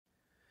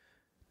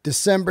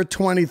December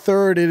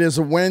 23rd. It is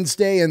a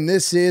Wednesday, and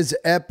this is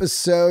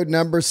episode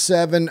number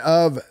 7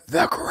 of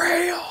The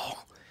Grail,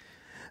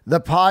 the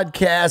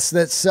podcast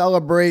that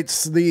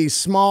celebrates the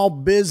small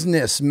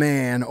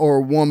businessman or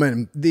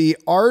woman, the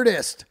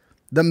artist,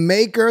 the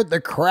maker,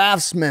 the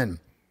craftsman.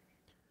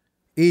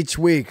 Each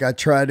week, I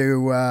try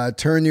to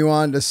turn you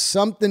on to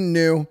something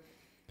new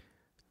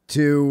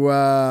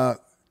to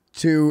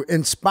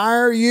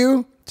inspire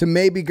you to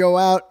maybe go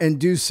out and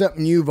do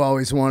something you've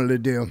always wanted to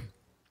do.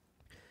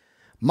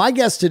 My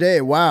guest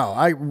today, wow,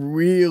 I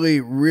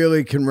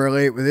really can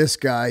relate with this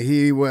guy.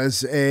 He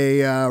was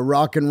a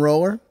rock and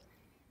roller,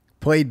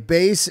 played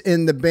bass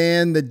in the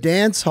band The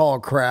Dance Hall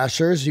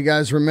Crashers. You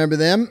guys remember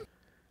them?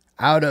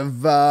 Out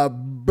of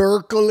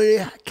Berkeley,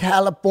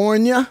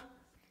 California.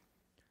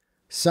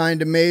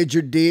 Signed a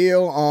major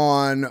deal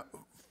on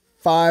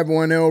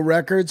 510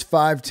 Records,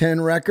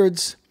 510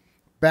 Records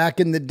back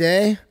in the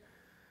day.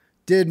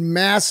 Did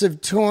massive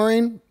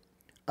touring,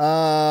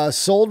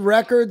 sold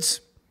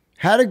records.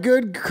 Had a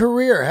good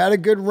career, had a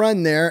good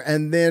run there.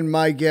 And then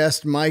my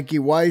guest, Mikey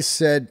Weiss,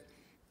 said,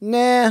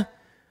 nah,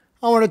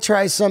 I want to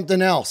try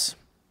something else.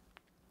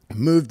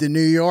 Moved to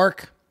New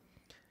York,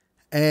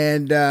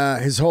 and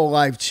his whole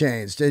life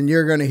changed. And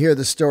you're going to hear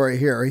the story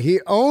here.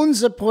 He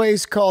owns a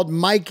place called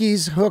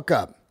Mikey's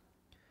Hookup.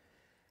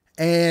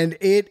 And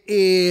it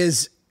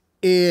is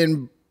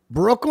in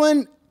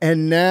Brooklyn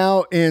and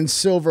now in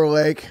Silver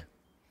Lake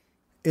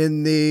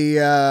in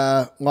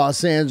the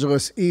Los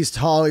Angeles, East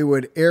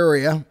Hollywood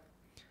area.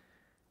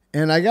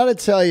 And I got to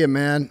tell you,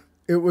 man,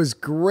 it was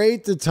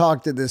great to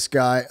talk to this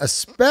guy,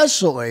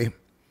 especially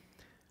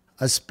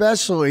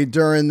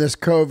during this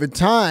COVID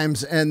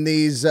times and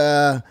these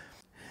the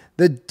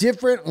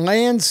different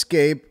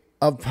landscape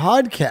of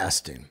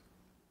podcasting.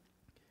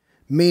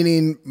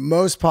 Meaning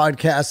most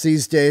podcasts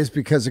these days,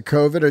 because of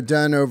COVID, are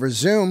done over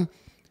Zoom.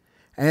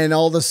 And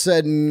all of a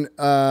sudden,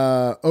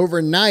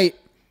 overnight,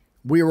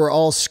 we were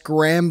all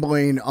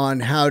scrambling on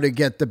how to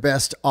get the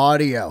best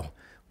audio.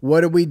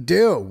 What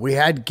do? We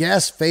had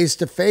guests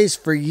face-to-face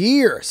for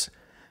years.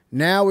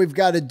 Now we've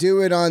got to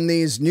do it on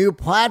these new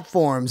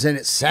platforms, and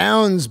it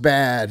sounds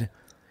bad.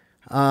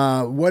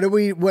 What do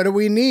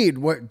we need?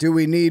 What do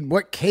we need?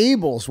 What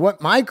cables?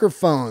 What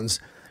microphones?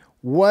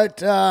 What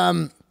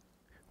preamps?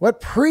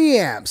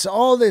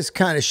 All this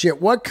kind of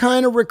shit. What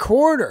kind of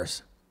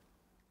recorders?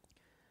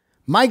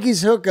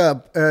 Mikey's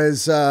Hookup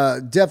is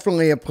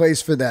definitely a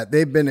place for that.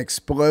 They've been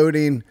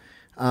exploding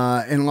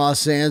in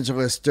Los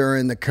Angeles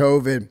during the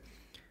COVID.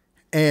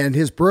 And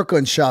his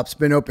Brooklyn shop's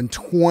been open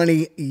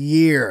 20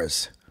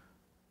 years.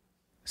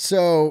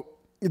 So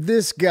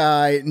this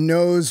guy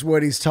knows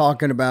what he's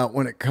talking about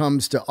when it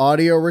comes to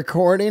audio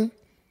recording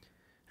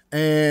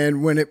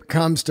and when it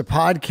comes to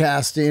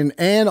podcasting,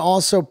 and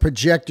also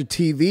projector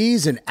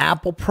TVs and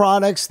Apple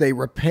products. They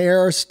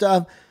repair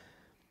stuff.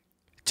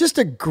 Just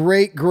a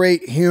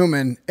great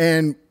human,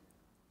 and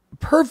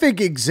perfect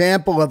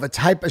example of a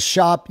type of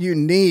shop you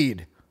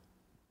need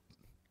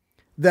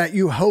that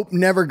you hope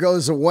never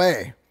goes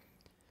away.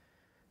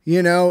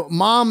 You know,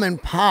 mom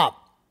and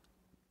pop,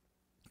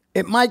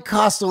 it might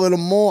cost a little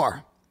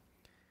more,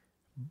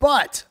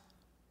 but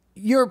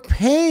you're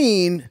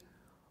paying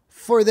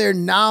for their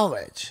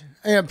knowledge.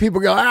 And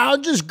people go, I'll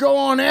just go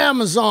on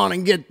Amazon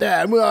and get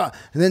that. And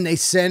then they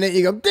send it.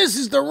 You go, this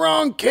is the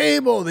wrong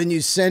cable. Then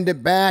you send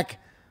it back.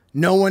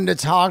 No one to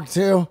talk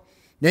to.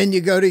 Then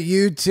you go to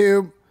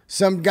YouTube.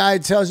 Some guy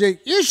tells you,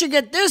 you should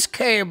get this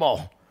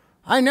cable.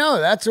 I know,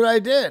 that's what I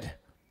did.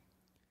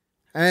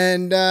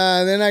 And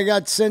then I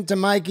got sent to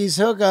Mikey's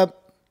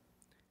Hookup,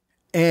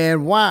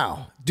 and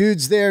wow,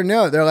 dudes there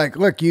know. They're like,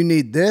 look, you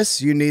need this,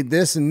 and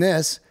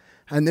this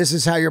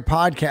is how your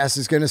podcast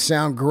is going to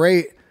sound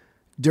great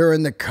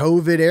during the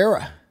COVID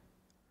era.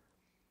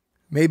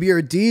 Maybe you're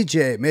a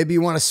DJ. Maybe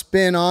you want to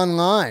spin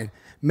online.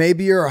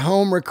 Maybe you're a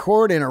home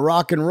recording, a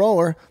rock and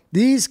roller.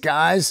 These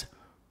guys,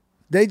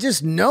 they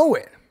just know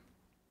it.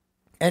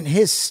 And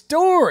his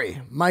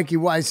story, Mikey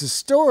Weiss's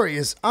story,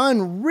 is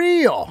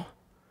unreal.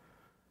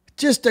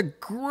 Just a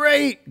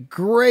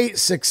great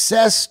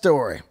success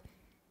story.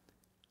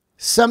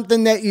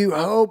 Something that you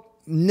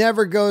hope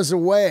never goes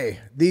away.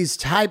 These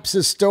types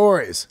of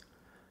stories.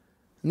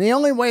 And the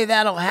only way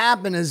that'll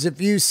happen is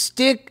if you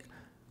stick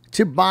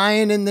to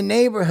buying in the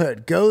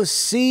neighborhood. Go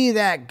see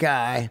that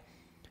guy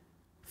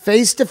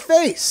face to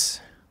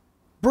face.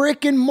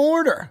 Brick and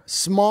mortar.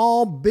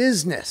 Small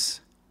business.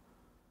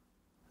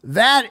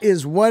 That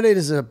is what it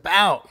is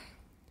about.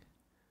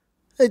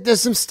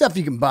 There's some stuff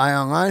you can buy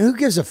online. Who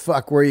gives a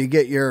fuck where you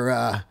get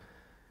your,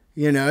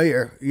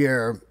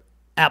 your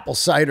apple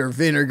cider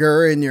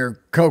vinegar and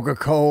your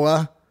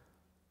Coca-Cola?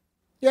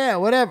 Yeah,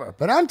 whatever.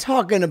 But I'm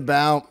talking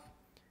about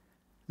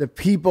the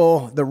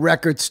people, the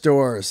record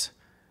stores,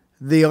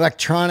 the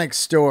electronic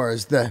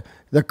stores, the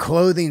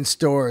clothing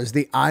stores,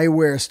 the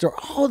eyewear store,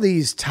 all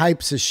these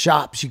types of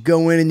shops. You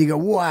go in and you go,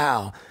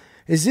 wow,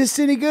 is this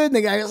any good? And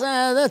the guy goes,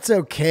 that's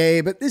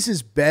okay, but this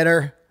is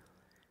better.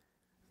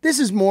 This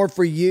is more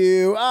for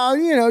you. Oh,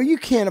 you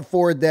can't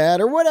afford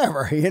that or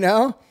whatever,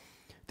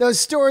 Those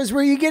stores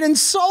where you get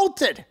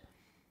insulted.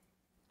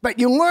 but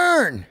you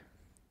learn.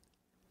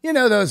 You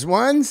know those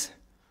ones.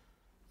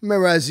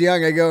 Remember, I was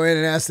young. I go in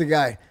and ask the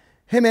guy,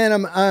 "Hey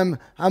man,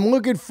 I'm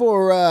looking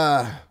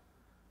for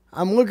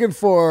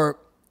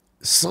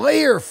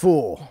Slayer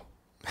Fool."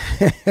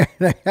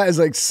 That guy's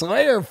like,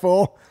 "Slayer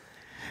Fool,"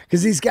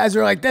 because these guys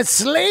were like, "That's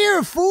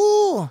Slayer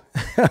Fool."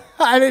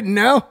 I didn't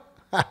know.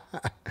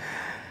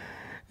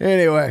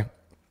 Anyway,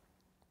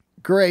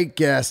 great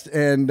guest,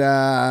 and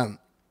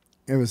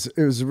it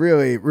was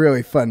really,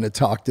 really fun to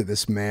talk to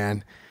this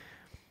man.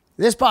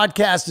 This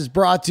podcast is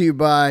brought to you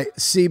by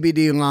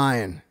CBD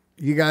Lion.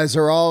 You guys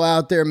are all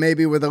out there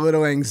maybe with a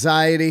little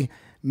anxiety.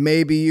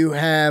 Maybe you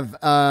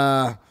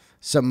have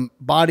some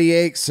body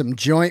aches, some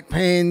joint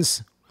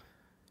pains.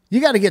 You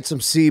got to get some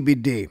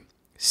CBD.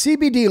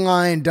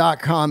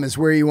 CBDlion.com is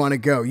where you want to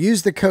go.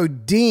 Use the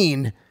code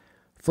DEAN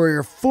for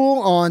your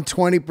full-on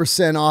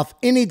 20% off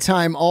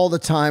anytime, all the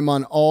time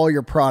on all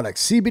your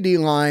products. CBD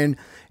Lion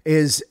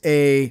is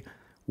a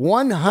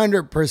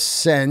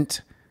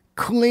 100%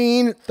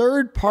 clean,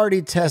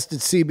 third-party tested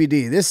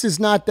CBD. This is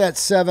not that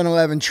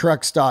 7-Eleven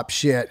truck stop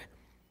shit.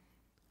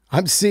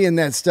 I'm seeing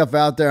that stuff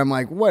out there. I'm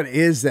like, what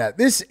is that?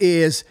 This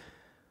is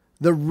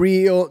the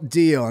real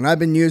deal, and I've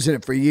been using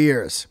it for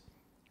years.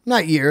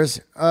 Not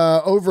years,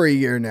 over a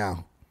year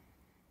now.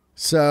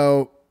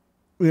 So,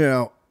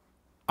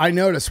 I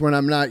notice when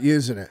I'm not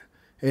using it.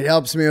 It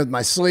helps me with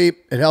my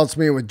sleep. It helps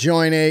me with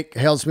joint ache. It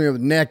helps me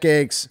with neck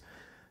aches.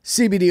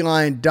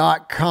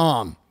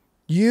 CBDlion.com.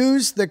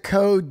 Use the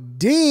code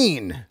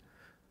DEAN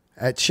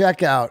at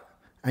checkout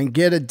and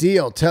get a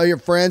deal. Tell your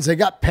friends. They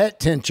got pet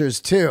tinctures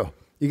too.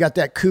 You got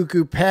that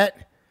cuckoo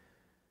pet?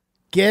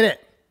 Get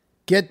it.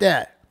 Get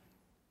that.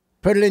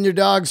 Put it in your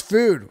dog's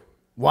food.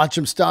 Watch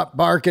them stop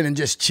barking and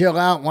just chill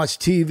out and watch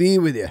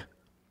TV with you.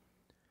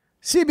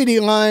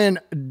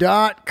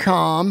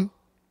 CBDlion.com.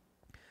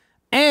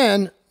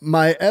 And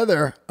my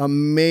other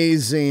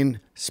amazing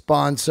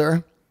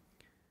sponsor,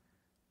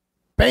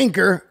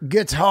 Banker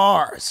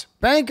Guitars.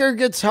 Banker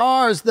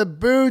Guitars, the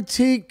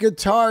boutique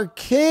guitar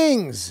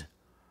kings.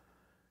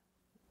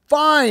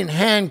 Fine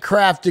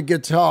handcrafted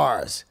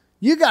guitars.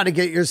 You got to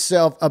get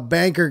yourself a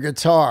Banker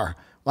guitar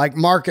like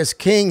Marcus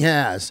King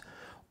has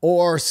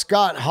or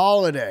Scott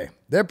Holiday.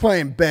 They're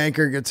playing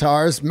Banker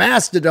guitars.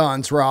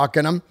 Mastodon's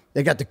rocking them.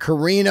 They got the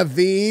Carina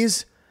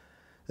V's.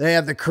 They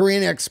have the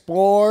Carina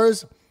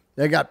Explorers.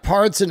 They got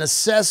parts and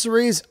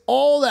accessories,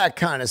 all that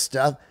kind of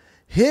stuff.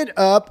 Hit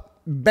up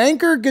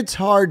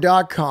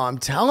bankerguitar.com.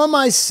 Tell them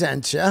I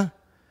sent you.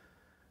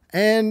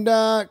 And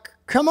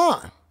come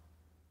on.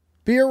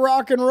 Be a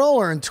rock and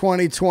roller in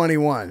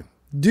 2021.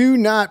 Do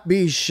not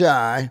be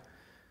shy.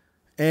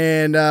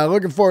 And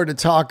looking forward to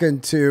talking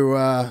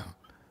to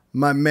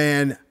my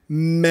man,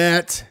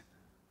 Matt,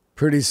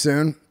 pretty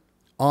soon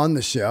on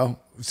the show.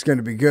 It's going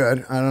to be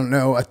good. I don't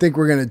know. I think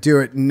we're going to do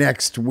it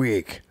next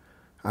week.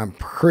 I'm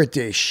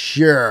pretty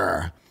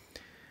sure.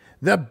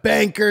 The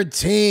Banker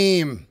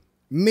team.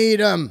 Meet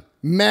him.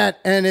 Matt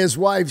and his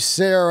wife,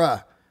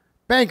 Sarah.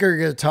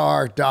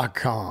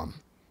 Bankerguitar.com.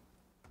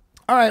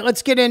 All right,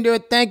 let's get into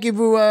it. Thank you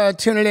for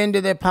tuning into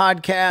the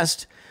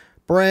podcast.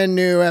 Brand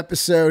new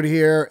episode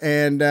here.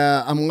 And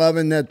I'm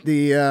loving that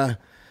the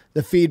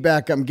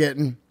feedback I'm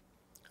getting.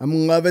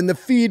 I'm loving the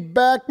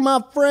feedback,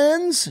 my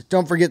friends.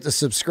 Don't forget to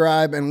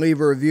subscribe and leave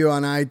a review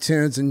on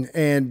iTunes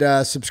and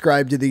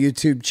subscribe to the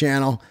YouTube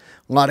channel.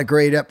 A lot of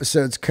great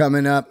episodes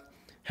coming up.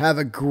 Have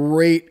a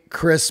great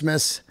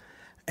Christmas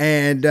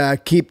and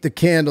keep the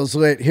candles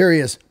lit. Here he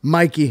is,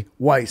 Mikey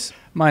Weiss.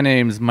 My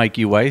name's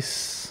Mikey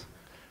Weiss.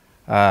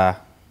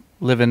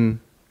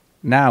 Living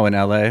now in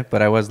LA,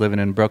 but I was living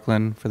in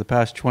Brooklyn for the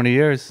past 20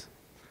 years.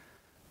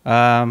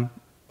 I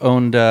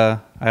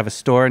have a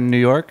store in New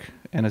York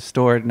and a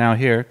store now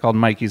here called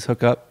Mikey's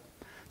Hookup.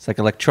 It's like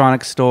an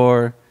electronics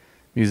store,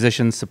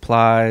 musician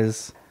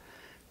supplies,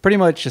 pretty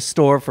much a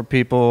store for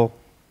people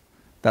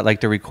that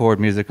like to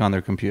record music on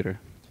their computer.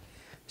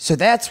 So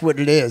that's what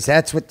it is.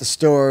 That's what the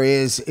store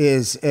is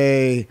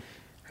a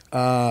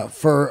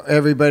for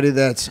everybody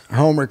that's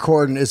home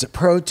recording. Is it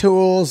Pro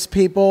Tools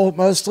people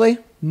mostly?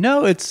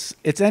 No, it's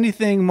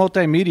anything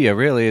multimedia,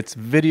 really. It's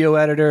video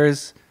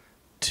editors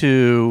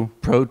to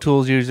Pro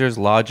Tools users,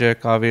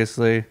 Logic,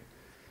 obviously.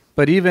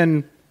 But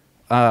even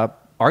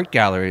art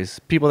galleries,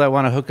 people that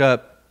want to hook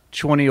up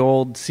 20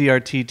 old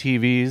CRT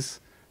TVs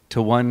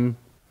to one,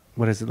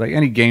 like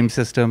any game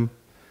system.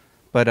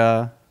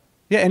 But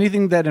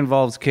anything that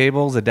involves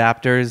cables,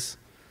 adapters,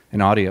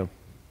 and audio.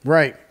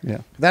 Right. Yeah.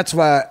 That's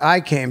why I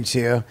came to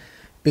you,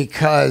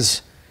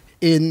 because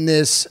in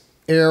this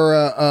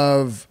era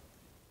of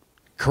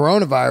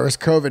coronavirus,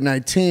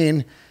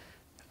 COVID-19,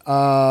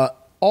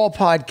 all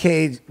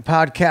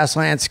podcast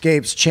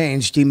landscapes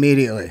changed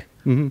immediately.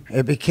 Mm-hmm.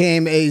 It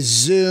became a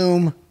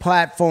Zoom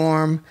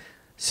platform.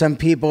 Some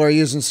people are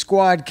using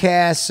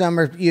Squadcast. Some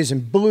are using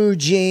Blue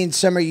Jeans.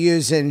 Some are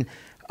using,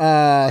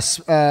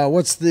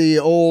 what's the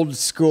old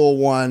school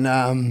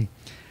one?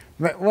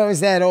 What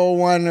was that old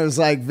one? It was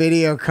like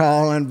video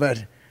calling,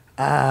 but...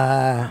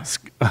 yeah,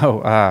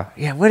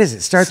 what is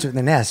it? Starts with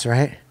an S,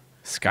 right?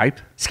 Skype?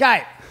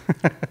 Skype.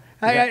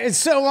 It's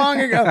so long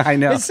ago. I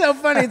know. It's so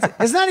funny.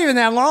 It's not even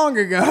that long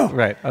ago.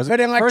 Right. But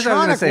in First I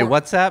was going to say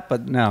wor- WhatsApp,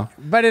 but no.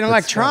 But in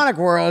electronic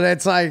world,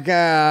 it's like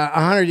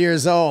 100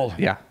 years old.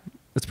 Yeah.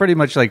 It's pretty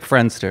much like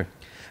Friendster.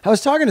 I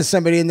was talking to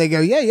somebody and they go,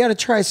 yeah, you got to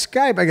try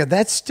Skype. I go,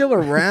 that's still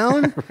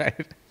around?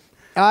 Right.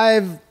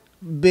 I've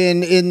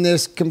been in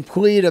this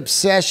complete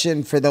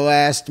obsession for the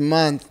last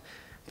month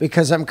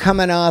because I'm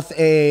coming off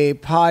a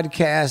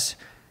podcast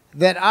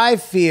that I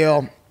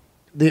feel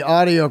the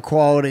audio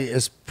quality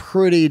is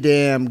pretty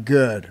damn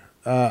good.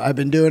 I've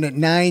been doing it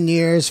 9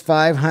 years,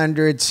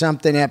 500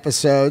 something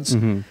episodes,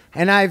 and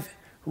I've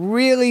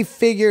really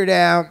figured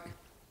out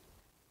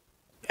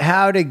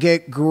how to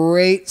get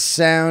great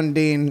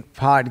sounding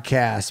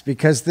podcasts,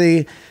 because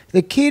the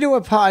key to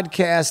a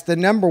podcast, the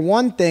number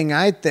one thing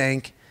I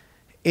think,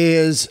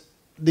 is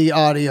the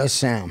audio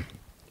sound.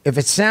 If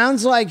it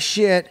sounds like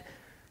shit,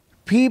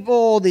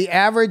 people, the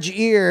average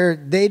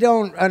ear, they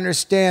don't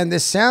understand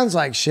this sounds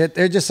like shit.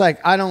 They're just like,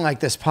 I don't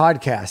like this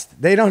podcast.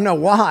 They don't know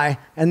why,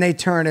 and they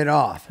turn it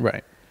off.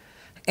 Right.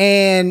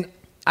 And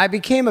I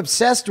became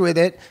obsessed with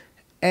it.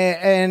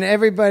 And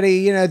everybody,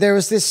 you know, there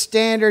was this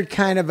standard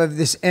kind of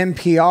this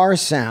NPR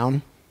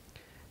sound.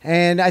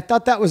 And I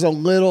thought that was a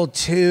little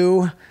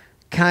too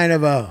kind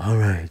of all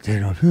right, they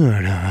don't,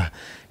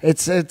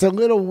 it's a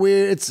little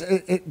weird.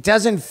 It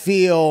doesn't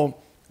feel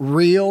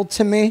real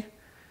to me.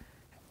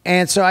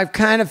 And so I've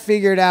kind of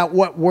figured out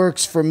what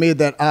works for me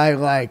that I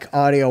like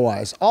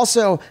audio-wise.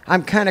 Also,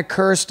 I'm kind of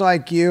cursed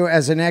like you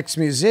as an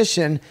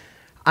ex-musician.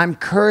 I'm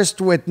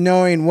cursed with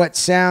knowing what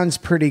sounds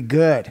pretty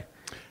good.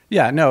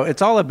 Yeah, no,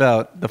 it's all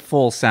about the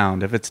full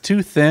sound. If it's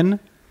too thin,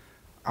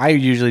 I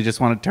usually just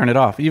want to turn it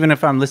off. Even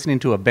if I'm listening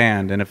to a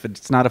band, and if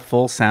it's not a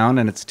full sound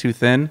and it's too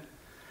thin,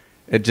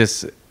 it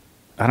just,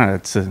 I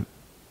don't know,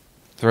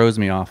 throws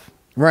me off.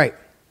 Right.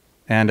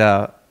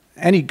 And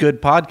any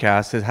good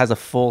podcast, it has a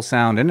full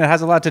sound, and it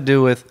has a lot to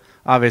do with,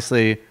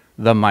 obviously,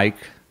 the mic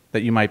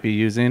that you might be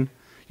using.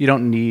 You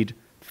don't need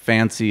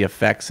fancy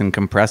effects and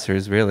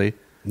compressors, really.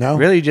 No.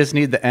 Really, you just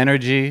need the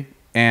energy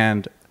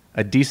and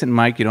a decent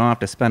mic. You don't have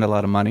to spend a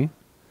lot of money,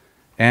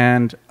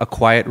 and a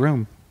quiet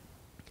room.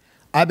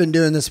 I've been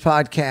doing this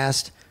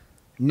podcast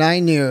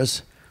 9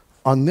 years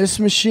on this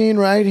machine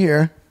right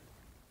here,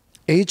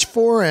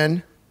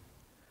 H4n.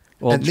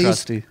 Old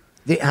trusty.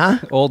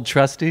 Old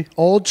trusty.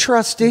 Old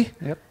trusty.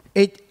 Yep.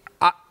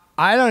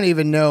 I don't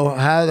even know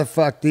how the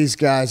fuck these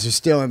guys are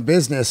still in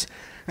business,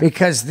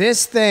 because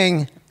this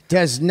thing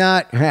does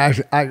not.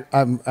 I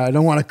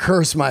don't want to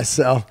curse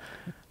myself,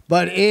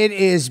 but it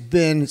has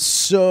been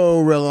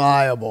so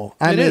reliable.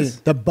 I mean,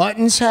 the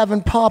buttons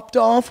haven't popped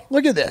off.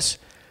 Look at this.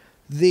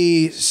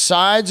 The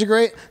sides are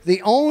great.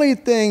 The only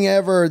thing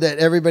ever that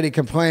everybody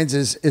complains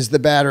is the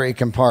battery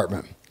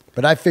compartment.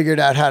 But I figured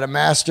out how to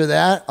master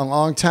that a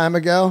long time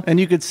ago. And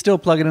you could still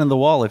plug it into the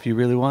wall if you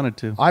really wanted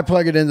to. I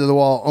plug it into the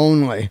wall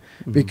only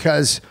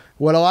because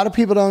what a lot of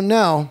people don't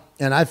know,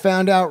 and I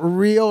found out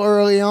real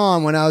early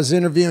on when I was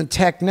interviewing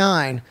Tech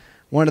Nine,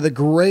 one of the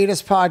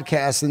greatest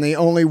podcasts and the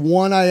only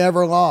one I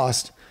ever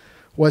lost,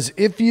 was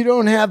if you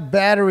don't have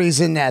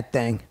batteries in that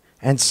thing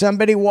and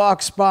somebody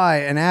walks by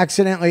and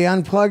accidentally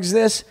unplugs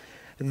this,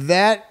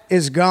 that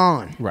is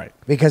gone. Right.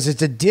 Because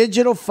it's a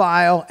digital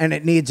file and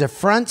it needs a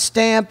front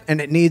stamp and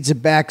it needs a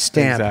back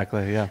stamp.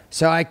 Exactly, yeah.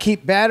 So I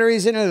keep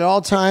batteries in it at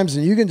all times,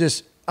 and you can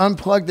just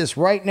unplug this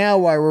right now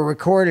while we're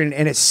recording,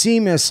 and it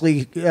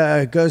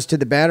seamlessly goes to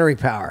the battery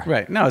power.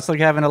 Right. No, it's like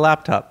having a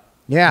laptop.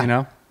 Yeah. You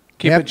know?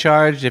 Keep it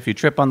charged. If you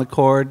trip on the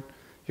cord,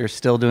 you're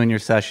still doing your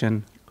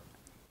session,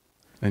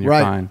 and you're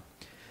fine.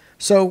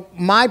 So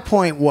my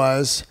point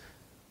was,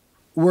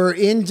 we're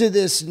into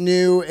this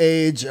new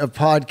age of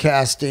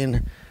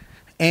podcasting,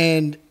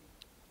 and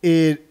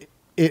it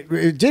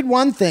did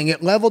one thing.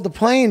 It leveled the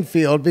playing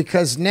field,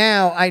 because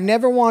now I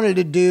never wanted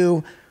to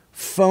do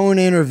phone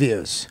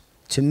interviews.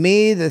 To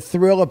me, the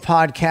thrill of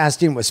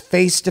podcasting was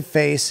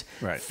face-to-face,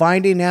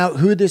 finding out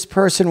who this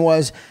person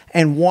was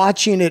and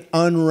watching it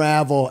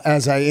unravel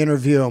as I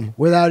interview them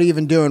without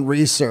even doing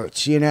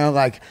research. You know,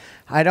 like,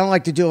 I don't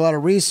like to do a lot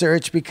of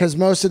research because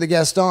most of the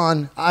guests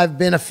on, I've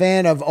been a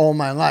fan of all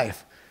my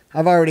life.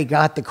 I've already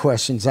got the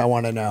questions I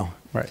want to know.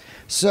 Right.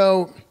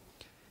 So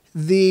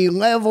the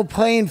level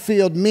playing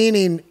field,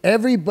 meaning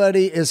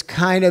everybody is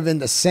kind of in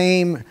the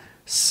same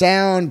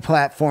sound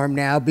platform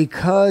now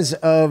because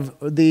of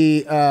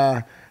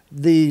the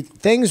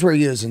things we're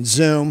using,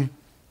 Zoom,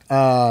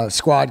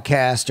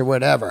 Squadcast, or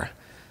whatever.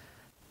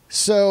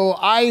 So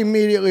I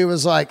immediately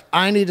was like,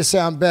 I need to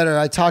sound better.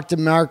 I talked to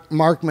Mark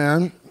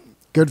Maron,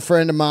 good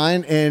friend of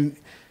mine, and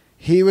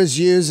he was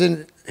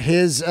using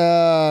his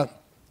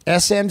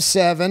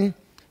SM7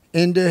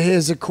 into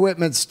his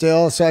equipment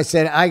still. So I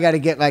said, I got to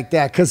get like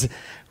that. Because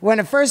when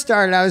it first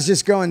started, I was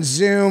just going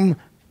Zoom,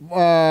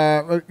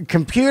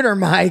 computer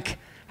mic,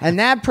 and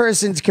that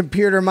person's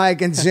computer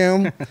mic and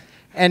Zoom,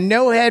 and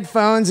no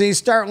headphones. And you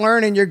start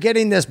learning, you're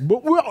getting this,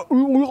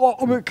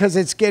 because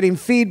it's getting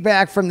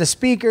feedback from the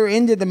speaker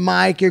into the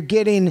mic. You're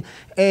getting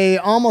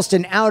almost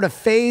an out of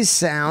phase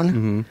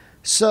sound.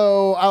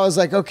 So I was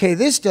like, okay,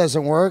 this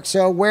doesn't work.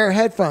 So I'll wear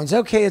headphones.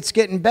 Okay, it's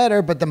getting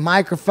better, but the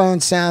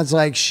microphone sounds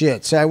like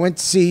shit. So I went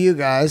to see you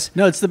guys.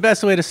 No, it's the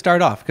best way to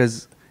start off,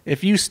 because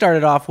if you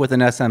started off with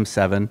an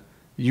SM7,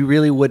 you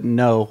really wouldn't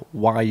know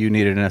why you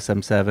needed an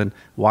SM7,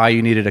 why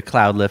you needed a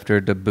cloud lifter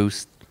to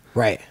boost,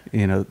 Right.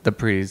 the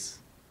pre's.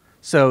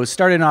 So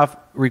starting off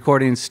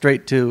recording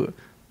straight to,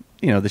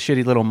 the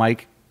shitty little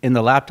mic in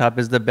the laptop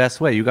is the best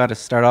way. You got to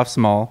start off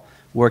small,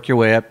 work your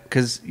way up,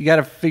 because you got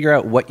to figure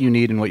out what you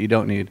need and what you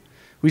don't need.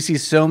 We see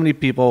so many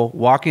people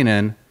walking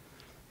in,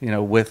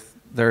 with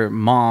their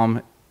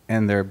mom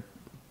and their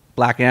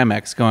black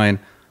Amex going,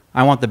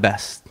 I want the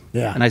best.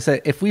 Yeah. And I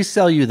say, if we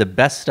sell you the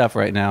best stuff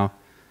right now,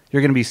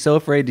 you're going to be so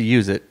afraid to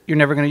use it, you're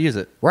never going to use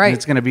it. Right. And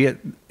it's going to be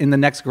in the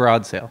next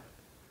garage sale.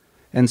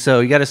 And so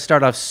you got to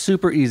start off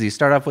super easy.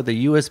 Start off with a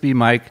USB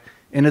mic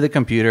into the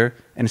computer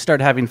and start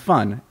having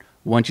fun.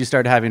 Once you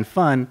start having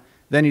fun,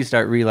 then you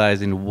start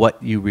realizing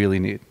what you really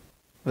need.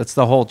 That's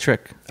the whole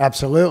trick.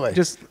 Absolutely.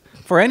 Just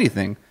for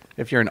anything.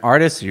 If you're an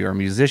artist, you're a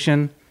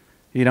musician,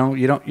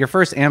 your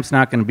first amp's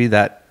not going to be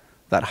that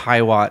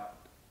high watt.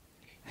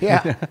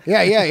 Yeah.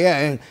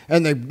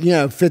 And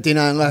the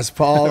 59 Les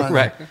Paul. And,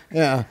 Right.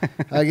 Yeah,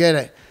 I get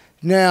it.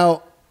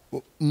 Now,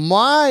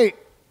 my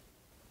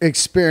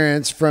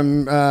experience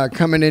from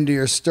coming into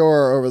your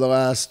store over the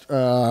last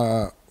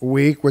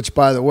week, which,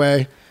 by the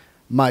way,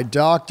 my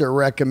doctor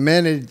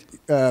recommended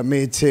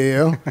me to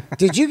you.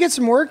 Did you get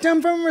some work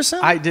done from him or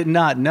something? I did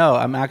not know.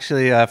 I'm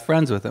actually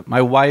friends with him.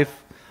 My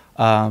wife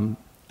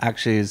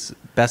actually is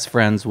best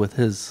friends with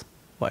his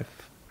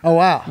wife. Oh,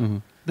 wow. Mm-hmm.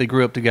 They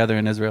grew up together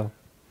in Israel.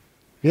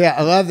 Yeah,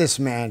 I love this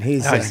man.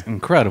 He's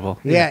incredible.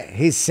 Yeah,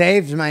 he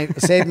saved my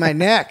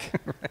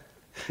neck.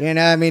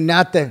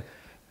 Right.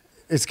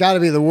 It's got to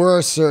be the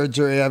worst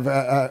surgery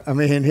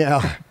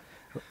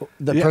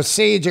the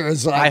procedure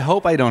is like. I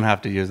hope I don't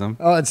have to use them.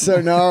 Oh, it's so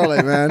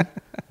gnarly, man.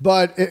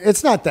 But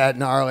it's not that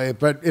gnarly.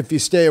 But if you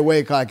stay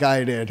awake like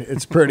I did,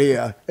 it's pretty.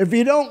 If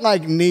you don't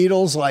like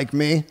needles like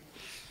me,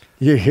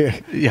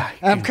 Yeah.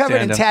 I'm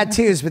covered in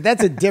tattoos, but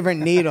that's a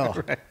different needle.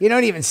 Right. You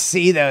don't even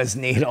see those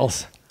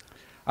needles.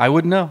 I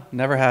wouldn't know.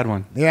 Never had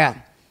one.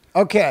 Yeah.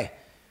 Okay.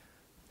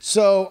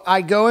 So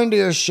I go into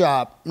your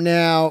shop.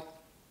 Now,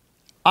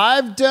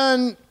 I've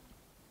done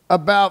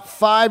about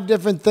 5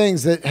 different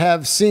things that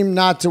have seemed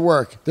not to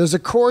work. There's a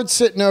cord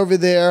sitting over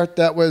there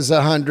that was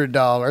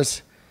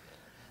 $100.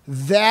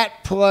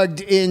 That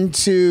plugged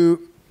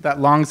into... That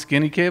long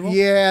skinny cable?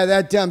 Yeah,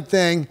 that dumb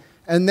thing.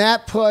 And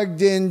that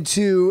plugged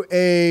into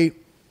a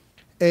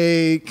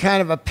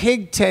kind of a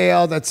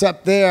pigtail that's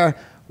up there.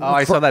 Oh,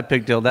 I saw that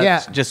pigtail.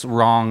 That's just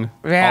wrong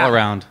all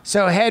around.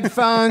 So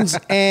headphones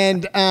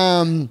and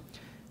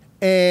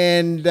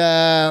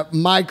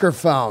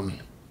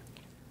microphone.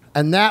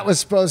 And that was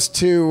supposed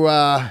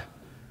to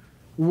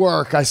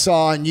work, I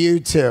saw on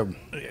YouTube.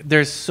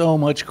 There's so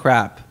much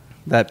crap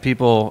that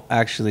people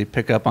actually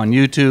pick up on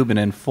YouTube and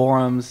in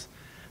forums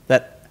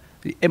that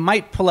it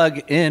might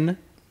plug in.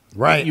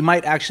 Right. You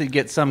might actually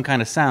get some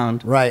kind of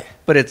sound. Right.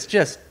 But it's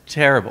just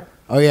terrible.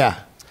 Oh,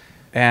 yeah.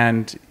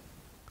 And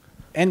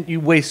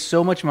you waste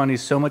so much money,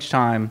 so much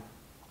time,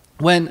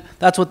 when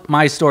that's what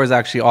my store is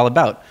actually all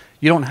about.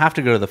 You don't have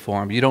to go to the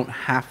forum. You don't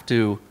have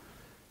to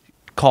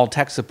call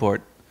tech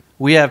support.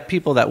 We have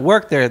people that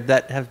work there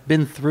that have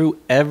been through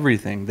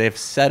everything. They've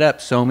set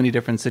up so many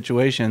different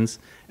situations,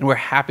 and we're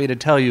happy to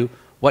tell you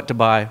what to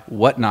buy,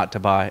 what not to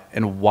buy,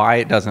 and why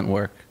it doesn't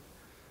work.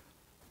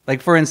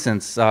 Like, for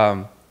instance,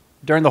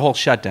 during the whole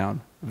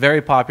shutdown,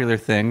 very popular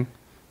thing,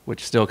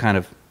 which still kind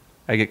of,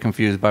 I get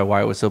confused by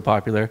why it was so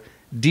popular,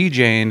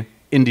 DJing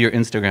into your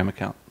Instagram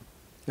account.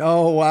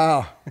 Oh,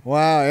 wow.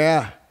 Wow,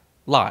 yeah.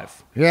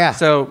 Live. Yeah.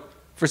 So,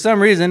 for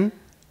some reason,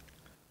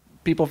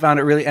 people found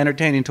it really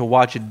entertaining to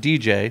watch a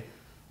DJ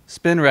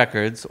spin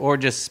records or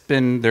just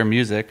spin their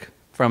music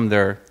from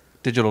their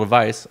digital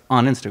device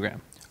on Instagram.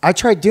 I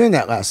tried doing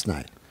that last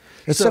night.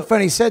 It's so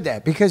funny you said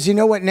that, because you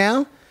know what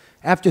now?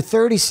 After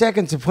 30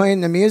 seconds of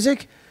playing the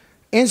music,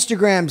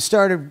 Instagram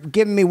started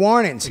giving me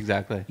warnings.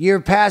 Exactly. You're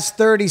past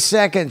 30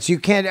 seconds. You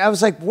can't. I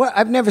was like, what?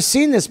 I've never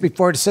seen this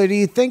before. So do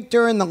you think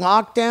during the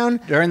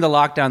lockdown? During the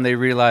lockdown, they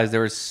realized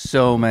there were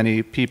so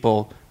many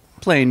people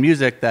playing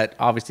music that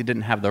obviously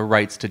didn't have the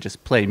rights to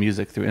just play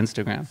music through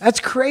Instagram. That's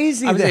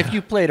crazy. If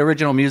you played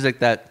original music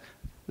that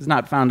is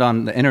not found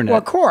on the internet, well,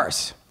 of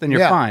course, then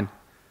you're fine.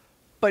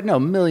 But no,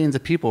 millions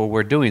of people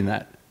were doing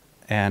that,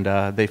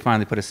 and they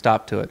finally put a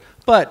stop to it.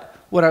 But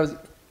what I was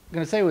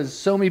going to say was,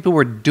 so many people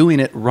were doing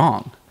it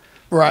wrong.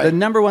 Right. The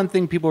number one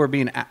thing people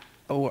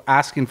were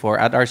asking for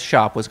at our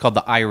shop was called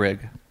the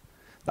iRig.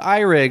 The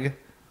iRig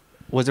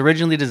was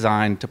originally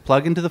designed to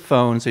plug into the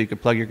phone so you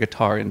could plug your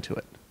guitar into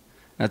it.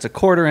 Now, it's a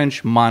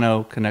 1/4-inch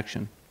mono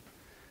connection.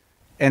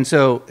 And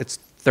so it's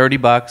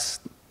 $30,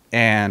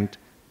 and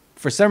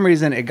for some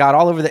reason it got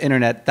all over the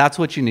internet. That's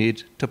what you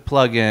need to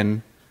plug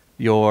in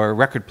your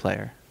record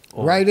player.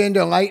 Right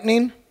into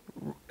Lightning?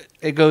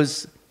 It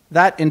goes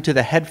that into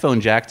the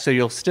headphone jack, so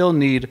you'll still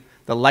need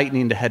the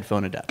Lightning to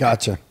headphone adapter.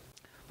 Gotcha.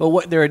 But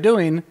what they were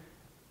doing,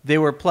 they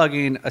were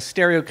plugging a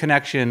stereo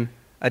connection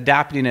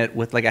adapting it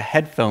with like a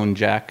headphone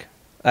jack,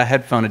 a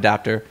headphone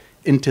adapter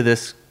into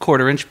this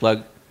 1/4-inch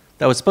plug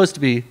that was supposed to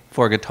be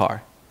for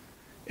guitar.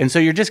 And so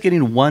you're just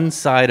getting one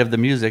side of the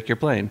music you're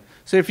playing.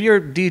 So if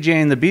you're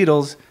DJing the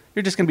Beatles,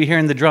 you're just going to be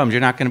hearing the drums.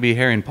 You're not going to be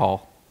hearing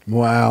Paul.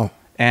 Wow.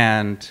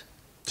 And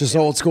just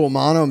old school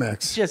mono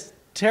mix. Just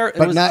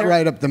but not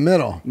right up the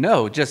middle.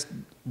 No, just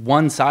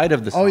one side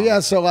of the song. Oh,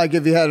 yeah. So like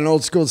if you had an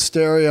old school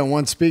stereo and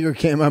one speaker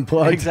came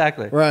unplugged.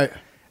 Exactly. Right.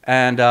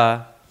 And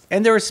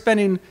they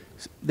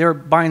were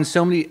buying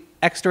so many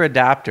extra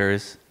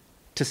adapters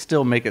to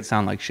still make it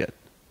sound like shit.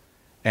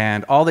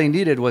 And all they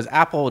needed was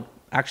Apple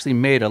actually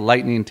made a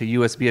Lightning to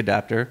USB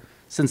adapter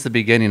since the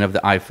beginning of the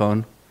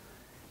iPhone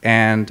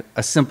and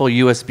a simple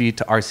USB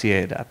to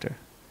RCA adapter.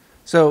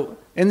 So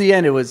in the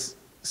end, it was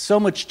so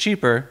much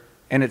cheaper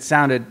and it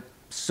sounded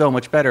so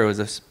much better. It was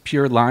a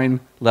pure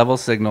line level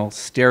signal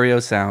stereo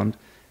sound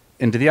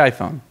into the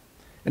iPhone.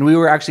 And we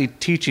were actually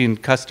teaching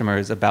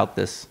customers about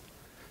this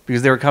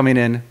because they were coming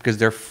in because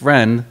their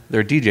friend,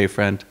 their DJ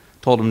friend,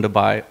 told them to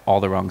buy all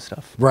the wrong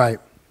stuff. Right.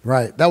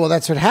 Well,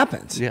 that's what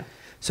happens. Yeah.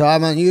 So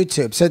I'm on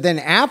YouTube. So then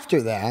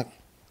after that,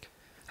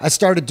 I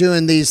started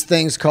doing these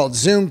things called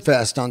Zoom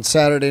Fest on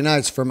Saturday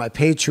nights for my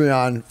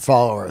Patreon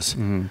followers.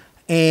 Mm-hmm.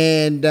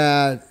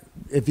 And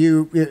if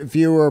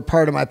you were a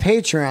part of my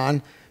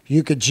Patreon,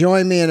 you could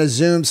join me in a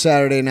Zoom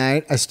Saturday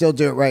night. I still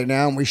do it right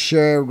now. And we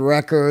shared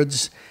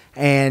records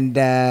and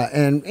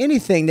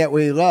anything that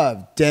we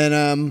love.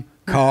 Denim,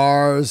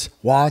 cars,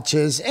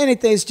 watches,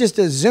 anything. It's just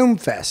a Zoom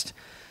Fest.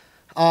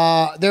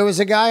 There was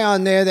a guy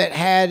on there that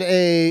had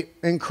a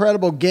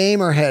incredible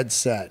gamer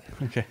headset.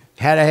 Okay.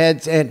 Had a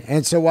headset,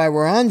 and so while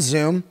we're on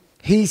Zoom,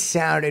 he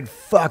sounded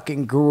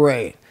fucking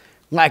great,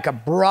 like a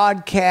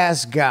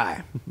broadcast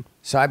guy.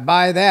 So I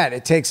buy that.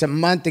 It takes a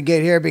month to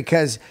get here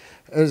because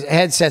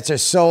headsets are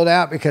sold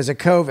out because of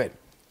COVID.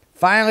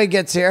 Finally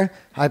gets here.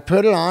 I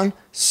put it on.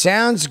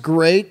 Sounds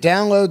great.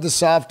 Download the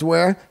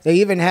software. They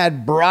even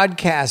had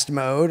broadcast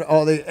mode,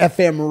 all the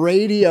FM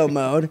radio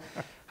mode.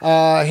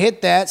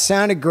 Hit that,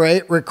 sounded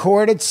great.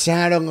 Recorded,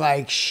 sounded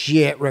like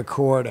shit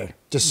recorded.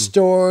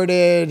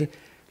 Distorted,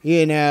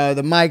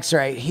 the mic's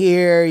right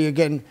here. You're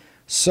getting,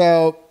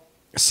 so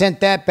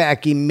sent that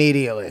back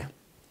immediately.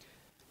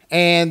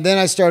 And then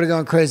I started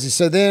going crazy.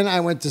 So then I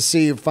went to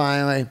see you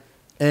finally,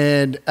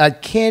 and I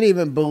can't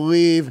even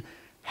believe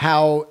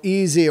how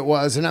easy it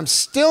was. And I'm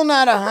still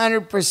not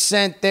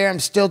 100% there. I'm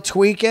still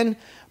tweaking,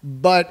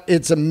 but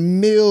it's a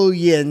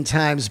million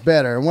times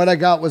better. And what I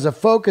got was a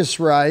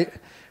Focusrite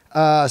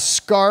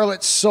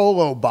Scarlett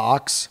Solo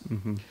box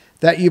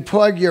that you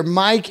plug your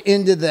mic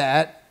into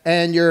that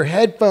and your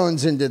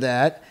headphones into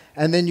that,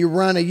 and then you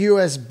run a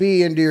USB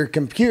into your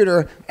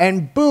computer,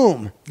 and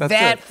boom,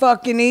 that's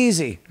fucking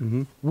easy.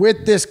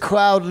 With this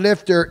cloud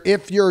lifter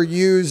if you're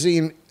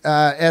using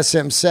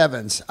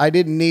SM7s. I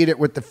didn't need it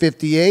with the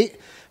 58,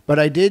 but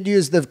I did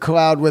use the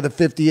cloud with a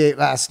 58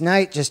 last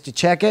night just to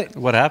check it.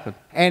 What happened?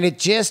 And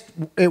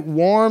it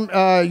warmed.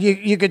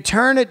 You could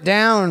turn it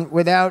down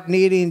without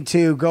needing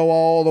to go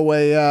all the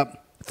way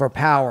up for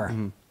power.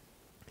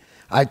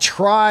 I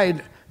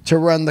tried to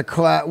run the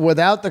cloud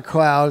without the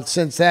cloud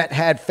since that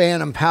had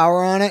phantom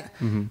power on it,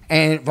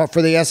 and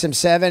for the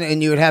SM7,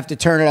 and you would have to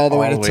turn it all the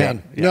way to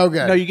 10. Yeah. No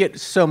good. No, you get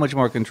so much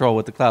more control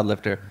with the cloud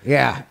lifter.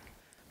 Yeah.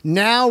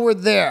 Now we're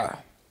there.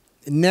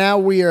 Now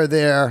we are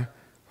there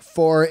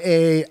for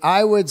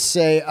I would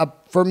say,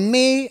 for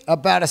me,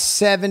 about a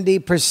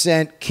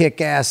 70%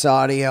 kick-ass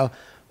audio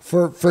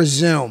for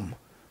Zoom.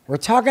 We're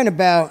talking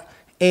about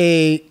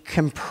a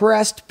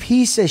compressed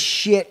piece of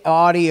shit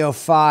audio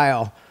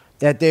file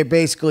that they're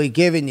basically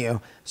giving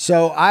you.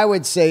 So I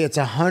would say it's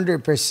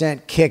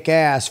 100%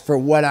 kick-ass for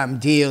what I'm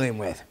dealing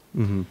with.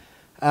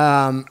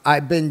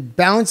 I've been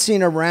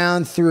bouncing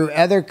around through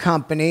other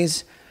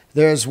companies.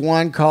 There's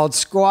one called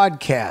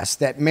Squadcast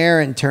that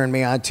Marin turned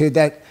me on to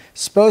that's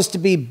supposed to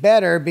be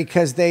better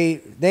because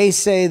they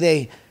say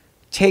they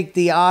take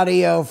the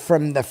audio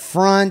from the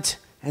front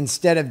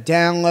instead of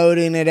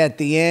downloading it at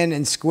the end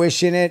and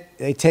squishing it.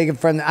 They take it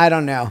from I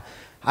don't know.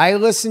 I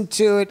listened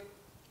to it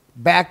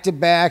back to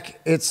back.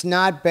 It's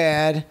not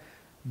bad,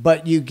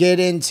 but you get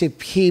into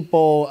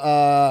people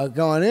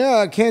going,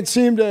 I can't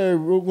seem to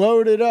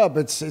load it up.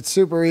 It's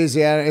super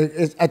easy.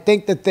 I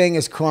think the thing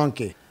is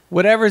clunky.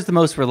 Whatever's the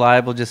most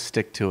reliable, just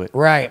stick to it.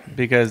 Right.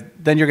 Because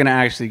then you're going to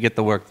actually get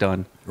the work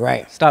done.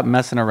 Right. Stop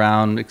messing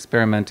around,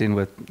 experimenting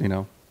with,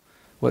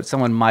 what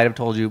someone might have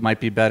told you might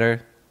be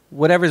better.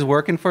 Whatever's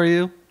working for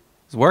you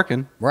is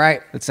working.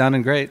 Right. It's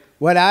sounding great.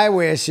 What I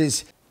wish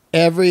is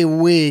every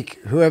week,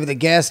 whoever the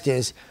guest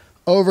is,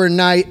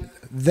 overnight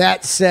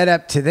that set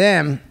up to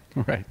them.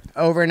 Right.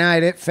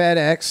 Overnight at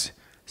FedEx,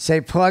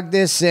 say plug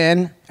this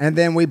in, and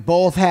then we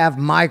both have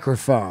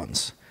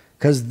microphones.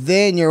 Because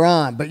then you're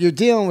on. But you're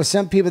dealing with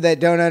some people that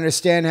don't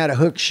understand how to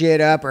hook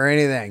shit up or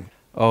anything.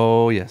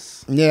 Oh,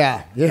 yes.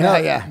 Yeah.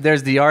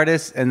 There's the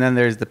artists, and then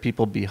there's the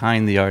people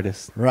behind the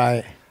artists.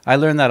 Right. I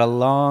learned that a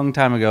long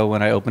time ago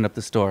when I opened up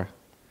the store.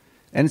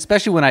 And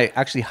especially when I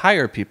actually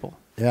hire people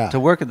to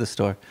work at the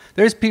store.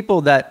 There's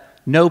people that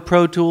know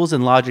Pro Tools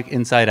and Logic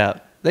inside out.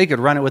 They could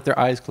run it with their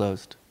eyes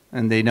closed,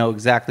 and they know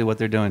exactly what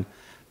they're doing.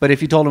 But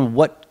if you told them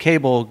what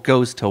cable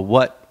goes to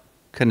what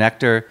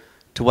connector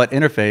to what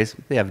interface,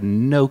 they have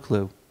no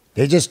clue.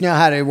 They just know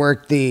how to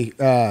work the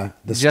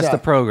Just stuff. the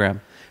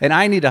program. And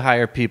I need to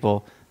hire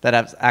people that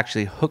have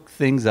actually hooked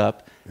things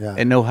up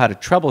and know how to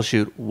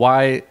troubleshoot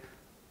why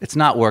it's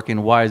not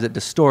working, why is it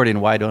distorting,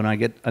 why don't I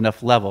get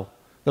enough level.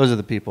 Those are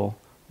the people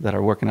that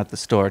are working at the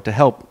store to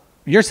help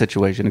your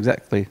situation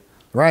exactly.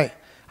 Right.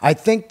 I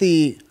think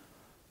the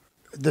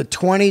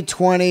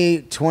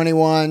 2020,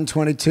 21,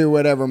 22,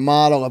 whatever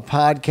model of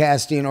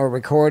podcasting or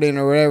recording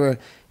or whatever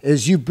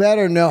is you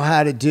better know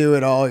how to do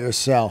it all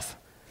yourself.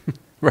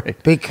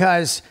 Right.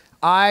 Because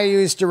I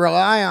used to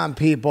rely on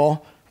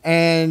people,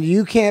 and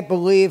you can't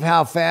believe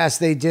how fast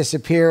they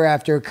disappear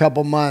after a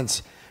couple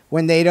months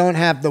when they don't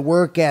have the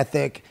work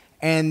ethic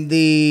and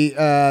the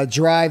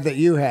drive that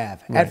you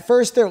have. Right. At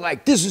first, they're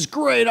like, this is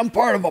great. I'm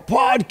part of a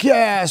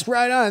podcast.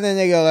 Right on. And then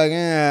they go like,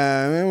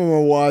 I'm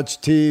going to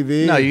watch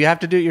TV. No, you have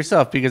to do it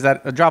yourself because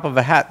at a drop of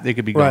a hat, they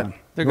could be gone. Right.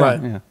 They're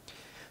gone. Right. Yeah.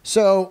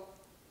 So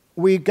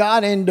we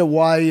got into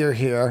why you're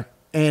here,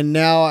 and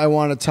now I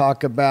want to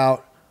talk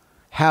about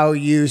how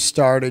you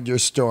started your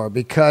store,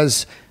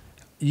 because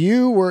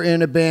you were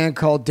in a band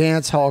called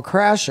Dance Hall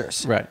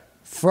Crashers. Right.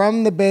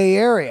 From the Bay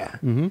Area.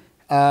 Mm-hmm.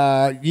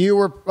 You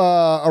were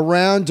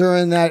around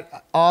during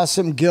that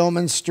awesome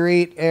Gilman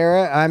Street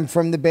era. I'm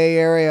from the Bay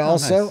Area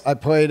also. Nice. I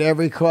played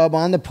every club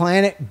on the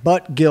planet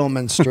but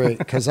Gilman Street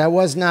because I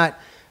wasn't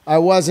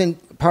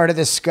part of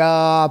the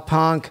ska,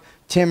 punk,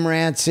 Tim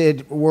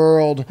Rancid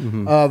world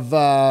of,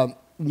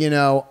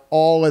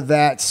 all of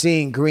that,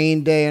 seeing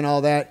Green Day and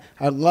all that.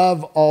 I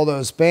love all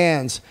those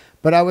bands,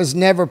 but I was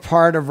never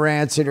part of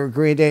Rancid or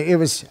Green Day.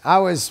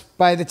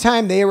 By the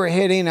time they were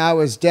hitting, I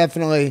was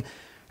definitely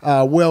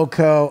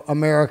Wilco,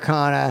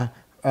 Americana,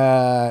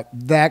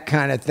 that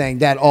kind of thing,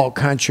 that alt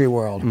country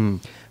world.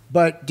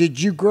 But did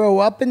you grow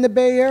up in the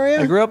Bay Area?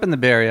 I grew up in the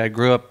Bay Area. I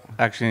grew up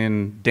actually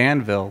in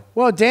Danville.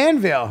 Well,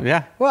 Danville.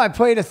 Yeah. Well, I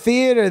played a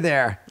theater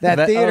there.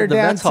 That theater the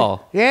down. Vets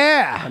Hall.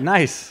 Yeah.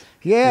 Nice.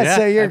 Yeah,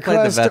 so you're I played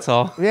close the Vets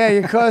Hall. Yeah,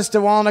 you're close to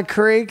Walnut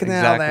Creek and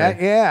exactly. all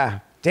that. Yeah.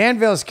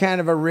 Danville's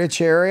kind of a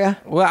rich area.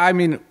 Well, I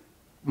mean,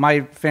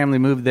 my family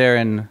moved there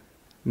in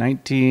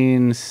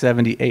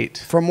 1978.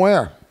 From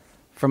where?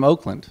 From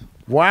Oakland.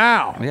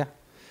 Wow. Yeah.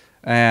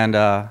 And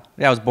I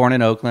was born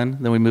in Oakland.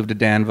 Then we moved to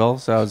Danville.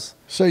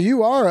 So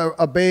you are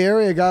a Bay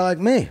Area guy like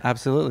me.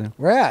 Absolutely.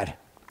 Rad.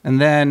 And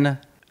then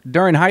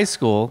during high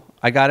school,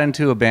 I got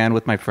into a band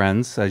with my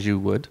friends, as you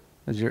would.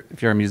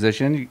 If you're a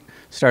musician, you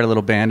start a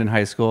little band in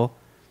high school.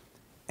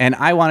 And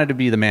I wanted to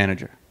be the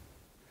manager.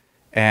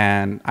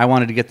 And I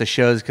wanted to get the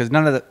shows because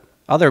none of the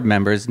other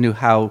members knew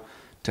how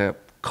to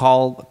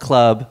call a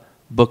club,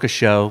 book a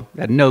show.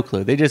 They had no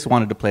clue. They just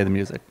wanted to play the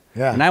music.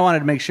 Yeah. And I wanted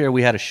to make sure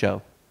we had a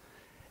show.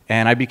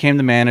 And I became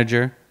the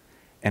manager,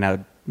 and I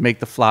would make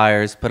the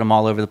flyers, put them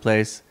all over the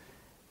place.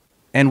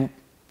 And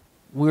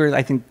we were,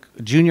 I think,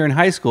 junior in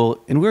high school,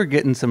 and we were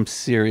getting some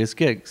serious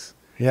gigs.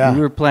 Yeah. And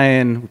we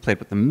played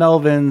with the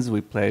Melvins,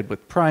 we played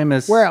with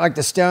Primus. Where, like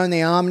the Stone,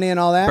 the Omni, and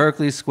all that?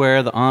 Berkeley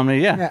Square, the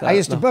Omni, yeah. I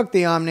used to book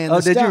the Omni and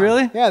the Stone. Oh, did you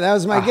really? Yeah, that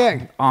was my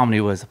gig. Omni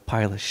was a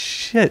pile of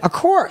shit. Of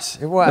course,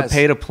 it was. The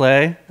pay to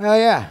play. Oh,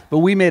 yeah. But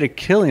we made a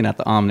killing at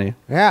the Omni.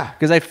 Yeah.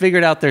 Because I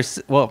figured out I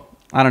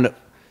don't know.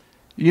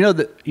 You know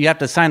that you have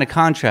to sign a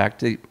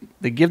contract.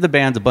 They give the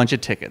bands a bunch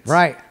of tickets.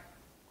 Right.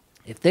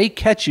 If they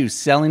catch you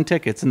selling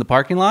tickets in the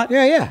parking lot,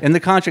 yeah. In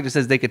the contract it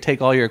says they could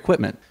take all your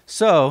equipment.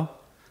 So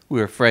we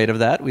were afraid of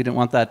that. We didn't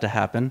want that to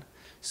happen.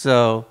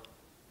 So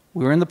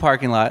we were in the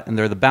parking lot, and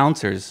there are the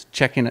bouncers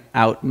checking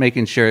out,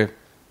 making sure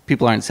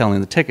people aren't selling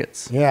the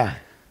tickets. Yeah.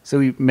 So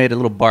we made a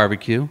little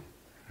barbecue,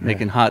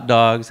 making hot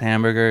dogs,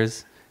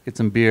 hamburgers, get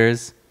some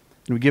beers,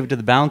 and we give it to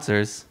the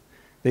bouncers.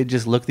 They'd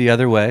just look the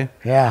other way.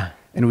 Yeah.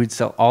 And we'd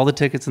sell all the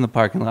tickets in the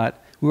parking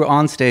lot. We were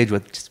on stage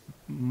with just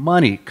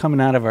money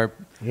coming out of our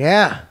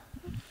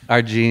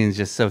jeans,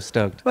 just so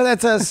stoked. Well,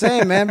 that's what I was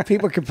saying, man.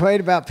 People complain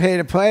about pay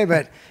to play,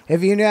 but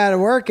if you know how to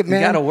work it,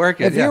 man. You got to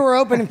work it. If you were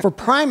opening for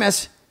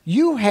Primus,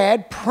 you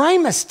had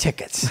Primus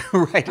tickets.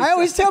 Right. I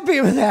always tell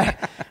people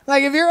that.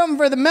 Like, if you're open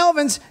for the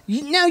Melvins,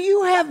 now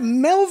you have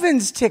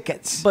Melvins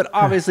tickets. But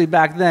obviously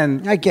back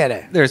then, I get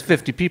it. There's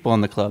 50 people in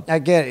the club. I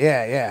get it.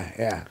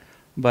 Yeah.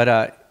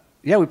 But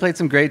we played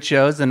some great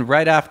shows, and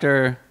right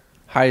after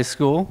high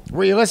school.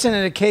 Were you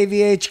listening to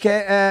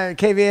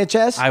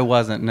KVHS? I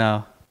wasn't,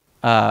 no.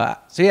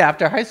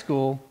 After high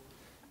school,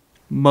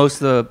 all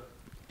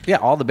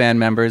the band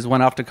members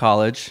went off to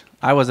college.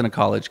 I wasn't a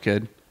college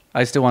kid.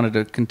 I still wanted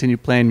to continue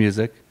playing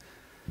music.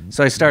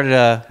 So I started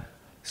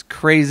this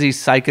crazy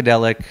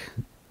psychedelic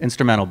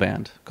instrumental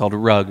band called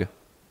Rug.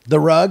 The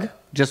Rug?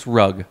 Just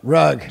Rug.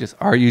 Rug. Just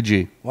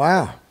R-U-G.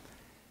 Wow.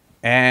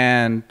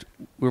 And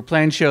we were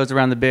playing shows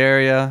around the Bay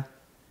Area.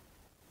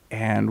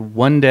 And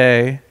one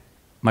day,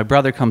 my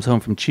brother comes home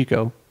from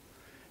Chico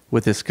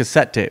with this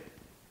cassette tape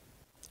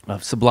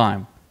of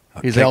Sublime.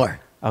 He's killer. Like,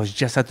 I was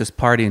just at this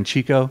party in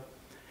Chico,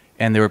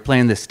 and they were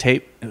playing this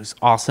tape. It was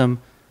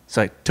awesome.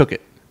 So I took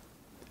it.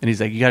 And he's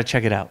like, you got to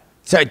check it out.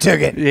 So I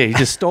took it. Yeah, he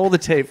just stole the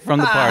tape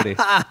from the party.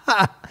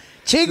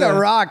 Chica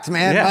rocked,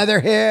 man. Yeah. Mother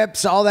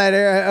hips, all that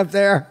area up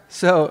there.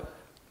 So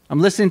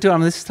I'm listening to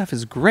him. This stuff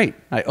is great.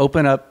 I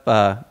open up,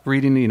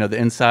 reading, the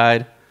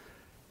inside,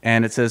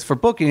 and it says, for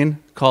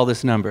booking, call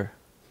this number.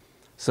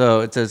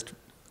 So it says,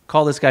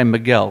 call this guy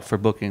Miguel for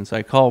booking. So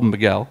I call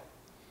Miguel.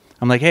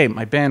 I'm like, hey,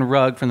 my band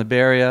Rug from the Bay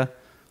Area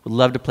would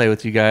love to play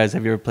with you guys.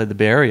 Have you ever played the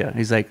Bay Area?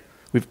 He's like,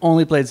 we've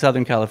only played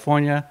Southern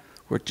California.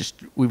 We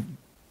would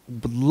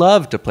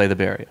love to play the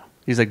Bay Area.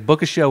 He's like,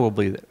 book a show, we'll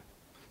be there.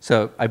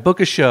 So I book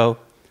a show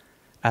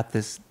at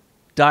this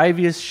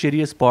diviest,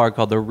 shittiest bar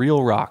called the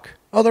Real Rock.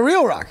 Oh, the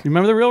Real Rock. You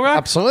remember the Real Rock?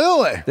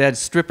 Absolutely. They had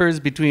strippers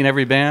between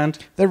every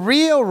band. The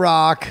Real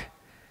Rock,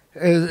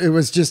 it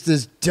was just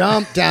this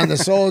dump down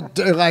this old,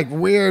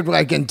 weird,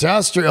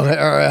 industrial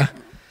area.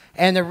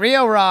 And the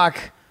Real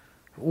Rock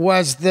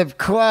was the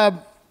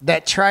club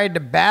that tried to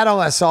battle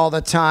us all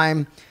the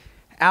time,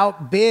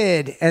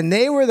 outbid, and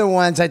they were the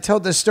ones. I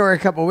told this story a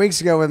couple of weeks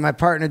ago with my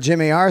partner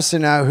Jimmy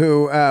Arsenault,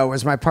 who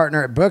was my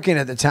partner at booking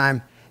at the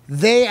time.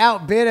 They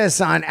outbid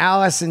us on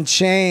Alice in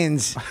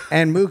Chains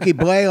and Mookie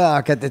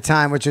Blaylock at the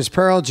time, which was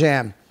Pearl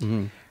Jam.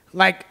 Mm-hmm.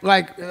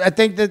 I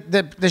think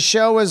that the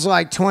show was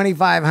like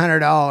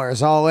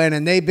 $2,500 all in,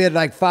 and they bid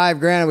like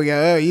 $5,000. We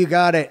go, oh, you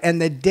got it.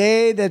 And the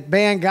day that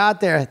band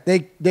got there,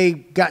 they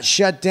got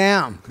shut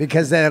down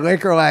because they had a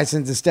liquor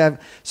license and stuff.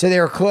 So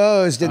they were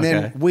closed, and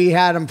then we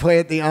had them play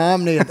at the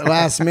Omni at the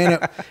last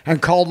minute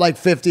and called like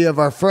 50 of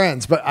our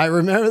friends. But I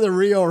remember the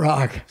Real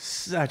Rock.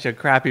 Such a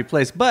crappy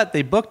place, but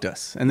they booked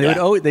us, and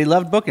they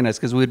loved booking us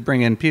because we'd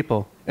bring in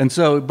people. And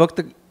so we booked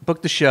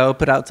the show,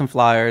 put out some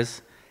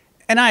flyers.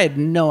 And I had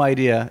no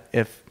idea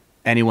if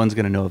anyone's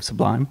going to know of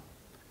Sublime.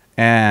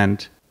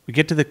 And we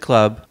get to the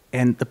club,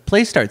 and the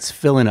place starts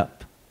filling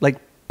up, like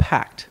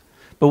packed.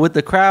 But with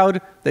the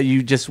crowd that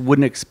you just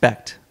wouldn't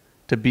expect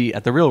to be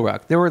at the Real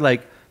Rock. There were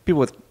like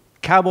people with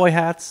cowboy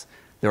hats.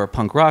 There were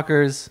punk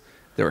rockers.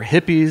 There were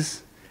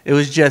hippies. It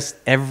was just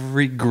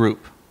every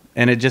group.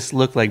 And it just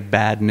looked like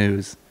bad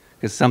news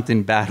because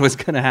something bad was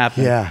going to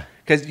happen. Yeah.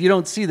 Because you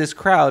don't see this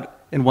crowd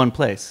in one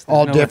place.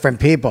 All different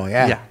people,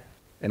 yeah. Yeah.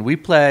 And we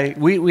play,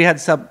 we had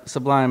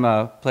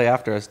Sublime play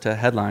after us to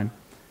headline.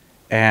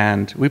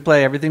 And we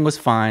play, everything was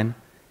fine.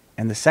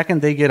 And the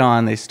second they get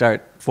on, they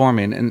start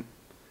forming. And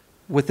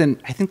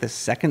within, I think, the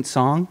second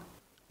song,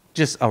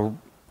 just a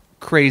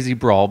crazy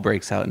brawl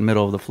breaks out in the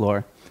middle of the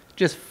floor.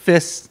 Just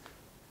fists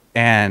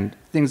and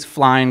things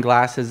flying,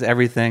 glasses,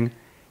 everything.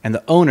 And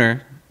the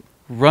owner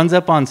runs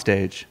up on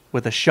stage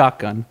with a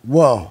shotgun.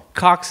 Whoa.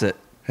 Cocks it.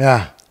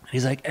 Yeah.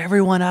 He's like,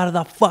 everyone out of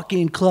the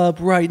fucking club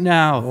right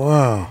now.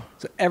 Whoa.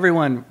 So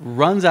everyone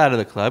runs out of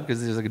the club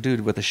because there's like a dude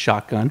with a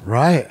shotgun.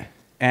 Right.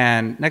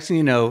 And next thing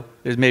you know,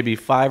 there's maybe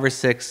 5 or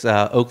 6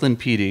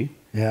 Oakland PD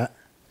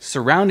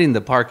surrounding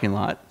the parking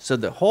lot. So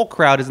the whole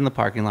crowd is in the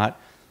parking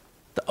lot.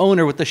 The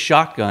owner with the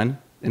shotgun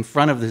in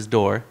front of his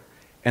door.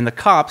 And the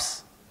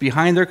cops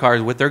behind their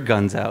cars with their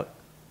guns out.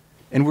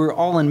 And we're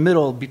all in the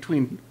middle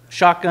between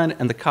shotgun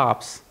and the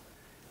cops.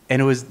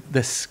 And it was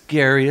the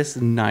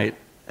scariest night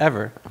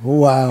ever.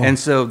 Wow. And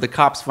so the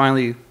cops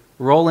finally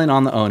roll in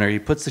on the owner. He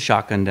puts the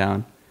shotgun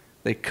down.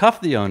 They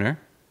cuff the owner,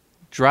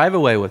 drive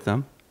away with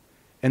him,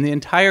 and the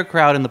entire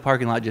crowd in the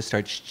parking lot just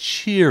starts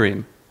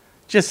cheering,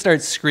 just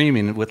starts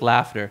screaming with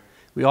laughter.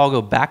 We all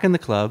go back in the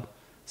club.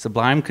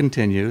 Sublime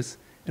continues,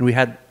 and we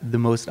had the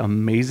most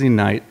amazing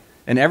night,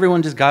 and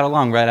everyone just got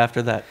along right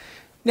after that.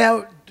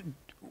 Now,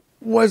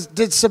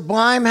 did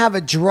Sublime have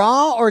a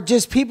draw, or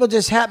just people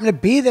just happened to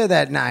be there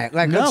that night?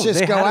 Like, No, let's just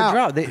they go had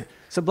out. a draw.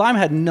 Sublime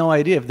had no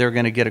idea if they were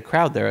going to get a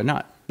crowd there or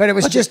not. But it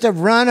was just a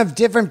run of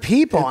different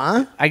people,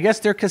 huh? I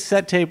guess their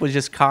cassette tape was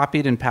just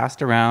copied and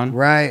passed around.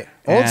 Right.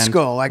 Old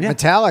school, like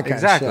Metallica.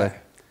 Exactly.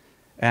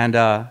 And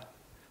shit.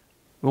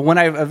 And when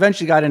I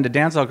eventually got into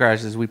Dancehall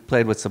Crashes, we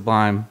played with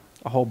Sublime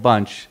a whole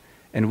bunch.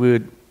 And we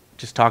would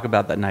just talk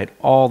about that night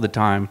all the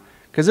time.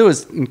 Because it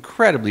was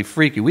incredibly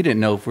freaky. We didn't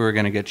know if we were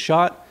going to get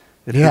shot,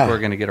 if people were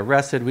going to get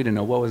arrested. We didn't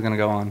know what was going to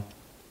go on.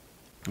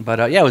 But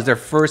it was their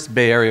first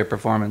Bay Area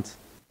performance.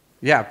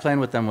 Yeah, playing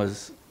with them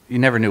was... You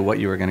never knew what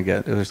you were going to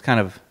get. It was kind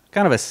of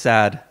a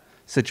sad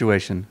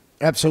situation.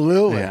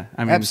 Absolutely. Yeah,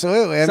 I mean,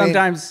 absolutely.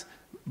 Sometimes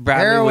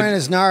Bradley heroin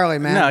is gnarly,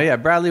 man. No, yeah,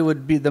 Bradley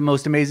would be the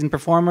most amazing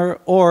performer,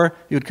 or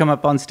he would come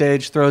up on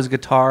stage, throw his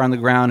guitar on the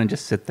ground, and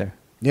just sit there.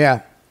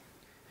 Yeah.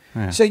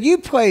 Yeah. So you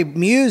play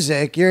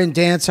music. You're in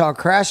Dancehall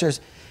Crashers,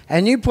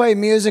 and you play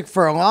music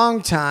for a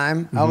long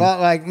time, a lot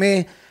like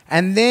me,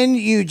 and then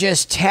you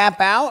just tap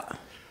out?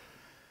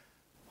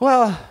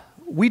 Well...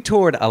 We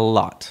toured a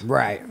lot.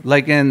 Right.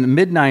 Like in the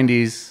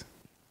mid-'90s,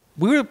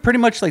 we were pretty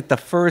much like the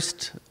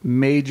first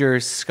major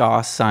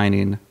ska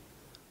signing.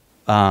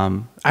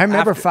 I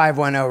remember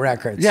 510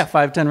 Records. Yeah,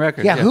 510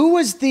 Records. Yeah, who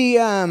was the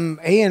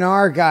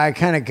A&R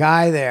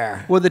guy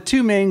there? Well, the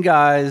two main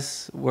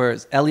guys were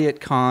Elliot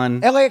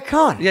Kahn. Elliot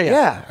Kahn.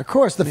 Yeah, of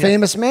course, the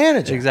famous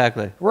manager.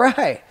 Exactly.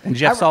 Right. And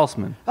Jeff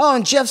Saltzman. Oh,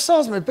 and Jeff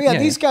Saltzman. But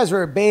these guys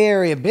were Bay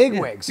Area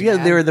bigwigs.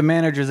 Yeah, they were the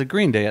managers of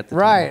Green Day at the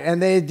time. Right, and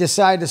they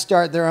decided to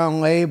start their own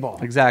label.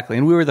 Exactly,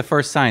 and we were the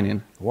first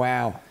signing.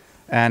 Wow.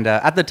 And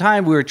at the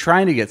time, we were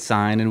trying to get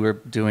signed, and we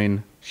were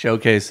doing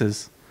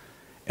showcases.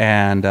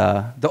 And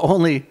the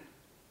only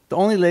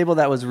label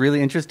that was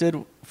really interested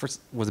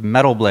was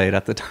Metal Blade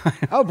at the time.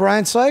 Oh,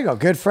 Brian Slagle,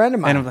 good friend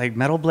of mine. And it was like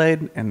Metal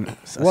Blade and a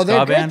well, they're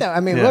ska great band. though. I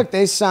mean, look,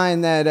 they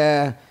signed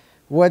that.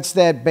 What's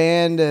that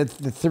band? The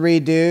three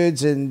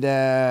dudes, and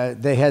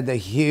they had the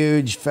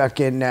huge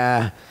fucking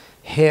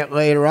hit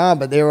later on,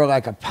 but they were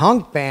like a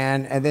punk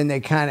band, and then they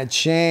kind of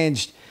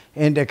changed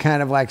into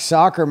kind of like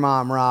Soccer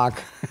Mom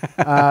rock.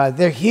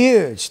 They're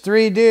huge,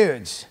 three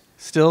dudes.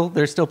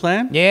 They're still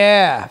playing?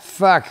 Yeah,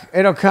 fuck,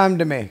 it'll come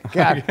to me.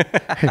 God,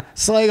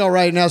 Slagle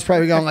right now is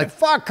probably going like,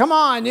 fuck, come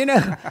on, you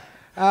know.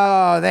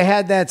 Oh, they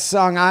had that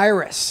song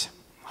Iris.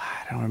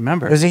 I don't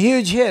remember. It was a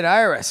huge hit,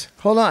 Iris.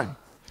 Hold on.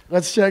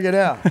 Let's check it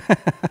out.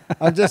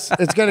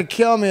 It's going to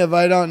kill me if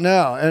I don't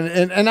know.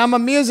 And I'm a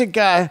music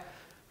guy.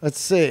 Let's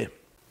see.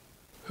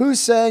 Who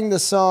sang the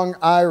song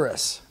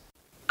Iris?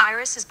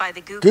 Iris is by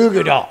the Goo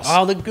Goo Dolls.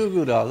 Oh, the Goo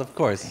Goo Dolls, of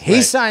course.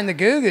 He signed the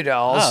Goo Goo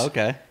Dolls. Oh,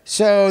 okay.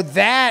 So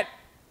that,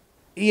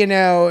 you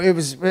know, it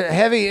was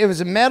heavy. It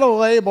was a metal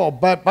label.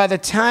 But by the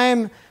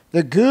time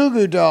the Goo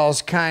Goo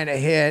Dolls kind of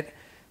hit,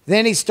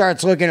 then he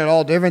starts looking at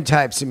all different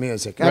types of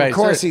music. Right, of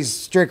course, he's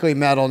strictly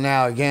metal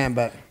now again.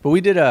 But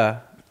we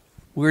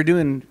were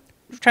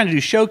trying to do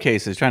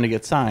showcases, trying to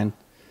get signed.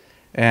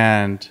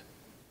 And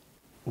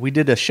we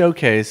did a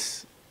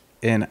showcase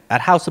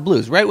at House of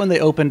Blues, right when they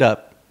opened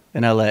up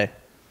in LA.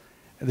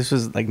 This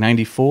was like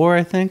 94,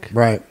 I think.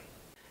 Right.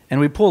 And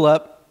we pull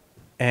up,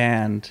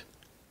 and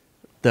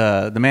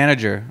the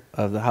manager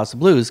of the House of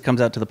Blues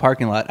comes out to the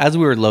parking lot as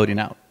we were loading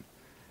out.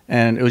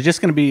 And it was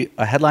just going to be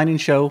a headlining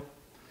show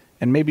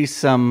and maybe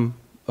some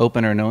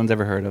opener no one's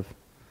ever heard of.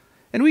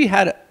 And we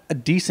had a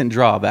decent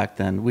draw back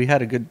then. We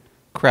had a good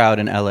crowd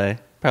in LA,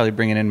 probably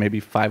bringing in maybe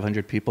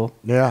 500 people.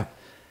 Yeah.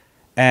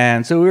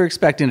 And so we were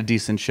expecting a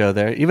decent show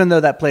there, even though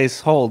that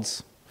place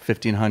holds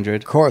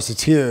 1,500. Of course,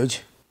 it's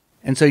huge.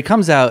 And so he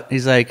comes out,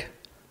 he's like,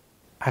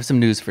 I have some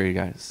news for you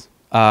guys.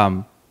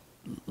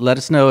 Let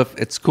us know if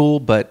it's cool,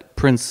 but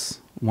Prince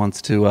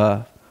wants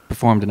to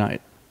perform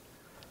tonight.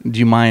 Do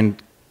you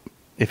mind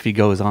if he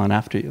goes on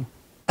after you?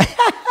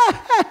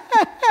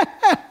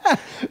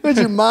 Would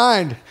you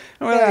mind?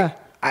 Like,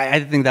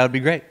 I think that would be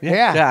great.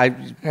 Yeah.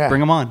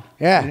 Bring him on.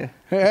 Yeah.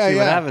 See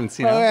what happens.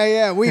 You know? Oh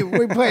yeah.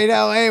 We played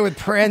L.A. with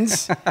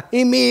Prince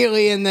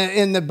immediately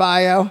in the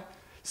bio.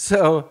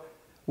 So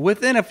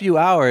within a few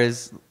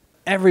hours,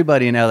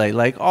 everybody in LA,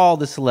 like all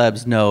the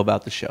celebs, know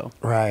about the show.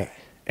 Right.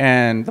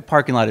 And the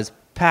parking lot is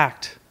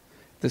packed.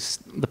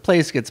 The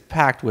place gets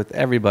packed with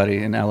everybody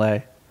in LA.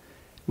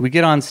 We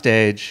get on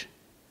stage,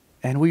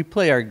 and we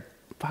play our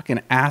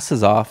fucking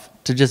asses off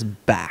to just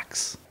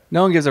backs.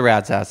 No one gives a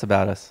rat's ass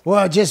about us.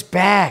 Well, just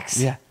backs.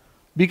 Yeah.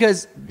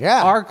 Because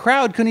our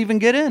crowd couldn't even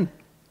get in.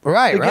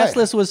 Right, The guest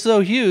list was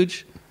so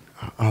huge.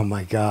 Oh,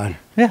 my God.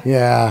 Yeah.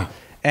 Yeah.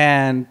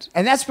 And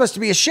that's supposed to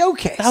be a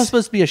showcase. that was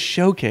supposed to be a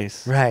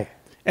showcase. Right.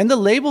 And the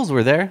labels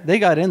were there. They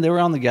got in. They were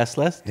on the guest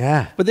list.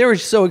 Yeah. But they were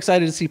so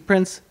excited to see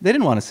Prince, they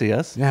didn't want to see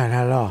us. No,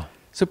 not at all.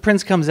 So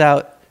Prince comes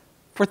out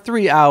for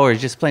 3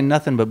 hours just playing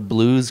nothing but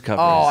blues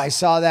covers. Oh, I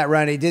saw that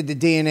run. He did the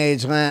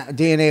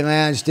DNA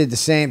Lounge, did the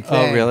same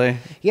thing. Oh, really?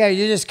 Yeah,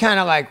 you're just kind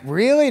of like,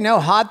 really? No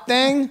Hot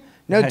Thing?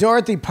 No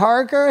Dorothy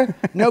Parker?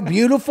 No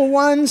Beautiful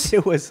Ones?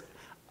 It was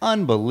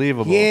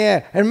unbelievable.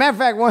 Yeah. And matter of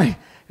fact,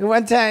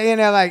 one time, you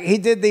know, like he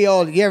did the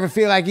old, you ever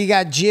feel like you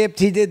got gypped?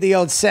 He did the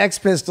old Sex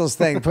Pistols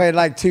thing, played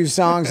like 2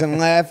 songs and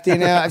left, you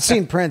know. I've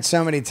seen Prince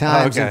so many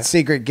times at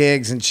secret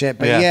gigs and shit.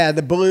 But yeah,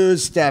 the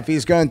blues stuff,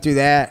 he's going through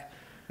that.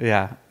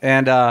 Yeah.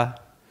 And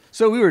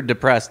so we were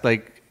depressed.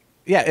 Like,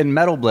 and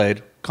Metal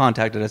Blade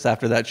contacted us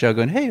after that show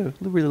going, hey, we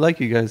really like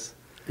you guys.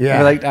 Yeah.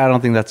 We're like, I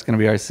don't think that's going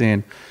to be our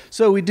scene.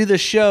 So we do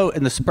this show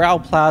in the Sproul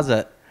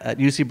Plaza at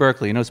UC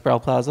Berkeley. You know Sproul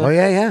Plaza? Oh,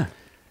 yeah.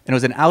 And it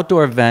was an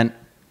outdoor event,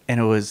 and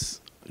it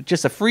was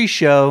just a free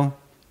show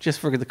just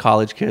for the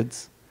college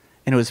kids.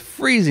 And it was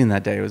freezing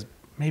that day. It was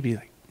maybe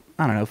like,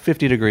 I don't know,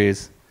 50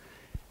 degrees.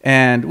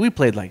 And we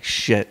played like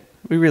shit.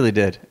 We really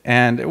did.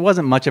 And it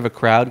wasn't much of a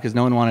crowd because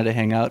no one wanted to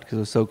hang out because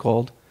it was so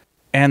cold.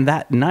 And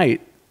that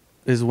night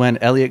is when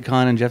Elliot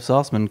Kahn and Jeff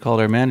Saltzman called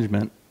our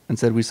management and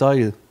said, we saw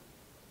you.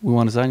 We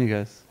want to sign you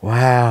guys.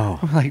 Wow.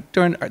 Like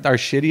during our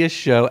shittiest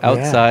show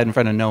outside in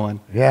front of no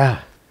one.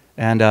 Yeah.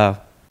 And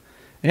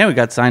we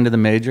got signed to the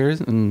majors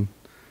and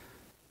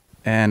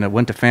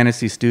went to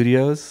Fantasy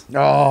Studios.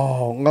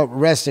 Oh,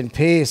 rest in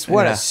peace.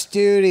 What a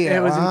studio.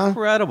 It was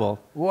incredible.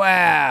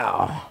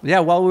 Wow. Yeah,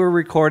 while we were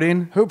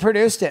recording. Who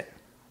produced it?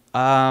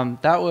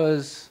 That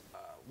was,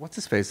 what's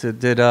his face? It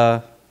did,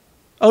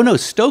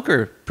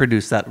 Stoker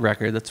produced that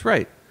record. That's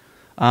right.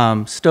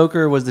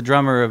 Stoker was the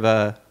drummer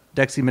of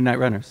Dexy Midnight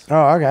Runners.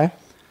 Oh, okay.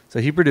 So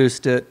he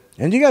produced it.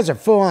 And you guys are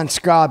full-on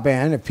ska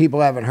band, if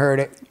people haven't heard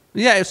it.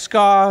 Yeah, it's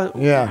ska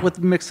with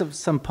a mix of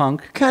some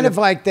punk. Kind of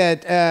like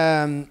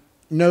that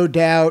No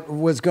Doubt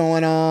was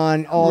going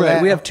on. All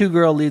that. We have 2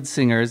 girl lead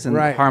singers and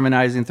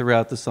harmonizing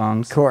throughout the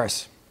songs. Of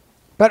course.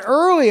 But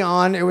early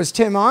on, it was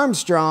Tim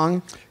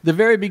Armstrong. The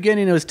very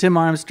beginning, it was Tim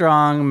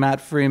Armstrong, Matt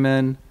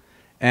Freeman,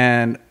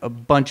 and a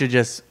bunch of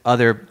just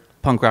other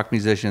punk rock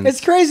musicians. It's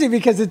crazy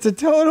because it's a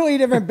totally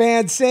different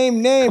band,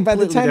 same name. By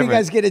the time you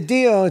guys get a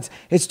deal,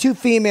 it's two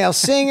female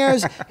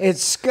singers,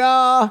 it's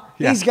ska.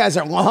 Yeah. These guys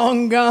are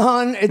long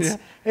gone.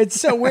 It's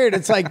so weird.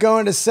 It's like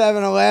going to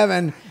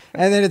 7-Eleven,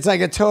 and then it's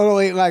like a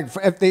totally, like,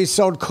 if they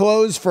sold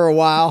clothes for a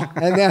while,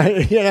 and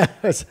then, you know.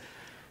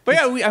 But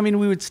yeah, we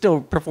would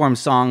still perform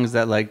songs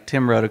that, like,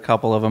 Tim wrote a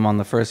couple of them on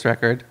the first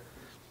record.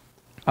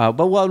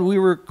 But while we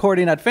were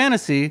recording at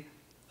Fantasy,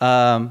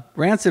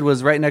 Rancid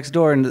was right next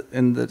door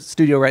in the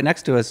studio right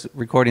next to us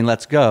recording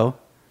Let's Go.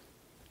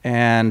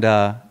 And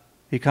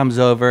he comes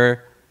over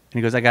and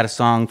he goes, I got a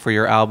song for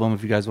your album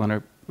if you guys want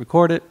to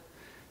record it.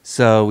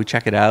 So we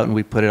check it out and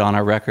we put it on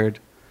our record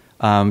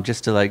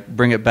just to, like,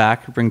 bring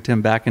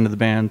Tim back into the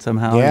band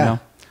somehow, you know,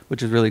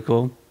 which is really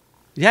cool.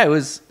 Yeah, it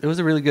was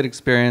a really good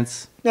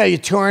experience. No, you're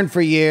touring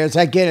for years.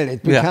 I get it.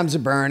 It becomes a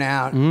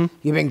burnout. Mm-hmm.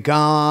 You've been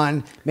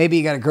gone. Maybe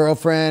you got a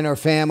girlfriend or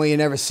family. You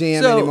never see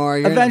them anymore.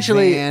 You're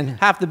eventually,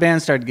 half the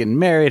band started getting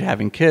married,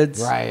 having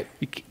kids. Right.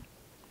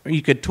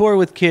 You could tour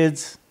with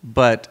kids,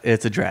 but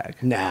it's a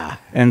drag. Nah.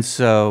 And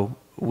so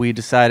we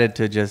decided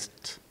to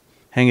just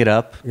hang it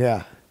up.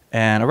 Yeah.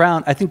 And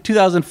around, I think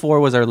 2004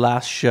 was our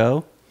last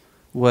show,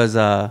 was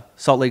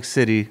Salt Lake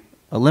City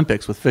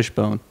Olympics with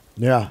Fishbone.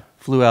 Yeah.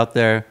 Flew out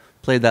there,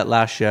 played that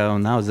last show,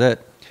 and that was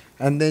it.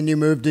 And then you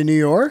moved to New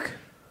York?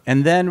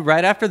 And then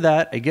right after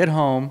that, I get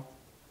home,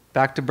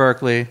 back to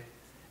Berkeley,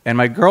 and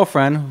my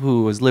girlfriend,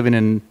 who was living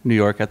in New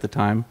York at the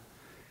time,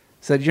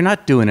 said, you're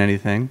not doing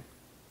anything.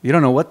 You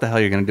don't know what the hell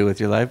you're going to do with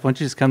your life. Why don't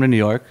you just come to New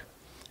York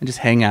and just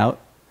hang out,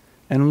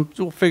 and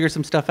we'll figure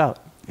some stuff out.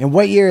 And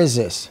what year is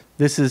this?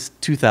 This is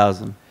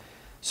 2000.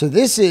 So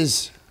this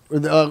is,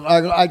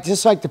 I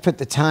just like to put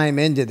the time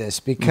into this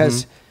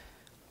because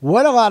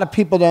what a lot of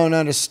people don't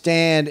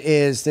understand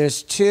is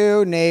there's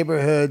two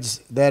neighborhoods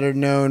that are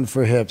known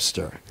for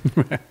hipster.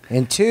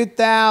 In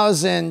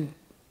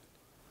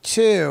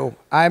 2002,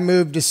 I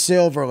moved to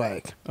Silver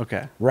Lake.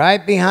 Okay.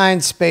 Right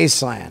behind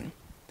Spaceland.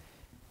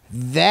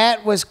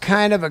 That was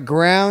kind of a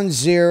ground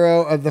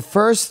zero of the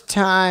first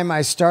time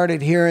I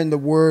started hearing the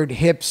word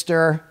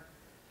hipster.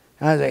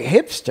 I was like,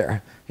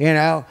 hipster, you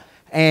know?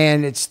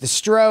 And it's the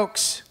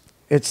Strokes.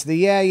 It's the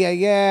Yeah, Yeah,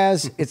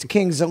 Yeahs. It's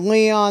Kings of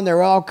Leon.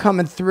 They're all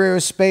coming through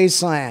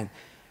Spaceland.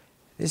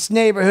 This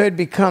neighborhood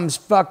becomes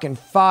fucking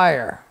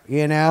fire,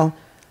 you know?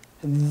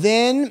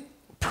 Then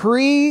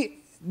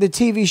the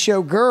TV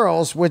show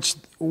Girls, which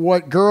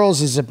what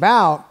Girls is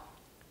about,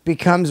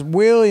 becomes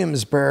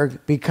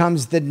Williamsburg,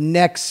 becomes the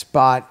next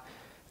spot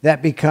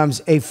that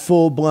becomes a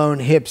full-blown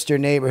hipster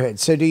neighborhood.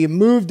 So do you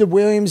move to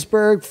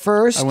Williamsburg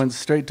first? I went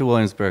straight to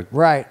Williamsburg.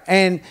 Right.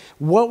 And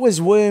what was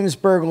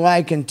Williamsburg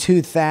like in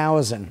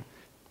 2000?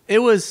 It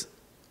was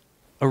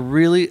a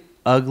really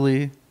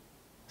ugly,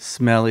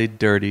 smelly,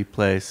 dirty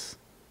place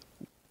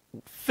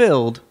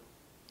filled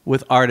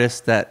with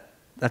artists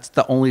that's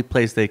the only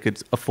place they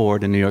could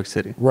afford in New York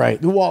City.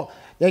 Right. Well,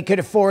 they could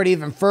afford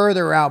even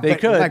further out. They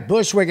could. Like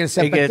Bushwick and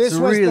stuff. It gets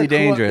really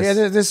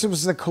dangerous. This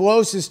was the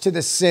closest to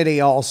the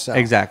city also.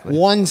 Exactly.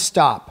 One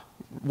stop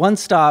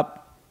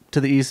to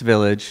the East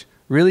Village,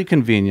 really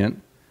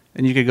convenient.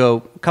 And you could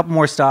go a couple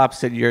more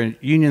stops at your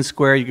Union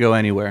Square. You could go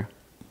anywhere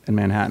in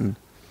Manhattan.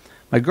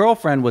 My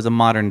girlfriend was a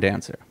modern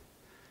dancer.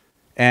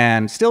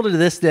 And still to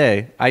this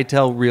day, I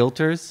tell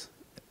realtors,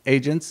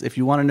 agents, if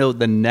you want to know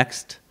the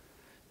next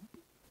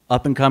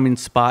up-and-coming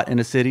spot in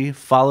a city,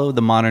 follow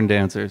the modern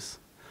dancers.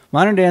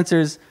 Modern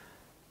dancers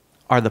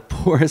are the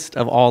poorest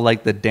of all,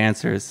 like, the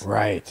dancers.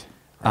 Right.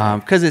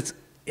 Because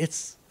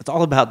it's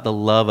all about the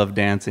love of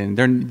dancing.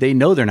 They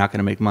know they're not going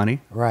to make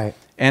money. Right.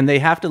 And they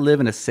have to live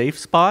in a safe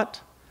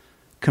spot,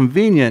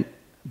 convenient,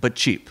 but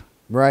cheap.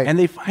 Right. And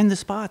they find the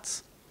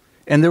spots.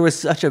 And there was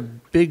such a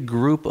big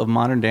group of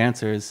modern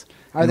dancers.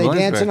 Are they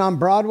dancing on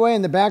Broadway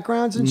in the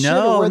backgrounds and shit?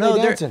 Or where are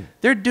they dancing?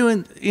 They're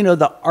doing,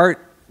 the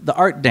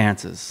art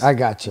dances. I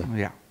got you.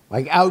 Yeah.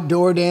 Like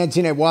outdoor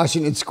dancing at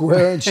Washington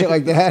Square and shit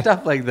like that?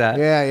 Stuff like that.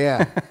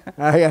 Yeah.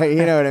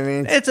 You know what I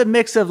mean? It's a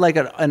mix of like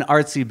an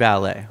artsy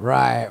ballet.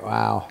 Right,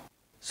 wow.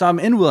 So I'm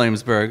in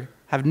Williamsburg,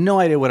 have no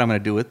idea what I'm going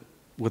to do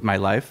with my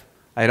life.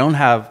 I don't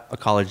have a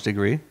college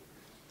degree.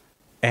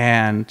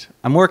 And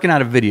I'm working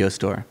at a video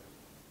store.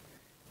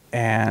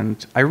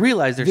 And I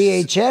realized there's...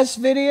 VHS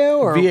video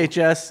or...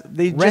 VHS.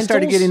 They rentals? Just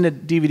started getting the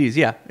DVDs.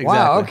 Yeah, exactly.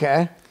 Wow,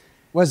 okay.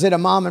 Was it a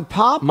mom and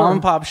pop? Mom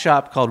and pop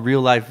shop called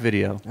Real Life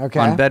Video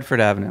on Bedford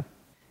Avenue.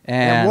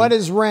 And what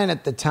is rent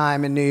at the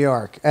time in New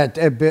York,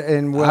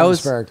 in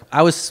Williamsburg?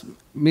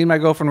 Me and my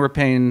girlfriend were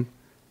paying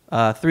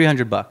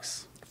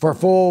 $300. For a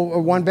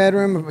full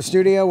one-bedroom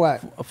studio,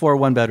 what? For a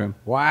one-bedroom.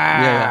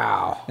 Wow.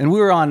 Yeah. And we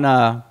were on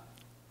the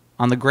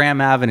Graham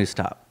Avenue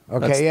stop.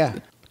 Okay,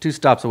 That's 2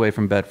 stops away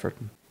from Bedford.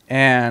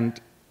 And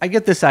I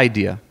get this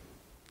idea.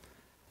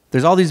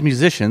 There's all these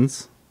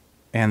musicians,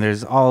 and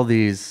there's all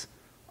these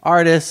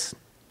artists,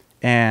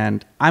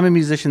 and I'm a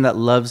musician that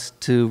loves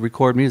to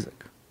record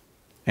music.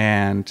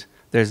 And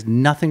there's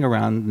nothing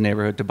around the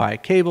neighborhood to buy a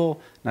cable,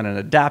 not an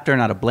adapter,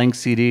 not a blank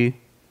CD.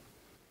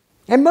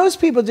 And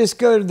most people just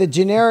go to the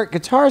generic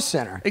Guitar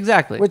Center.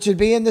 Exactly. Which would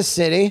be in the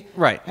city.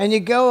 Right. And you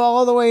go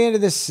all the way into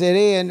the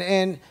city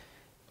and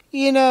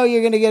you know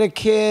you're going to get a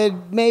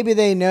kid. Maybe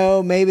they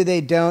know, maybe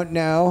they don't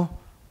know.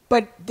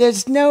 But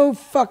there's no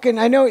fucking,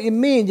 I know what you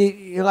mean.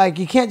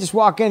 You can't just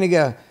walk in and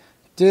go,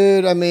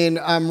 dude, I mean,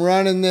 I'm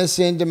running this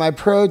into my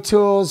Pro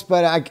Tools,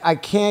 but I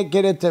can't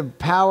get it to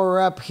power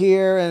up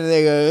here. And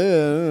they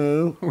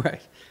go, oh.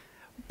 Right.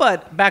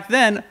 But back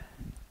then,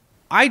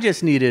 I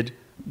just needed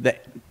the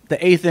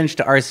 1/8 inch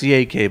to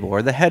RCA cable,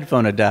 or the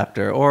headphone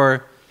adapter,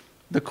 or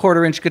the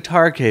 1/4 inch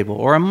guitar cable,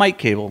 or a mic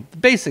cable. The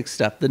basic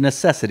stuff, the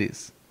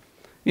necessities.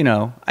 You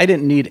know, I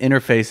didn't need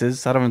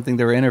interfaces. I don't even think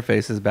there were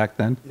interfaces back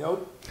then.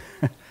 Nope.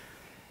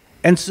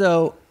 And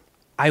so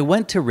I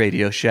went to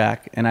Radio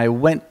Shack and I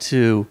went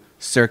to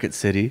Circuit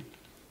City,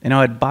 and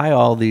I would buy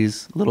all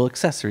these little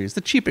accessories,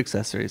 the cheap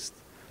accessories,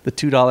 the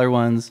 $2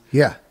 ones.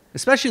 Yeah.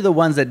 Especially the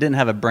ones that didn't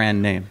have a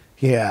brand name.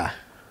 Yeah.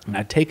 And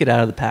I'd take it out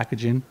of the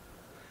packaging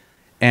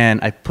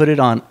and I put it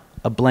on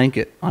a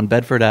blanket on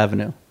Bedford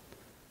Avenue.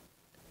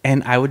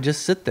 And I would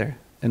just sit there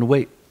and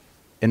wait.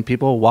 And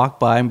people would walk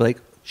by and be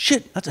like,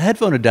 shit, that's a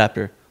headphone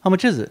adapter. How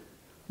much is it?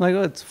 I'm like,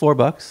 oh, it's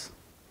 $4.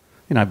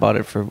 You know, I bought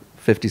it for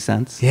 50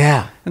 cents.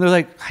 Yeah. And they're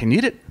like, I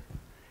need it.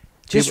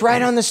 Just People,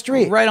 right on the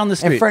street. Right on the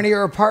street. In front of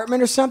your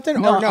apartment or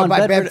something? No, or no, on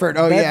by Bedford.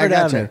 Oh, yeah, I Bedford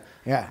got Avenue. you.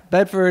 Yeah.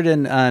 Bedford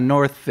and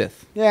North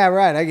 5th. Yeah,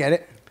 right. I get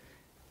it.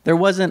 There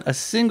wasn't a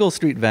single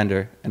street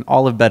vendor in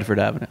all of Bedford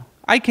Avenue.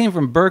 I came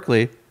from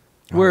Berkeley,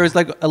 where it was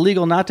like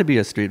illegal not to be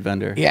a street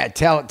vendor. Yeah,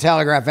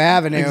 Telegraph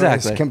Avenue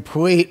Exactly. is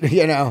complete,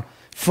 you know,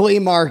 flea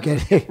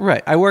market.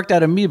 Right. I worked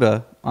at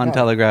Amoeba on Yeah.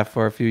 Telegraph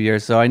for a few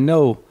years, so I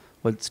know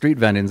what street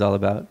vending's all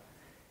about.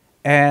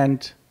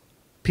 And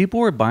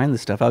people were buying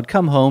this stuff. I would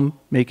come home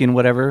making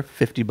whatever,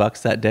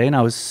 $50 that day, and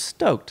I was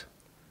stoked.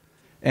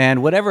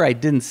 And whatever I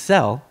didn't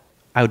sell,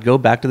 I would go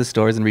back to the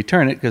stores and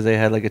return it because they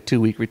had like a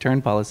 2-week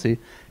return policy.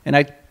 And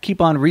I'd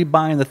keep on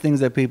rebuying the things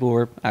that people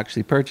were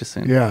actually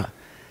purchasing. Yeah.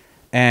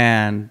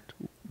 And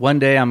one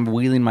day I'm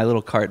wheeling my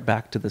little cart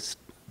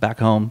back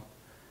home,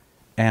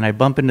 and I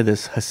bump into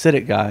this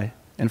Hasidic guy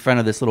in front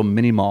of this little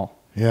mini mall.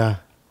 Yeah.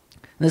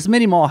 And this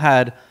mini mall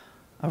had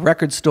a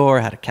record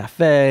store, had a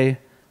cafe,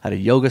 had a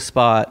yoga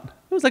spot.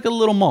 It was like a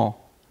little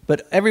mall,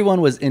 but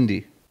everyone was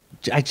indie.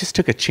 I just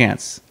took a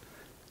chance.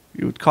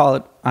 You would call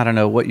it, I don't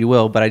know what you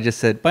will, but I just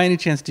said, by any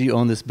chance, do you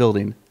own this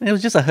building? And it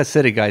was just a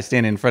Hasidic guy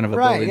standing in front of a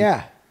building. Right,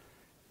 yeah.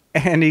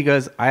 And he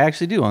goes, I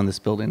actually do own this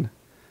building.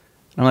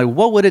 And I'm like,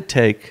 what would it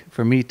take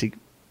for me to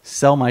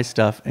sell my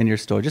stuff in your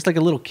store? Just like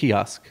a little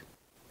kiosk.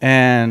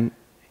 And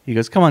he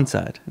goes, come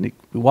inside. And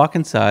we walk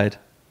inside,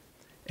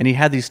 and he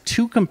had these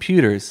 2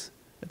 computers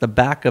at the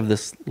back of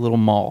this little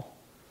mall.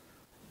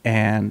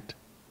 And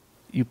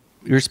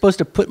you're supposed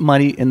to put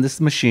money in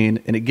this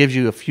machine, and it gives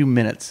you a few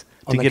minutes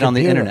to get on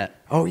the internet.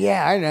 Oh,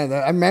 yeah, I know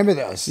that. I remember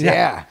those.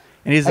 Yeah.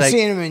 And he's I've like,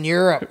 seen them in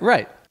Europe.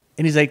 right.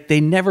 And he's like, they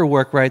never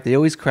work right. They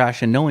always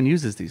crash, and no one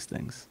uses these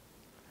things.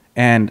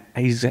 And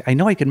he's like, I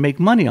know I can make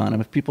money on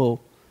them if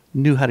people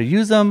knew how to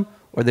use them,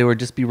 or they would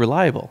just be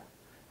reliable.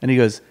 And he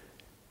goes,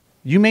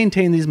 you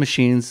maintain these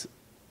machines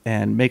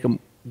and make them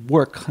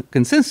work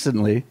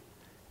consistently,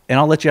 and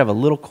I'll let you have a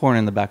little corner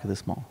in the back of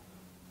this mall,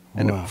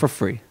 and Wow. for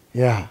free.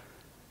 Yeah.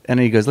 And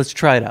he goes, let's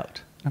try it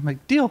out. I'm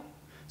like, deal.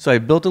 So I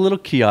built a little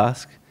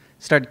kiosk,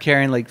 started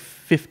carrying like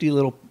 50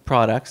 little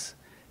products,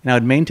 and I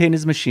would maintain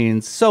his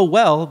machines so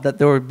well that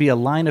there would be a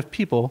line of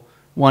people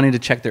wanting to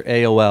check their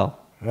AOL.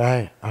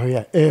 Right. Oh,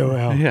 yeah.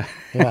 AOL. Yeah.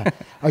 Yeah.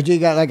 Oh, you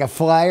got like a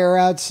flyer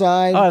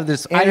outside? Oh,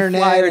 this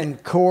internet I flyered,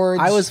 and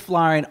cords? I was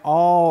flying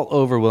all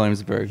over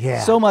Williamsburg.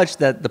 Yeah. So much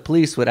that the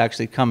police would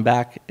actually come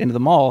back into the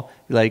mall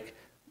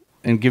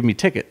and give me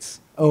tickets.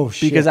 Oh,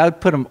 shit. Because I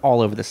would put them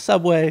all over the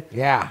subway.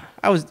 Yeah.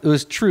 It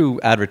was true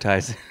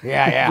advertising.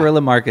 Yeah, yeah. Guerrilla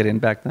marketing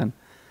back then.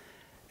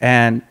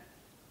 And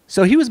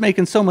so he was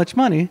making so much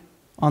money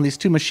on these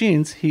 2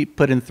 machines, he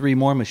put in 3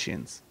 more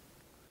machines.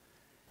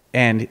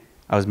 And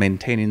I was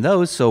maintaining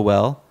those so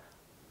well,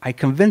 I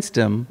convinced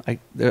him,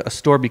 a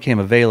store became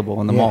available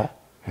in the mall.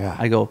 Yeah.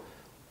 I go,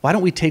 why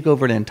don't we take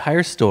over the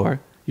entire store?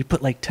 You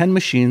put like 10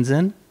 machines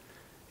in,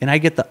 and I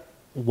get the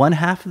one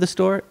half of the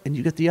store, and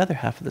you get the other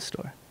half of the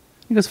store.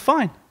 He goes,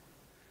 fine.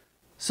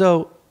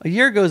 So a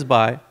year goes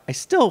by, I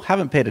still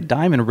haven't paid a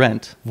dime in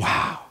rent.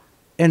 Wow.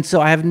 And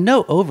so I have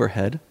no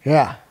overhead.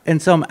 Yeah.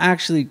 And so I'm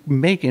actually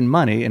making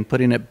money and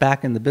putting it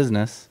back in the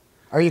business.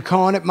 Are you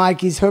calling it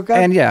Mikey's Hookup?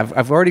 And yeah,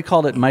 I've already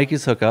called it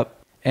Mikey's Hookup.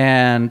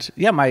 And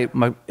yeah, my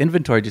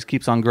inventory just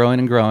keeps on growing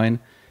and growing.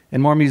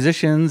 And more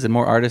musicians and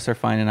more artists are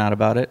finding out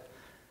about it.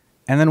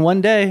 And then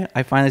one day,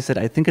 I finally said,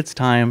 I think it's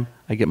time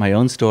I get my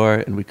own store.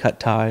 And we cut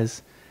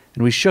ties.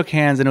 And we shook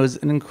hands. And it was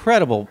an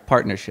incredible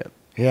partnership.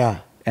 Yeah.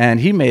 And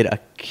he made a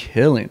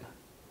killing.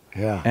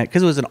 Yeah.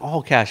 Because it was an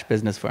all-cash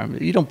business for him.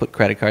 You don't put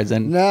credit cards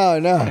in. No.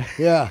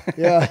 Yeah.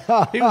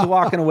 Yeah. He was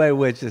walking away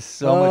with just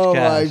so much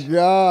cash. Oh, my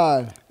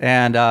God.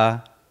 And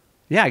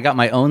yeah, I got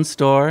my own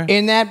store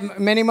In that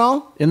mini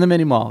mall? in the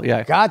mini mall.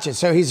 Yeah. Gotcha.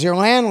 So he's your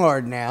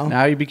landlord now.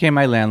 Now he became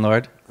my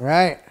landlord.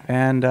 Right.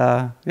 And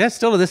yeah,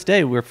 still to this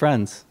day, we're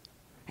friends.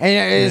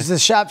 And is the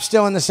shop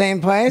still in the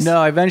same place? No,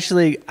 I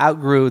eventually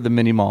outgrew the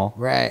mini mall.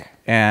 Right.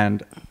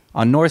 And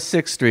on North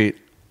 6th Street,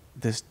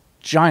 this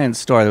giant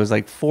store that was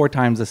like 4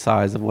 times the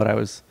size of what I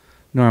was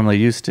normally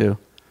used to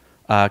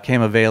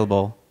came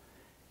available.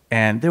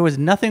 And there was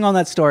nothing on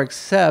that store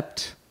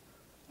except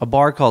a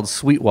bar called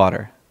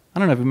Sweetwater. I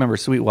don't know if you remember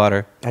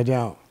Sweetwater. I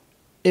don't.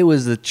 It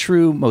was the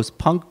true most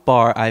punk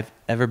bar I've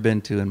ever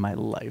been to in my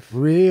life.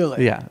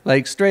 Really? Yeah.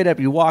 Like straight up,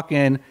 you walk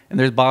in and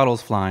there's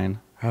bottles flying.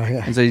 Oh,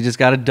 yeah. And so you just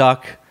got to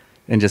duck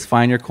and just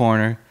find your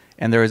corner.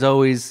 And there was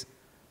always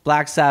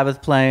Black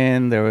Sabbath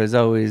playing. There was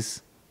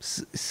always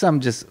some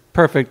just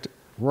perfect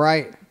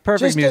Right.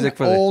 Perfect Just music an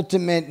for the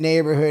ultimate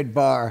neighborhood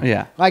bar.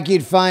 Yeah. Like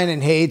you'd find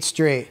in Haight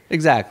Street.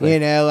 Exactly. You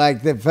know,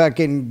 like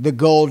the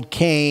Gold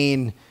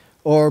Cane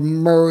or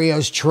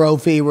Murray's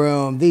Trophy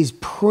Room. These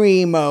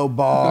primo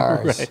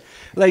bars. Right.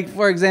 Like,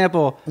 for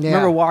example, I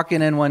remember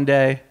walking in one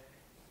day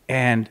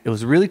and it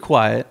was really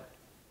quiet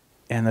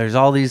and there's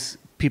all these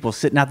people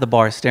sitting at the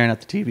bar staring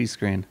at the TV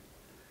screen.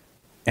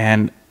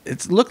 And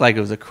it looked like it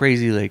was a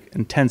crazy, like,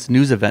 intense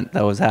news event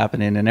that was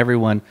happening, and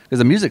everyone, because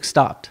the music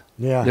stopped.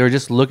 Yeah. They were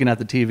just looking at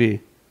the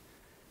TV.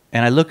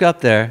 And I look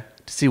up there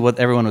to see what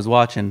everyone was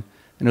watching,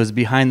 and it was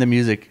behind the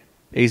music,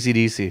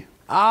 AC/DC.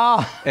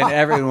 Oh. And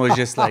everyone was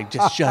just like,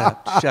 just shut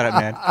up,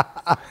 man.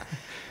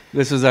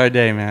 This was our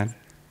day, man.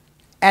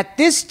 At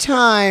this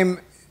time,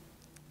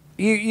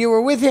 you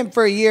were with him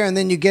for a year, and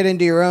then you get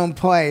into your own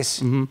place.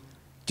 Mm-hmm.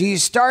 Do you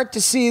start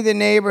to see the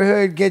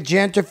neighborhood get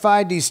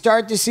gentrified? Do you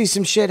start to see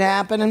some shit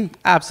happening?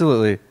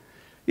 Absolutely.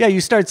 Yeah,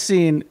 you start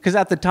seeing, because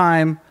at the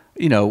time,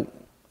 you know,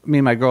 me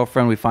and my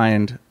girlfriend, we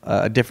find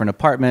a different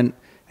apartment,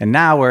 and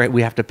now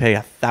we have to pay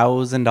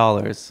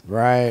 $1,000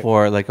 Right.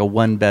 for like a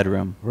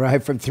 1-bedroom.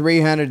 Right, from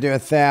 300 to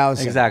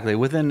 1,000. Exactly,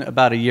 within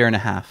about a year and a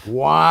half.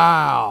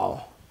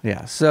 Wow.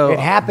 Yeah, so It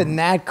happened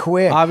that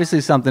quick. obviously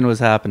something was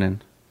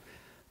happening.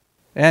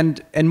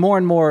 And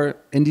more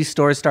indie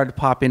stores started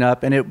popping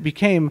up, and it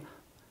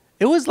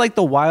was like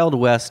the Wild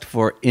West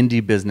for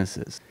indie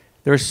businesses.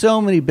 There were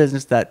so many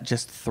businesses that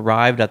just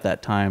thrived at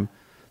that time.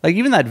 Like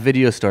even that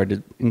video store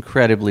did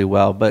incredibly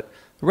well, but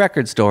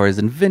record stores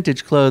and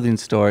vintage clothing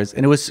stores,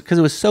 and it was because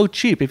it was so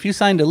cheap. If you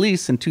signed a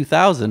lease in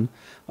 2000,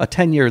 a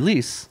 10-year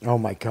lease, Oh,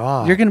 my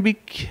God. you're going to be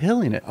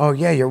killing it. Oh,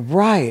 yeah, you're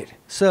right.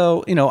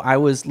 So, you know, I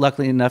was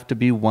lucky enough to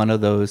be one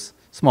of those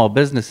small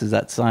businesses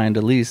that signed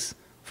a lease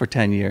for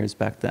 10 years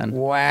back then.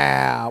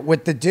 Wow.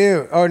 With the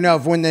dude. Oh, no,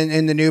 in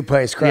the new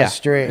place across Yeah, the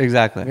street.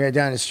 exactly. Yeah,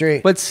 down the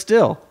street. But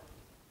still,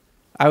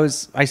 I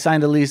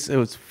signed a lease. It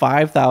was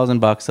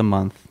 $5,000 a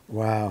month,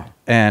 Wow.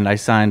 and I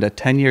signed a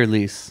 10-year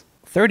lease.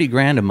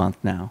 $30,000 a month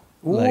now.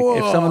 Like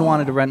if someone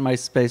wanted to rent my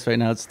space right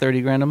now, it's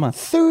 $30,000 a month.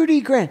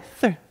 30 grand.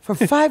 From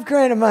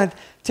 $5,000 a month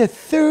to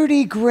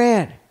 30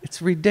 grand.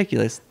 It's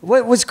ridiculous.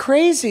 What was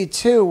crazy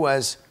too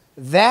was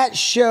that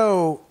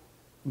show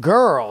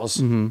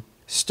Girls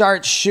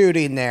starts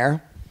shooting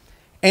there,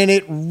 and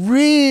it was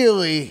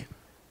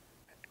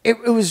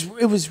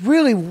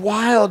really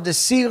wild to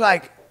see,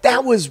 like,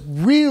 that was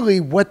really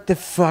what the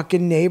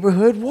fucking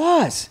neighborhood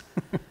was.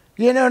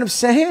 You know what I'm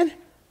saying?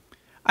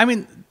 I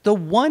mean,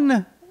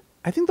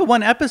 I think the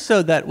one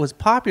episode that was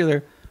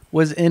popular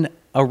was in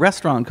a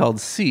restaurant called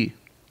C.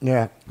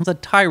 Yeah. It's a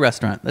Thai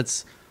restaurant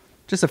that's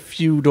just a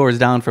few doors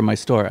down from my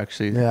store,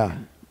 actually. Yeah.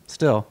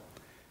 Still.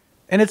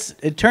 And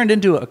it turned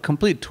into a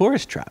complete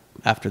tourist trap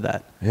after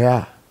that.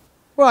 Yeah.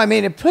 Well, I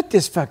mean, it put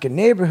this fucking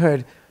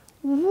neighborhood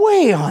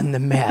way on the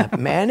map,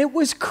 man. It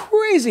was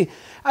crazy.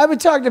 I would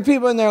talk to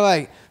people and they're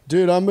like,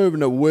 dude, I'm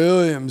moving to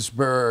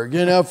Williamsburg,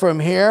 from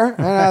here.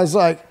 And I was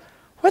like,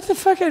 what the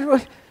fuck?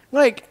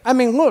 Like, I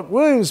mean, look,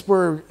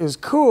 Williamsburg is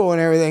cool and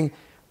everything,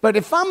 but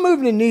if I'm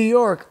moving to New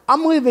York,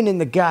 I'm living in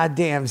the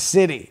goddamn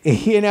city,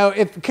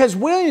 because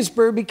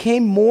Williamsburg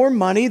became more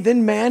money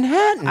than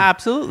Manhattan.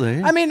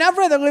 Absolutely. I mean, I'd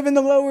rather live in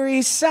the Lower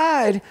East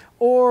Side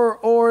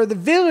or the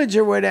Village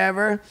or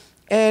whatever,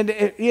 and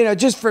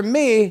just for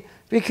me,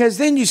 because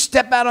then you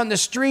step out on the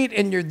street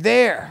and you're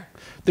there.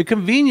 The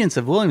convenience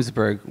of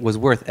Williamsburg was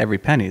worth every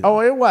penny, though.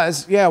 Oh, it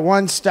was. Yeah,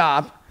 one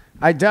stop.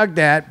 I dug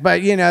that,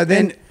 but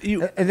then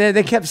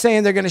they kept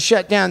saying they're going to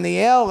shut down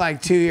the L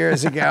like 2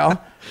 years ago.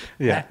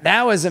 Yeah.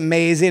 That was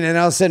amazing, and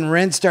all of a sudden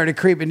rent started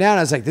creeping down.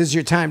 I was like, this is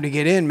your time to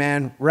get in,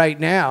 man, right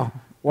now,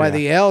 while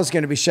the L is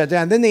going to be shut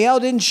down. Then the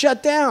L didn't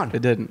shut down.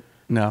 It didn't.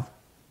 No.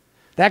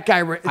 That guy...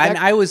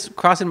 I was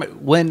crossing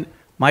when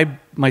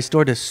my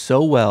store does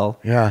so well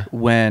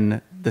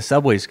when the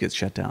subways get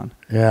shut down.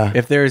 Yeah.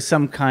 If there is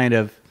some kind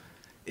of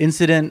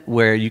incident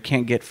where you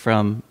can't get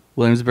from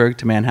Williamsburg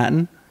to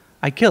Manhattan,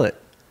 I kill it.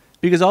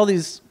 Because all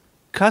these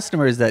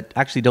customers that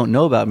actually don't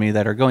know about me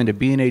that are going to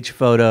B&H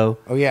Photo,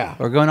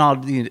 or going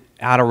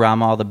out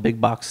around all the big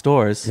box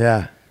stores,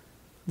 they're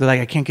like,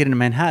 I can't get into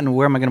Manhattan.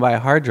 Where am I going to buy a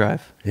hard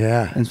drive?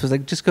 Yeah, and so it's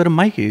like, just go to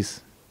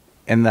Mikey's,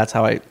 and that's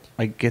how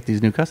I get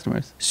these new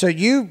customers. So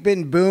you've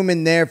been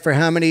booming there for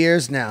how many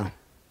years now?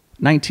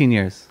 19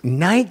 years.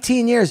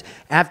 19 years.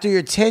 After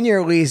your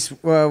 10-year lease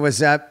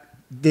was up,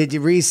 did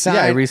you re-sign?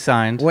 Yeah, I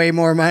re-signed. Way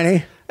more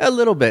money? A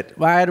little bit.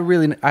 I have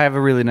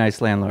a really nice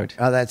landlord.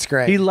 Oh, that's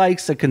great. He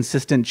likes a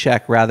consistent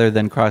check rather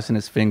than crossing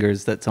his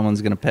fingers that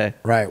someone's going to pay.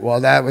 Right. Well,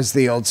 that was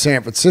the old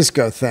San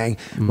Francisco thing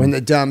when the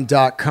dumb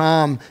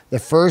 .com, the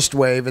first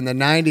wave in the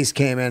 90s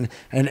came in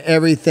and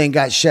everything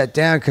got shut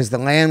down because the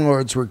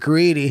landlords were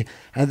greedy.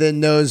 And then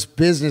those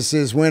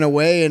businesses went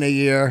away in a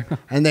year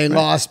and they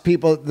lost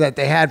people that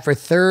they had for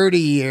 30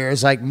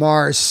 years, like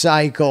Mars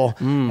Cycle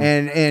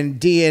and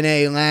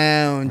DNA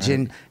Lounge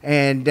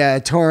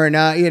and Torn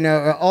Out,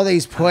 all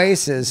these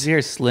places.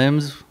 Here's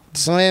Slims.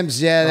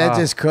 Slims, yeah,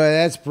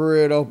 that's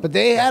brutal. But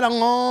they had a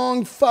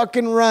long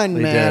fucking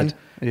run, man. Did.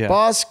 Yeah.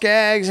 Boss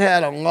Skaggs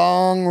had a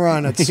long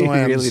run at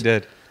Slims. He really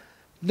did.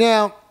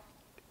 Now,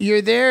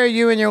 you're there,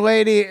 you and your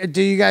lady,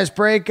 do you guys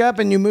break up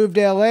and you move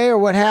to LA or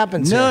what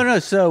happens? No.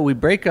 So we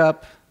break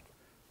up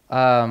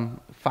 5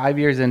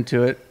 years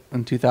into it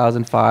in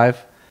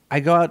 2005. I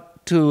go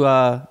out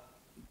to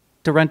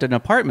rent an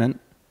apartment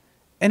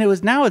and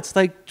it's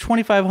like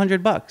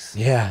 $2,500.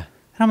 Yeah. And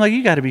I'm like,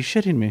 you got to be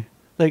shitting me.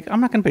 Like,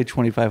 I'm not going to pay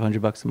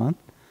 $2,500 a month.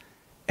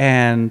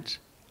 And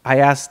I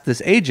asked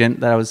this agent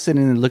that I was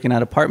sitting and looking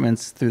at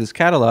apartments through this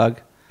catalog.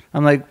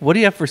 I'm like, what do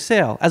you have for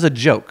sale? As a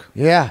joke.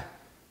 Yeah.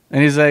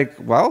 And he's like,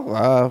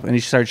 and he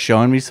starts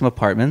showing me some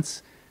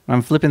apartments. And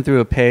I'm flipping through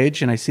a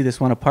page and I see this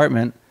one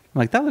apartment. I'm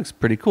like, that looks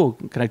pretty cool.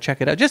 Can I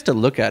check it out? Just to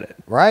look at it.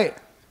 Right.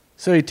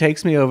 So he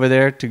takes me over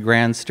there to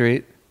Grand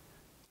Street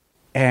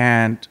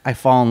and I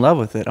fall in love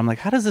with it. I'm like,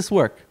 how does this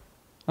work?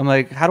 I'm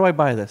like, how do I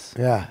buy this?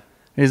 Yeah.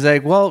 He's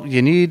like, well,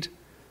 you need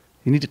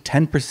a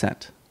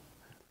 10%.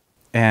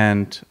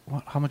 And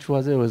how much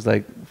was it? It was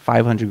like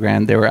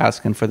 $500,000 they were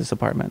asking for this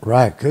apartment.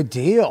 Right. Good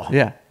deal.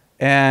 Yeah.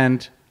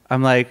 And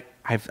I'm like,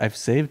 I've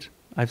saved.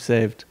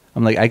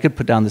 I'm like, I could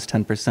put down this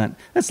 10%.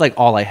 That's like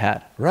all I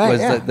had. Right.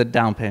 Was the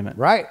down payment.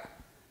 Right.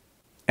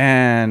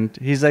 And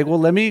he's like, well,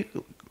 let me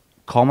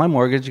call my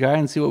mortgage guy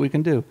and see what we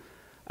can do.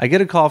 I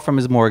get a call from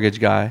his mortgage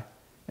guy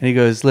and he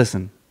goes,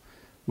 listen,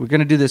 we're going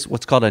to do this,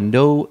 what's called a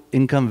no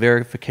income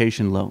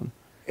verification loan.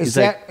 Is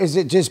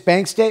it just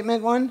bank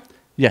statement one?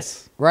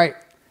 Yes. Right.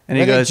 And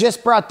he goes, they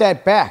just brought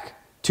that back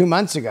 2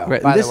 months ago,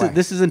 right, by the way.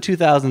 This is in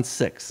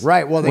 2006.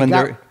 Right. Well,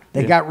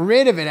 they got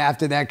rid of it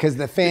after that because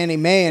the Fannie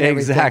Mae and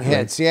everything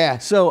hits. Yeah.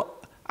 So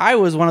I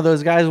was one of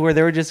those guys where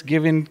they were just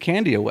giving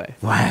candy away.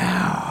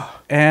 Wow.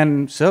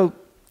 And so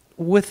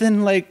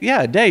within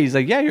a day, he's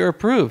like, yeah, you're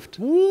approved.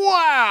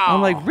 Wow.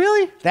 I'm like,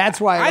 really?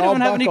 That's why I don't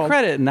have any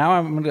credit. Now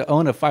I'm going to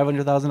own a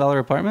 $500,000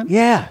 apartment?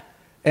 Yeah.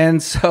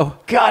 And so...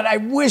 God, I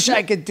wish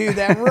I could do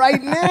that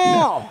right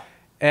now.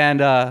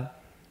 And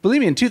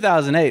believe me, in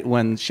 2008,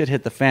 when shit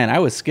hit the fan, I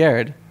was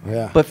scared.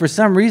 Yeah. But for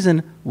some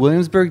reason,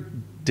 Williamsburg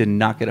did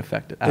not get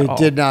affected at all. It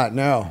did not,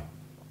 no.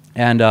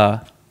 And...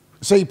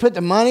 so you put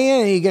the money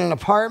in and you get an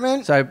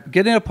apartment? So I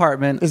get an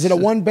apartment. Is it a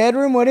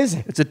 1-bedroom? What is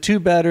it? It's a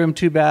 2-bedroom,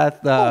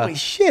 2-bath. Holy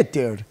shit,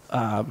 dude.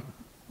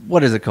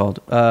 What is it called?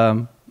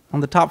 On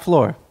the top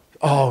floor.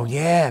 Oh,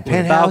 yeah.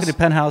 Penthouse. Balcony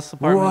penthouse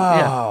apartment.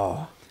 Wow.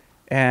 Yeah.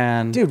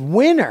 And dude,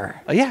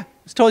 winner. Yeah,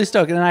 it's totally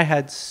stoked. And I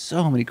had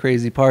so many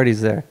crazy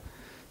parties there.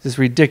 Just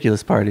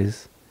ridiculous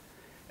parties.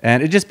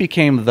 And it just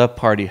became the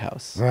party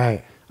house.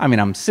 Right. I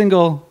mean, I'm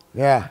single.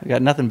 Yeah. I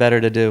got nothing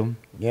better to do.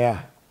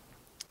 Yeah.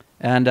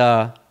 And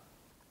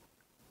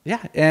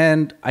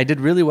and I did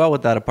really well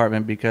with that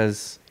apartment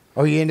because...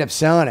 Oh, you end up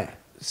selling it.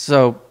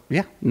 So,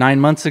 9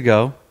 months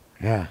ago.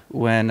 Yeah.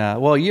 When,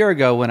 a year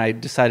ago when I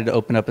decided to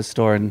open up a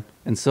store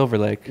in Silver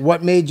Lake.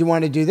 What made you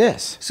want to do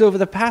this? So over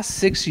the past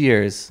 6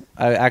 years,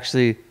 I've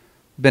actually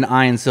been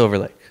eyeing Silver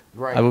Lake.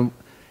 Right.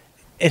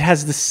 It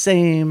has the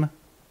same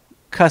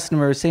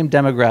customer, same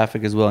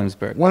demographic as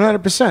Williamsburg.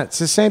 100%. It's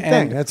the same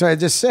thing. That's what I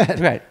just said.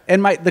 Right.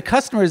 And the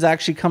customers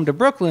actually come to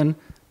Brooklyn,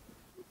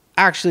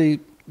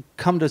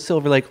 come to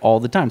Silver Lake all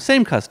the time.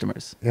 Same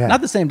customers. Yeah. Not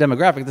the same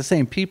demographic, the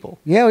same people.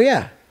 Yeah,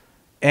 yeah.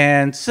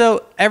 And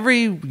so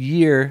every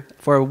year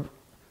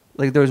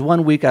there was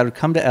 1 week I would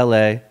come to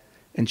LA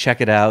and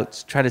check it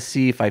out, try to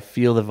see if I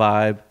feel the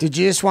vibe. Did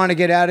you just want to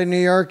get out of New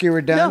York? You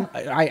were done?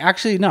 No,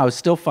 I was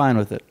still fine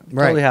with it.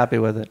 Right. Totally happy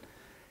with it.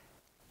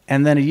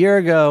 And then a year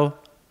ago,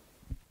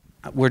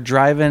 we're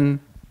driving,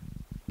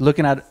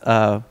 looking at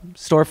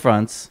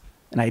storefronts,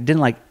 and I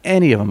didn't like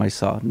any of them I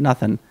saw,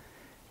 nothing.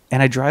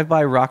 And I drive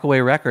by Rockaway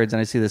Records, and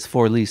I see this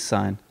for lease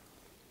sign.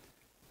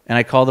 And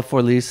I call the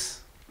for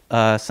lease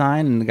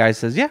sign, and the guy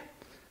says, yeah,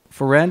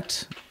 for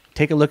rent,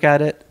 take a look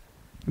at it,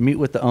 meet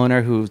with the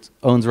owner who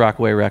owns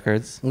Rockaway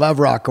Records. Love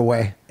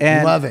Rockaway.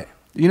 And love it.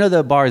 You know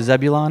the bar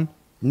Zebulon?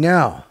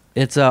 No.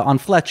 It's on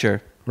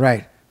Fletcher.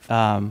 Right.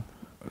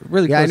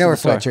 Really yeah, close I know to where the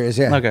store. Fletcher is,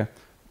 yeah. Okay.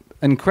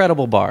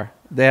 Incredible bar.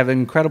 They have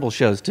incredible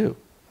shows, too.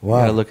 Wow.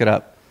 You gotta look it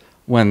up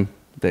when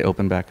they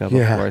open back up,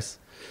 Yeah. of course.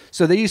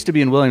 So they used to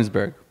be in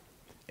Williamsburg.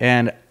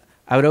 And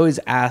I would always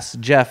ask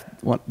Jeff,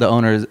 the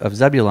owner of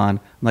Zebulon,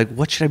 I'm like,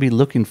 what should I be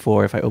looking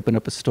for if I open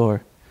up a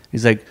store?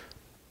 He's like,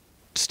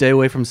 stay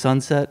away from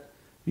Sunset.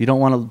 You don't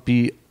want to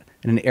be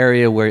in an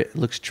area where it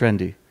looks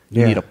trendy.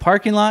 You Yeah. need a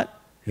parking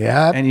lot.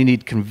 Yeah. And you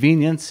need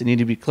convenience, and you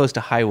need to be close to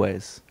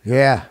highways.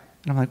 Yeah.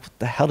 And I'm like, what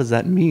the hell does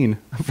that mean?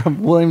 I'm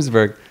from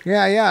Williamsburg.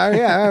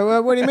 Yeah.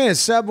 What do you mean? A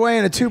subway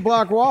and a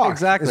 2-block walk.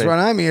 Exactly. Is what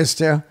I'm used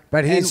to.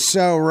 But he's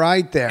so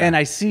right there. And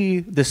I see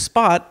the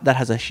spot that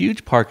has a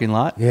huge parking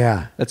lot.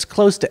 Yeah. That's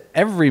close to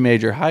every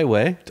major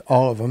highway.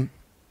 All of them.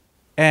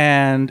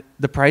 And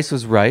the price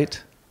was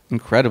right,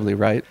 incredibly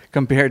right,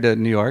 compared to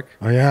New York.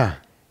 Oh, yeah.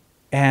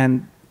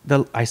 And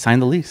I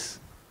signed the lease.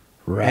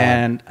 Right.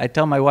 And I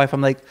tell my wife,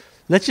 I'm like,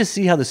 let's just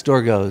see how the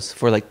store goes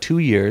for like 2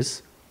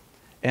 years.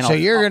 And so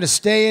you're going to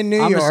stay in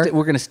New York.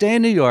 We're going to stay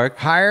in New York.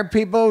 Hire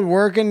people,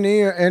 work in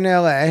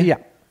LA. Yeah.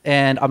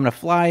 And I'm going to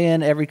fly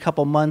in every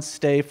couple months,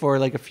 stay for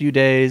like a few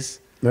days,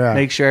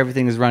 make sure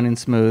everything is running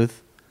smooth.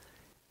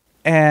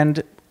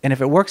 And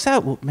if it works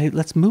out, well, maybe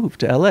let's move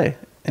to LA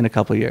in a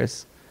couple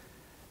years.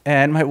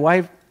 And my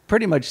wife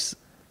pretty much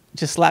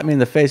just slapped me in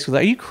the face. She was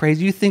like, are you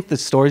crazy? You think the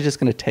store is just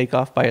going to take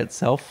off by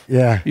itself?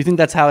 Yeah. You think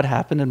that's how it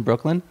happened in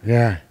Brooklyn?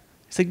 Yeah.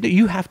 It's like,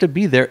 you have to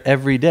be there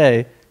every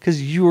day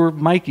because you're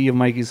Mikey of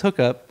Mikey's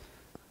Hookup,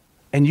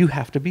 and you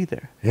have to be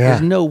there. Yeah.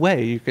 There's no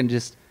way you can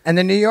just... And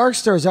the New York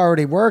store's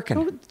already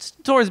working. The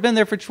store's been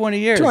there for 20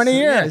 years. 20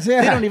 years,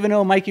 yeah. They don't even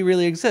know Mikey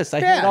really exists. I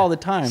hear it all the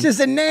time. It's just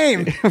a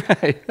name.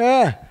 Right.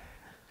 Yeah.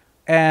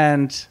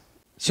 And...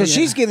 So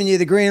she's giving you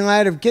the green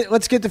light of,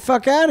 let's get the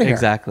fuck out of here.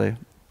 Exactly.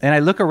 And I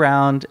look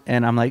around,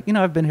 and I'm like,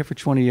 I've been here for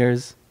 20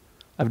 years.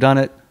 I've done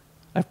it.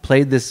 I've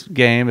played this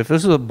game. If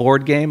this was a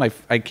board game,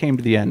 I came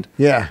to the end.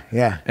 Yeah,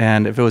 yeah.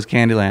 And if it was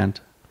Candyland,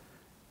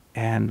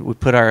 and we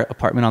put our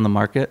apartment on the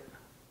market,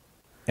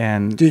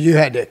 and dude, you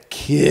had to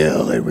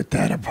kill it with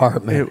that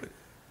apartment.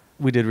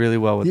 We did really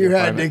well with the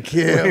apartment.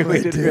 You had to kill it,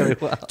 We did dude. really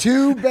well.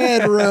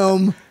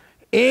 2-bedroom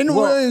in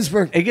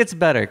Williamsburg. It gets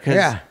better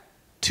because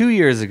 2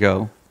 years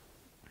ago,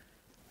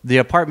 the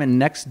apartment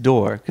next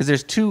door, because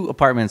there's 2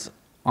 apartments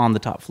on the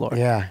top floor.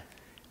 Yeah.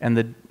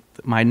 And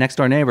my next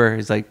door neighbor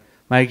is like,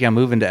 Mikey, I'm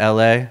moving to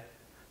LA.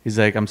 He's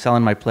like, I'm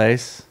selling my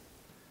place.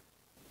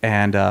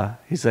 And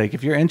he's like,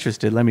 if you're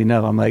interested, let me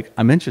know. I'm like,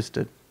 I'm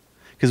interested.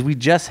 Because we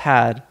just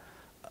had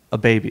a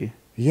baby.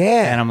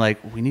 Yeah. And I'm like,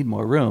 we need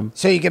more room.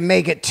 So you can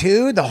make it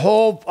 2, the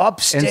whole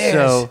upstairs. And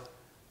so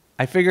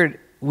I figured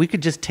we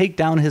could just take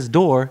down his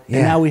door.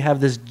 And now we have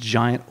this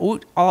giant,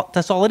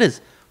 that's all it is.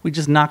 We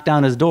just knock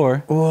down his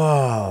door.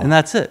 Whoa. And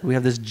that's it. We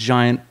have this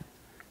giant,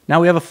 now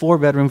we have a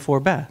 4-bedroom,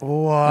 4-bath.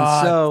 What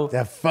and so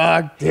the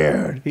fuck,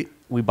 dude?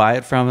 We buy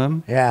it from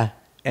him. Yeah.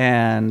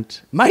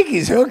 And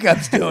Mikey's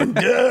Hookup's doing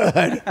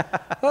good.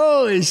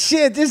 Holy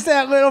shit, just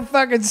that little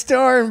fucking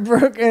store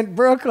in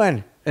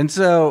Brooklyn. And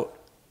so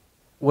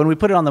when we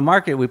put it on the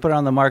market,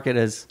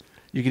 as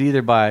you could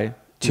either buy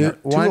two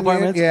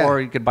apartments or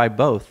you could buy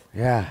both.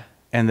 Yeah.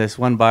 And this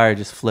one buyer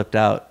just flipped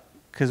out.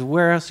 Because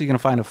where else are you going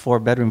to find a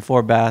 4-bedroom,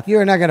 4-bath?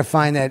 You're not going to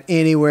find that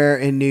anywhere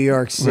in New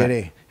York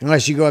City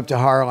unless you go up to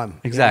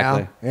Harlem.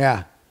 Exactly. You know?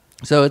 Yeah.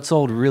 So it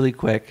sold really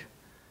quick.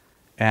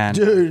 And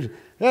dude,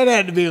 that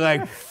had to be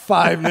like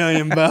 $5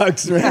 million,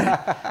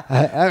 man.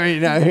 I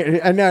mean,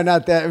 I know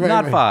not that.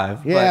 Not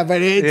 5. Yeah,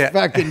 but it's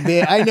fucking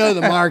big. I know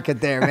the market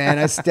there, man.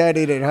 I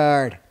studied it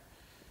hard.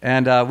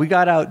 And we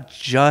got out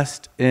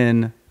just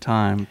in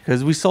time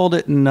because we sold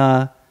it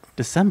in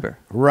December.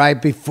 Right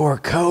before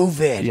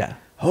COVID. Yeah.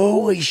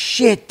 Holy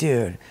shit,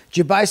 dude. Did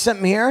you buy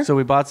something here? So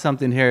we bought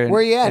something here.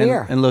 Where you at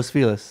here? In Los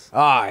Feliz.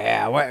 Oh,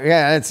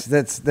 yeah.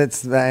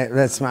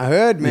 That's my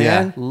hood, man.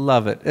 Yeah,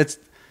 love it. It's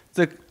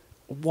a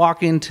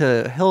walking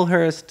to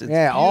Hillhurst.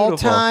 It's all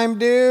time,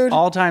 dude.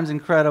 All time's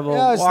incredible.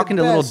 Yeah, walking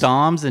to Little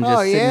Dom's and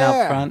just sitting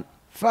out front.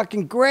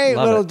 Fucking great,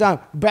 Love Little it. Dom.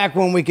 Back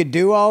when we could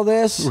do all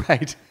this.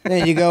 Right.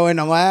 Then you go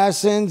into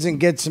Lassen's and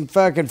get some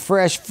fucking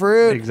fresh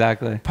fruit.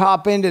 Exactly.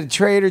 Pop into the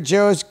Trader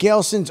Joe's,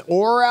 Gelson's,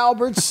 or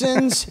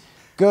Albertsons.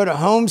 Go to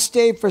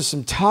Homestay for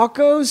some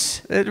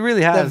tacos. It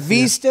really has. The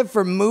Vista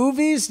for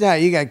movies. Now,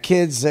 you got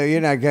kids, so you're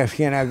not going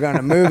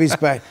to movies,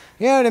 but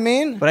you know what I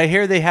mean? But I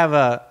hear they have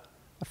a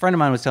friend of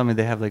mine was telling me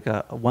they have like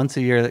a once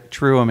a year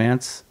True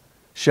Romance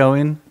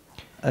showing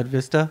at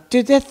Vista.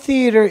 Dude, that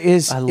theater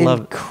is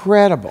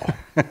incredible.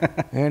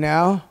 You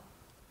know?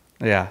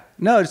 Yeah.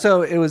 No,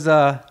 so it was,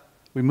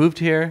 we moved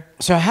here.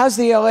 So how's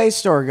the LA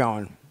store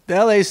going?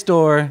 The LA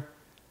store,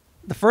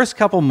 the first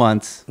couple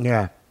months.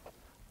 Yeah.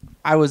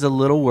 I was a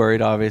little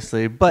worried,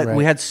 obviously, but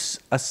we had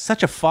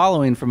such a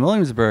following from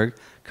Williamsburg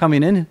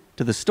coming in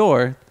to the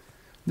store.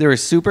 They were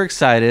super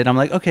excited. I'm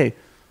like, okay,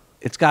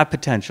 it's got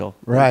potential.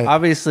 Right.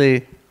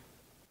 Obviously,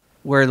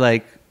 we're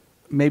like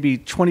maybe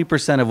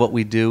 20% of what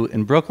we do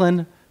in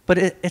Brooklyn, but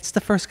it's the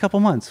first couple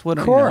months. Of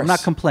course. I'm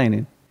not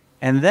complaining.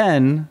 And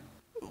then,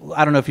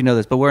 I don't know if you know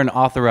this, but we're an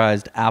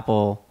authorized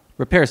Apple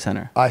repair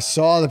center. I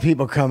saw the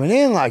people coming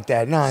in like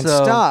that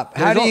nonstop.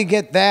 How do you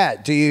get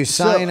that? Do you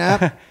sign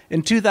up?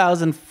 In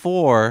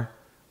 2004,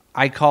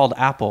 I called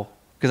Apple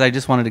because I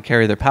just wanted to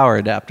carry their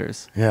power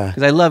adapters. Yeah.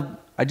 Because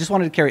I just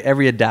wanted to carry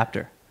every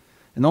adapter.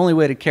 And the only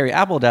way to carry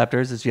Apple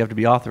adapters is you have to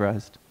be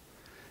authorized.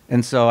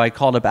 And so I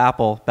called up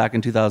Apple back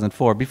in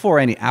 2004, before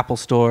any Apple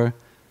store,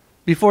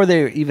 before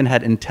they even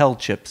had Intel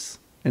chips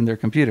in their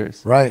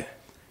computers. Right.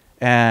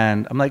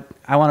 And I'm like,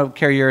 I want to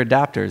carry your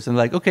adapters. And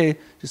they're like, okay,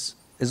 just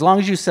as long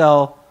as you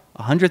sell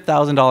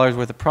 $100,000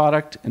 worth of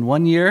product in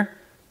 1 year,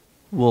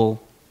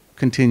 we'll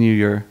continue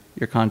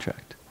your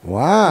contract.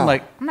 Wow. I'm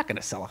like, I'm not going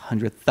to sell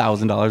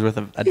 $100,000 worth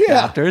of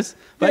adapters.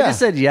 But I just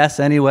said yes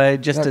anyway,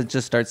 to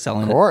just start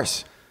selling it. Of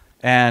course.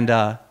 And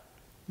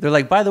they're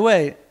like, by the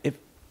way,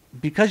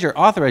 because you're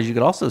authorized, you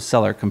could also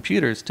sell our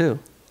computers too.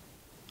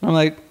 And I'm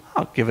like,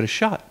 I'll give it a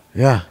shot.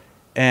 Yeah.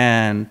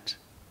 And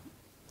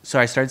so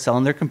I started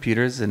selling their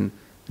computers, and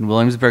in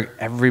Williamsburg,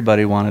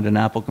 everybody wanted an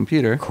Apple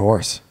computer. Of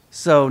course.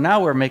 So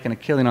now we're making a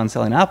killing on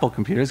selling Apple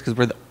computers because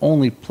we're the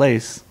only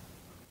place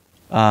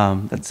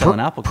that's selling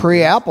Apple computers.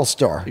 Pre-Apple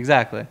store.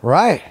 Exactly.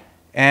 Right.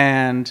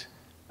 And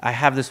I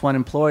have this one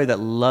employee that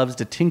loves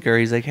to tinker.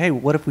 He's like, hey,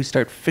 what if we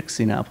start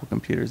fixing Apple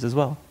computers as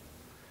well?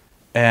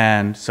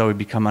 And so we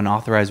become an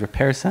authorized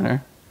repair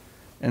center.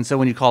 And so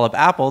when you call up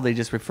Apple, they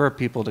just refer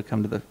people to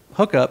come to the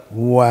hookup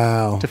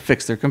Wow. to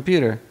fix their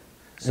computer.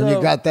 And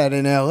you got that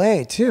in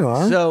LA too,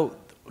 huh? So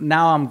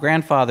now I'm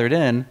grandfathered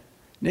in.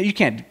 No, you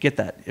can't get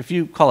that. If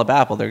you call up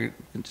Apple, they're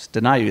just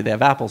deny you. They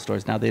have Apple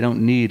stores now. They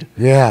don't need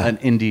an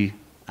indie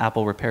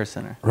Apple repair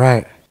center.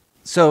 Right.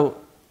 So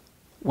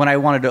when I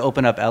wanted to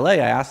open up LA, I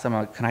asked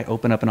them, can I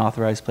open up an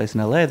authorized place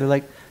in LA? They're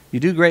like, you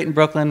do great in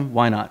Brooklyn.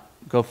 Why not?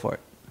 Go for it.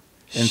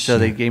 And so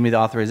they gave me the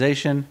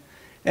authorization.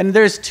 And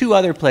there's 2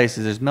 other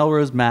places. There's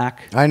Melrose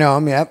Mac. I know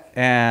them, yep.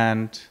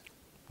 And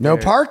no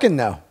parking,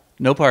 though.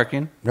 No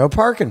parking. No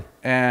parking.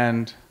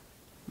 And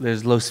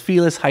there's Los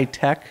Feliz High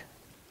Tech,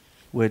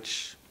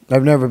 which...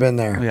 I've never been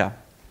there. Yeah.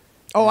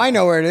 Oh, I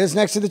know where it is,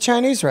 next to the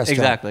Chinese restaurant.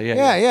 Exactly,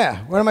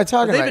 Yeah. What am I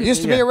talking about? It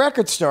used to be a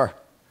record store.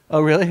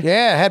 Oh, really?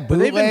 Yeah, it had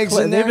bootlegs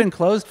in there. They've been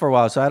closed for a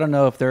while, so I don't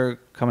know if they're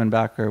coming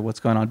back or what's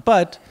going on.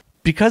 But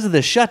because of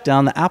the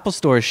shutdown, the Apple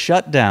store is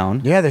shut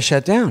down. Yeah, they're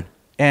shut down.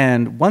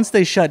 And once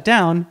they shut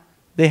down,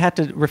 they had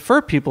to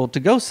refer people to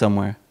go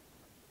somewhere.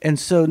 And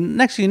so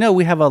next thing you know,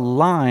 we have a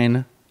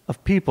line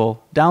of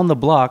people down the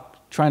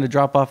block trying to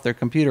drop off their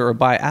computer or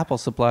buy Apple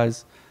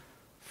supplies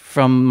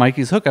from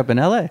Mikey's hookup in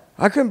LA.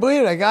 I couldn't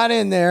believe it. I got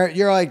in there.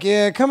 You're like,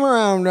 yeah, come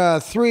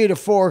around 3 to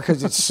 4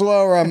 because it's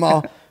slower. I'm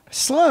all,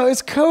 slow?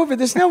 It's COVID.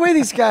 There's no way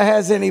this guy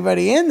has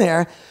anybody in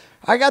there.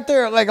 I got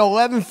there at like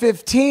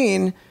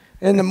 11:15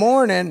 in the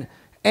morning,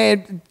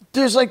 and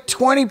there's like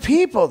 20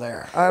 people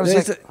there. I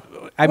was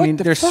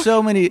there's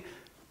so many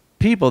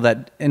people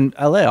that in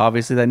LA,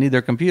 obviously, that need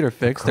their computer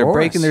fixed. They're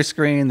breaking their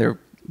screen. They're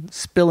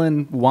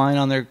spilling wine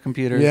on their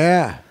computers.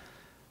 Yeah.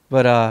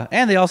 But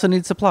and they also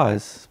need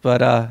supplies.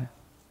 But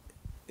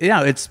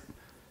it's.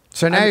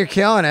 So now you're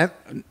killing it.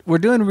 We're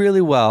doing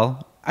really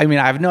well. I mean,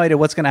 I have no idea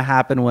what's going to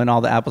happen when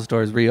all the Apple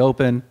stores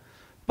reopen,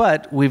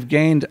 but we've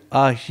gained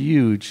a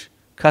huge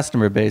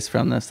customer base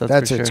from this. That's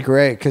for sure. It's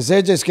great because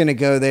they're just going to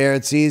go there.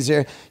 It's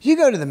easier. You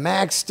go to the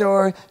Mac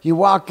store, you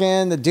walk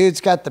in, the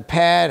dude's got the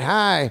pad.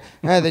 Hi,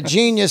 the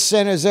Genius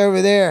Center's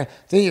over there.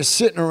 Then you're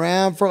sitting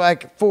around for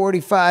like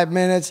 45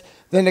 minutes.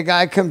 Then the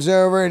guy comes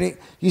over and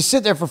you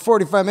sit there for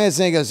 45 minutes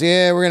and he goes,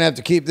 yeah, we're going to have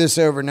to keep this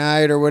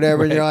overnight or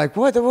whatever. Right. And you're like,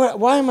 what?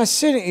 Why am I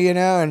sitting,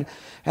 And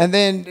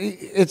then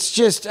it's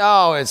just,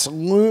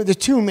 there's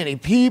too many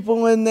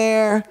people in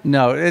there.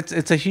 No,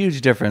 it's a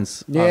huge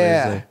difference,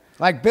 obviously.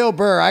 Like Bill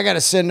Burr, I got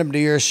to send him to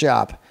your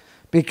shop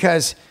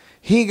because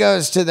he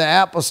goes to the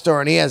Apple store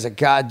and he has a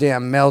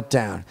goddamn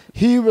meltdown.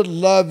 He would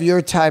love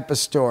your type of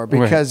store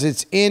because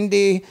it's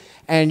indie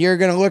and you're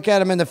going to look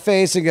at him in the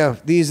face and go,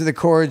 these are the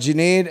cords you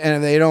need. And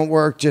if they don't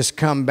work, just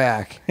come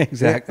back.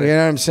 Exactly. You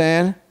know what I'm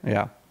saying?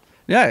 Yeah.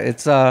 Yeah,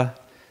 it's,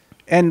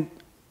 and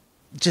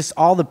just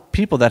all the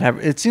people that have,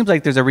 it seems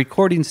like there's a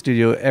recording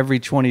studio every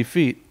 20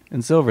 feet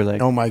in Silver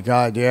Lake. Oh my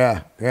God,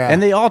 yeah.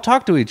 And they all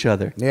talk to each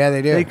other. Yeah,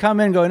 they do. They come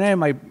in going, hey,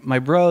 my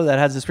bro that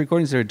has this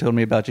recording studio told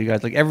me about you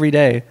guys. Like every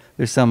day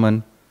there's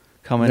someone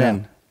coming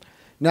in.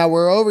 Now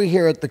we're over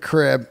here at the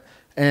crib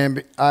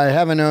and I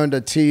haven't owned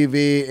a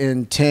TV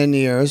in 10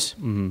 years.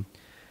 Mm-hmm.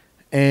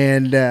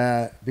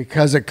 And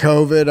because of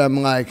COVID,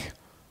 I'm like,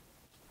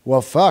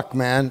 well, fuck,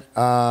 man.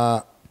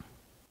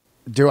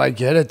 Do I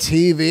get a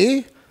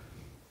TV?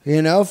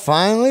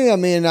 Finally, I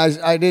mean,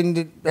 I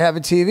didn't have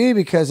a TV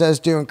because I was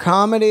doing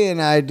comedy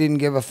and I didn't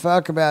give a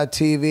fuck about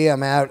TV.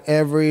 I'm out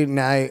every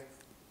night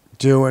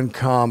doing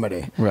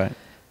comedy. Right.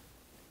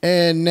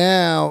 And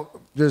now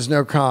there's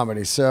no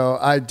comedy. So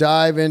I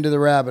dive into the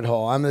rabbit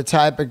hole. I'm the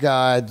type of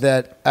guy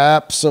that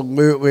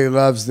absolutely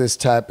loves this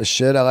type of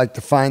shit. I like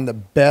to find the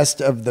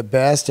best of the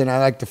best and I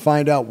like to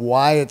find out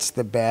why it's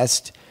the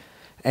best.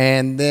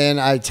 And then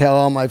I tell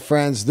all my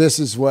friends, this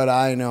is what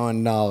I know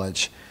in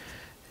knowledge.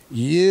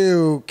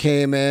 You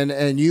came in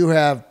and you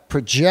have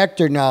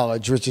projector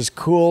knowledge, which is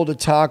cool to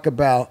talk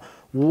about.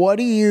 What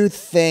do you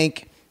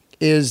think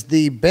is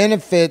the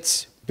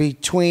benefits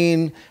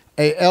between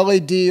a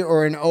LED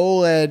or an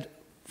OLED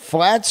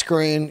flat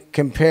screen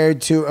compared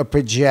to a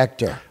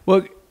projector?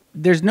 Well,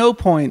 there's no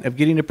point of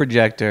getting a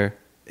projector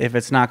if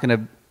it's not going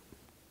to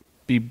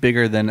be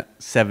bigger than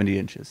 70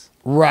 inches.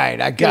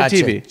 Right, I got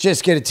you.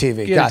 Just get a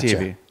TV. Got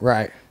you.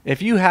 Right.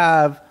 If you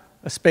have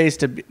a space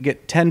to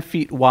get 10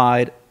 feet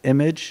wide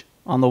image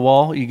on the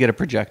wall, you get a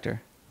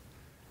projector.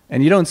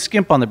 And you don't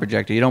skimp on the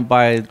projector. You don't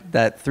buy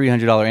that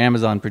 $300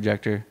 Amazon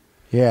projector.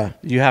 Yeah.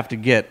 you have to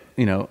get,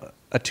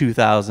 a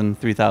 $2,000,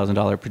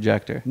 $3,000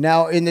 projector.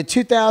 Now, in the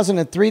 $2,000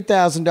 and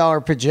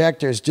 $3,000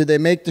 projectors, do they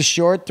make the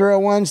short throw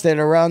ones that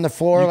are on the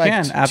floor You like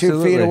can, 2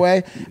 absolutely. feet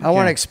away? You I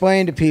want to can.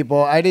 explain to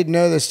people. I didn't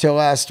know this till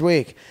last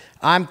week.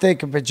 I'm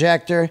thinking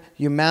projector,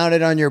 you mount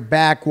it on your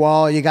back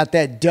wall. You got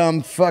that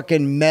dumb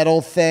fucking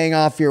metal thing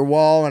off your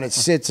wall and it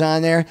sits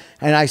on there.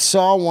 And I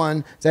saw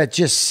one that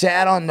just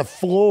sat on the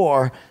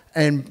floor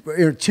and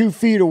 2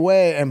 feet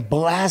away and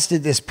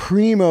blasted this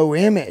primo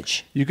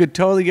image. You could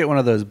totally get one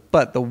of those,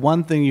 but the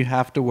one thing you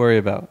have to worry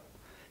about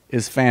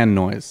is fan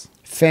noise.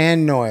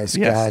 Fan noise.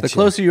 Yes, Gotcha. the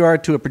closer you are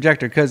to a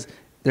projector, because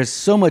there's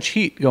so much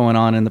heat going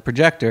on in the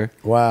projector.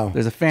 Wow.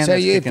 There's a fan. So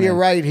that's if kicking you're in.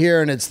 right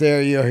here and it's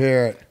there, you'll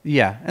hear it.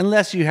 Yeah,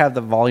 unless you have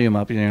the volume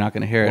up, you're not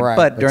going to hear it. Right,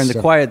 but but during the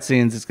still. quiet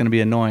scenes, it's going to be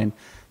annoying.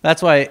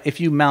 That's why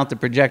if you mount the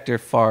projector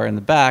far in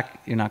the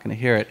back, you're not going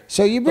to hear it.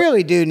 So you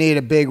really do need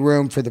a big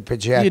room for the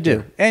projector. You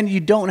do. And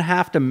you don't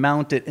have to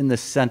mount it in the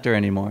center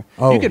anymore.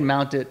 Oh. You can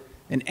mount it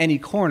in any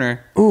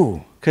corner.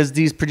 Ooh. Because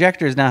these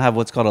projectors now have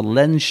what's called a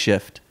lens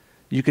shift.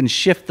 You can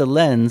shift the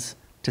lens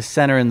to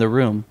center in the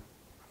room.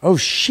 Oh,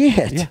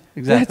 shit. Yeah,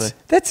 exactly.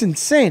 That's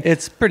insane.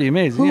 It's pretty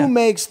amazing. Who yeah.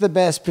 makes the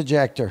best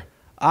projector?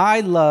 I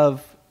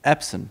love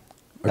Epson.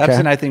 Okay.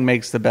 Epson, I think,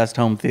 makes the best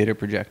home theater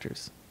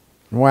projectors.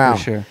 Wow.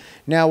 For sure.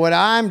 Now, what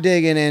I'm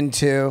digging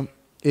into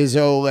is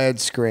OLED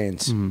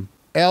screens. Mm-hmm.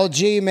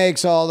 LG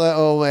makes all the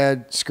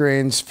OLED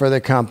screens for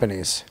the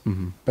companies.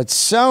 Mm-hmm. But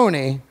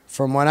Sony,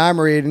 from what I'm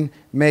reading,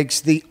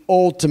 makes the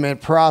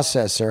ultimate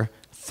processor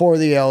for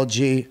the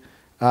LG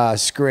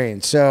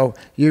screen. So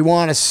you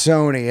want a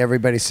Sony,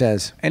 everybody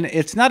says. And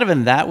it's not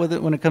even that with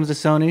it when it comes to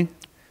Sony.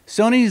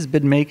 Sony's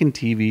been making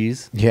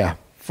TVs Yeah,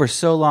 for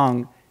so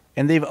long,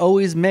 and they've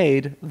always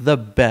made the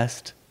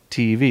best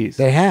TVs.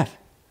 they have.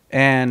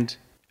 And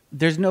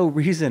there's no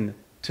reason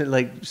to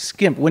like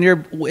skimp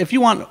if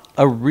you want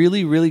a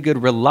really, really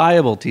good,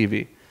 reliable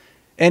TV,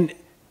 and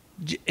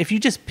if you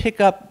just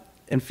pick up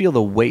and feel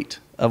the weight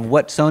of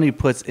what Sony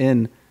puts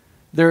in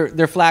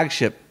their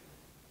flagship.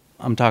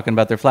 I'm talking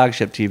about their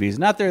flagship TVs,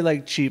 not their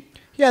like cheap.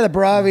 Yeah, the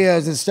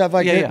Bravios and stuff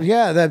like Yeah, that.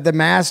 Yeah, the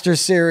Master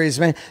Series,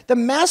 man. The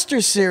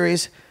Master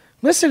Series,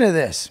 listen to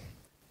this.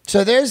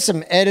 So there's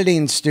some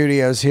editing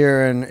studios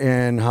here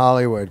in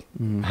Hollywood,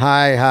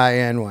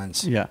 high-end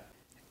ones. Yeah.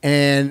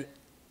 And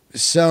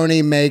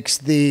Sony makes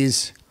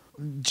these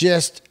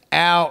just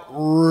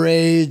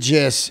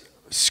outrageous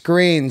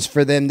screens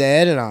for them to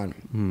edit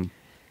on.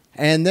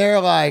 And they're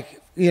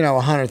like,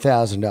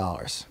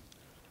 $100,000.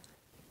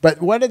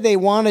 But what they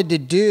wanted to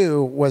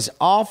do was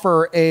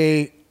offer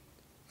a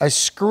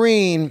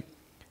screen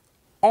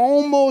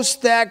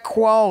almost that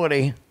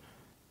quality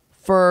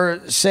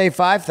for, say,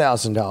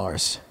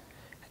 $5,000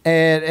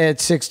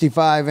 at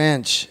 65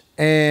 inch.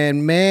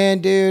 And man,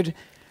 dude,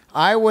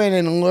 I went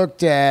and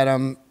looked at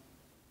them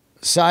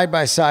side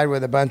by side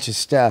with a bunch of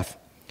stuff.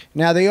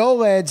 Now, the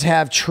OLEDs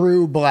have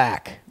true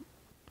black,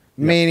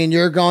 meaning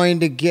you're going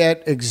to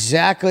get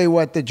exactly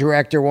what the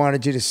director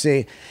wanted you to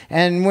see.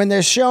 And when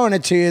they're showing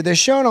it to you, they're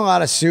showing a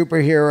lot of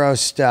superhero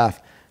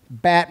stuff.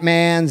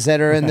 Batmans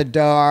that are in the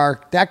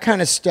dark, that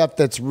kind of stuff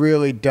that's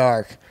really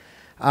dark.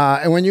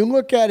 And when you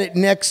look at it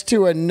next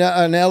to an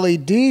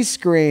LED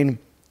screen,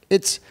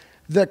 it's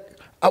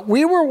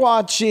we were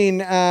watching,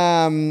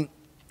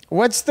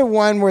 what's the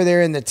one where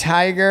they're in the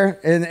tiger,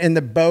 in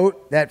the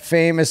boat, that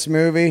famous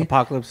movie?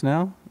 Apocalypse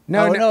Now?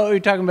 No. You're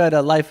talking about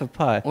Life of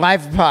Pi.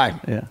 Life of Pi.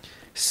 Yeah.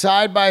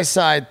 Side by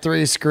side,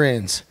 3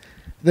 screens.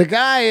 The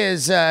guy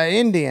is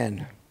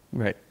Indian.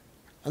 Right.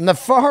 On the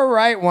far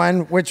right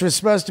one, which was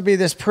supposed to be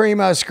this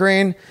primo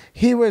screen,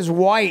 he was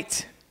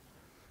white.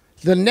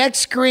 The next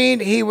screen,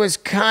 he was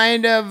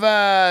kind of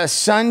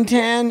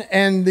suntan,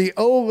 and the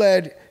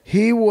OLED,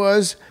 he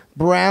was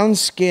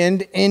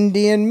brown-skinned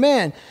Indian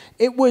man.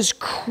 It was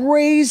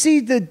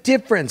crazy, the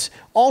difference.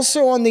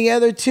 Also on the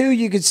other two,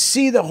 you could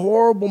see the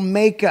horrible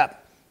makeup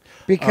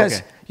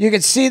because you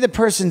could see the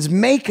person's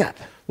makeup.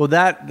 Well,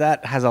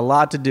 that has a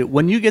lot to do.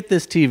 When you get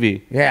this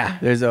TV, Yeah.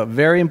 there's a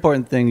very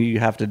important thing you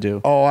have to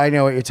do. Oh, I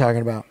know what you're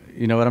talking about.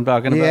 You know what I'm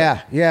talking about?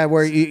 Yeah,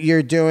 where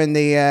you're doing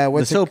the The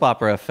what's it? soap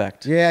opera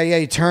effect. Yeah,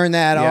 you turn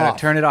that Yeah, off.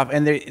 turn it off.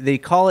 And they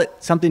call it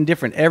something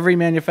different. Every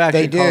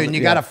manufacturer They do, calls and it,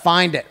 you yeah. got to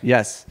find it.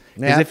 Yes.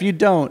 Because Yeah. if you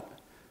don't,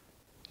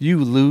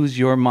 you lose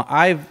your mind.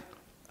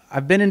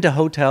 I've been into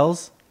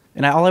hotels,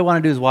 and all I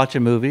want to do is watch a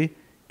movie,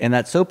 and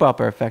that soap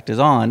opera effect is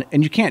on,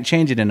 and you can't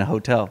change it in a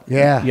hotel.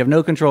 Yeah. You have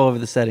no control over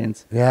the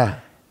settings. Yeah.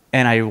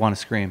 And I want to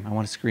scream. I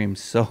want to scream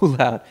so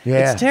loud.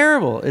 Yeah. It's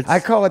terrible. I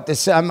call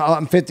it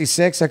I'm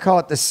 56. I call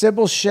it the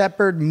Sybil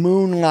Shepherd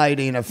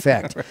moonlighting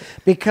effect.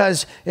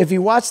 Because if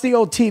you watch the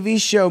old TV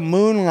show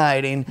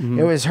Moonlighting,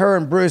 it was her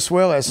and Bruce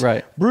Willis.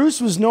 Right. Bruce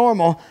was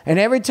normal, and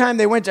every time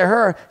they went to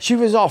her, she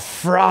was all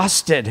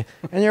frosted.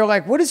 And you're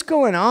like, what is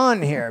going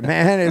on here,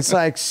 man? It's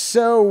like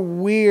so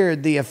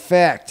weird, the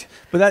effect.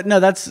 But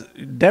that's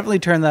definitely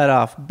turn that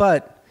off.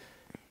 But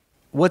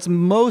what's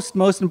most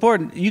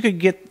important, you could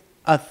get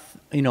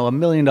 $1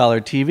 million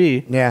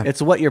TV. Yeah.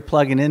 It's what you're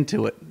plugging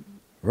into it.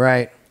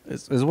 Right.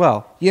 as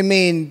well. You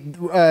mean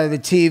the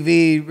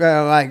TV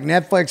like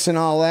Netflix and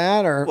all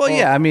that, or Well,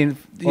 yeah, I mean,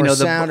 or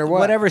sound or what?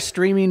 whatever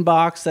streaming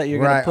box that you're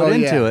going to put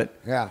into it,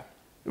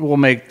 will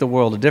make the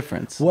world a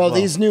difference. Well,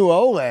 these new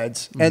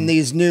OLEDs and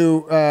these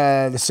new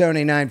the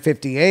Sony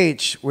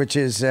 950H, which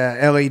is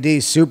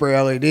LED, super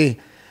LED,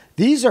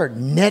 these are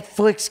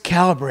Netflix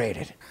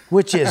calibrated,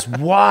 which is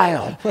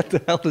wild. What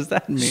the hell does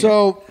that mean?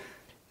 So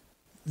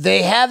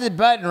they have the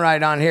button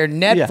right on here,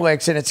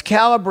 Netflix, and it's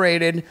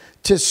calibrated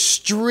to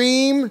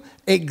stream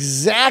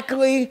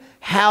exactly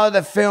how the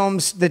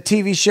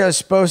TV show is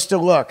supposed to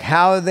look,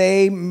 how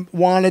they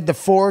wanted the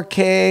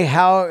 4K,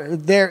 how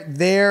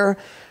they're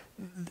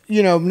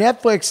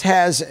Netflix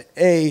has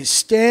a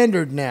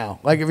standard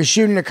now. Like if you're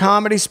shooting a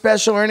comedy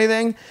special or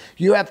anything,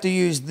 you have to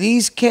use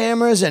these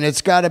cameras and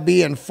it's got to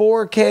be in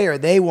 4K or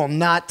they will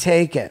not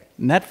take it.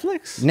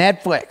 Netflix,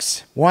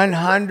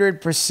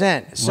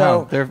 100%. So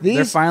wow,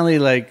 they're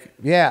finally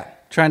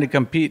trying to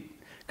compete,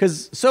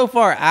 because so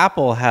far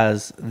Apple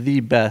has the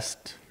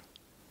best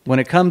when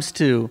it comes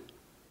to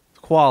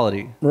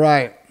quality.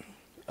 Right.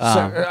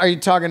 So are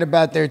you talking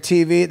about their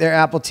TV, their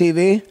Apple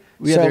TV?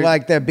 So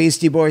like the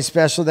Beastie Boys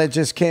special that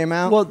just came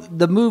out? Well,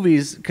 the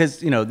movies, because,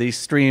 they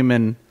stream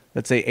in,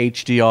 let's say,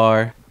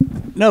 HDR.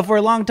 No, for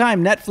a long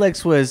time,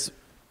 Netflix was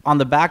on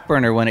the back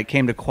burner when it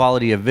came to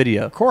quality of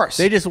video. Of course.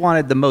 They just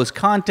wanted the most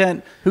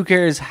content. Who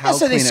cares how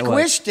clean it was? So they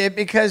squished it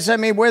because,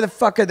 where the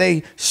fuck are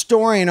they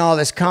storing all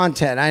this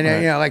content? I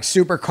know, like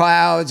super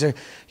clouds or,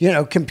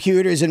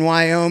 computers in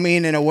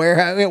Wyoming in a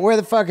warehouse. Where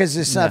the fuck is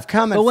this stuff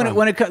coming from? But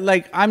when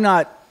it I'm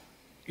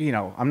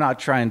not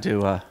trying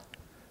to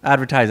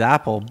advertise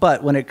Apple,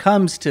 but when it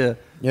comes to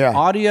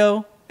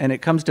audio and it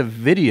comes to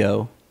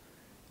video,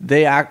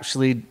 they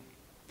actually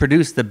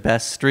produce the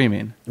best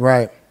streaming.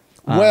 Right.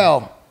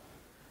 Well,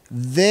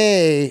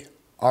 they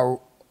are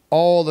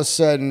all of a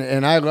sudden,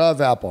 and I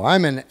love Apple.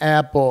 I'm an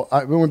Apple.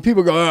 When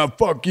people go, "Oh,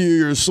 fuck you,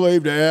 you're a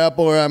slave to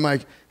Apple," or I'm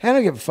like, I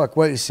don't give a fuck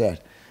what you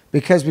said.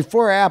 Because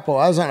before Apple,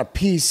 I was on a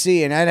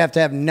PC, and I'd have to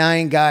have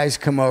 9 guys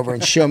come over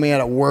and show me how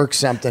to work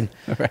something.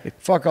 Right.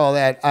 Fuck all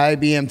that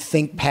IBM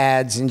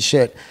ThinkPads and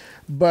shit.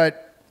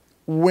 But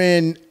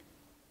when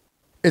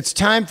it's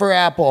time for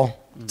Apple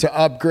to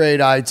upgrade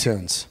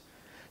iTunes,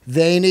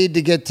 they need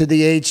to get to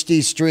the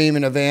HD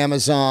streaming of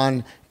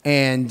Amazon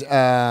and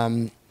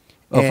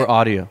for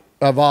audio.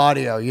 Of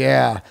audio,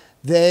 yeah.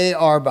 They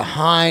are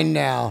behind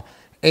now.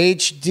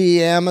 HD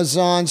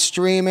Amazon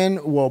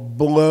streaming will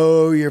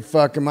blow your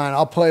fucking mind.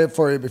 I'll play it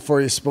for you before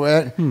you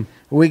split.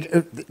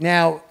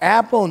 Now,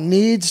 Apple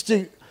needs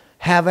to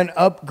have an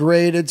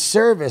upgraded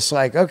service.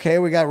 Like, okay,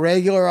 we got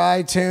regular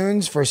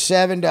iTunes for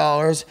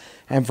 $7,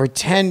 and for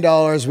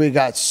 $10, we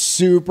got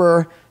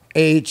super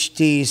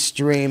HD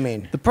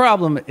streaming. The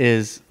problem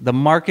is the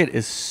market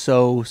is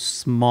so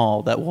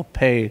small that we'll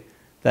pay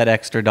that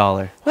extra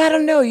dollar. Well, I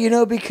don't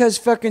know, because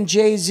fucking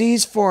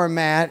Jay-Z's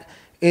format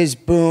is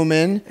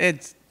booming.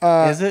 Is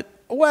it?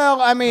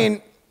 Well,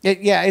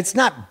 it's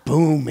not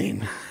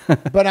booming,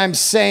 but I'm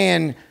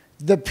saying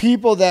the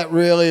people that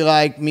really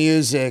like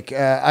music,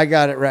 I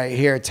got it right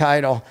here,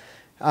 Tidal.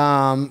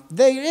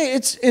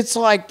 It's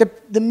like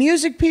the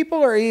music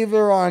people are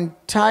either on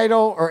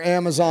Tidal or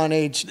Amazon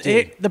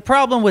HD. The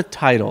problem with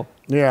Tidal,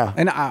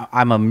 and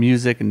I'm a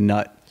music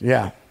nut,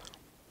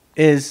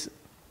 is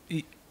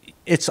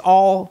it's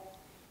all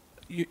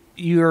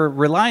you're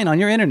relying on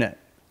your internet.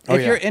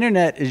 If your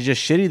internet is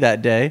just shitty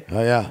that day,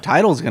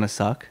 Tidal's gonna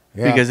suck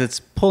because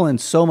it's pulling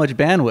so much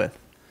bandwidth.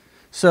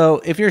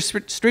 So if you're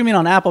streaming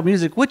on Apple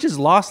Music, which is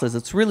lossless,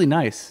 it's really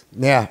nice.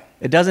 Yeah.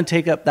 It doesn't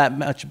take up that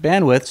much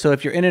bandwidth. So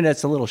if your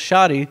internet's a little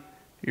shoddy,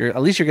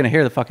 at least you're going to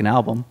hear the fucking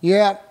album.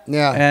 Yeah,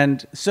 yeah.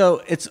 And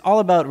so it's all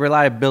about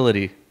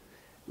reliability.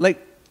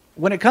 Like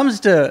when it comes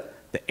to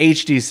the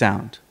HD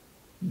sound,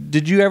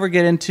 did you ever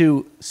get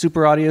into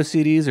super audio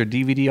CDs or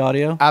DVD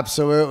audio?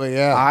 Absolutely,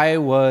 yeah. I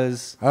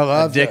was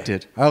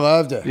addicted. I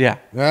loved it. Yeah.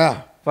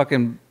 Yeah.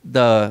 Fucking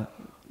the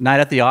Night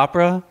at the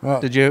Opera.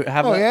 Did you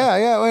have that?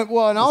 Yeah.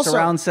 Well, and also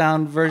surround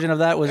sound version of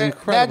that was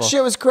incredible. That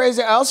shit was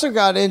crazy. I also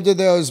got into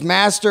those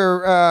master.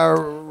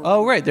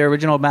 The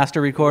original master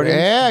recordings.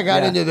 Yeah, I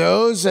got into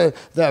those, the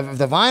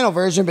vinyl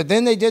version, but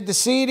then they did the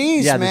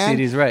CDs. Yeah, man.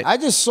 the CDs, right? I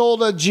just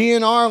sold a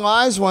GNR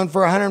Lives one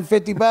for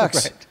 $150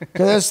 because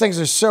those things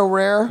are so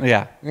rare.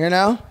 Yeah,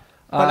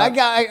 But I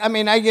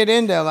get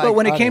into like. But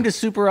when it came to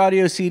super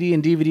audio CD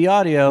and DVD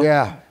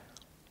audio,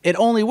 it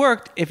only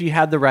worked if you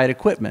had the right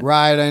equipment.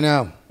 Right, I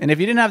know. And if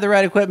you didn't have the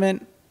right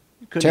equipment,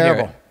 you couldn't hear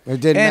it.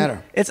 It didn't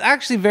matter. It's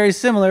actually very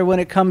similar when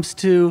it comes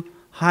to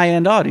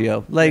high-end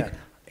audio, like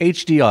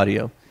HD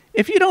audio.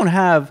 If you don't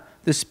have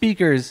the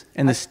speakers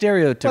and the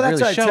stereo to really show it.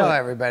 That's what I tell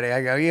everybody.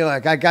 I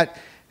go,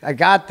 I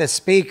got the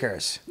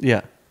speakers.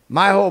 Yeah.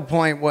 My whole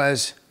point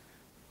was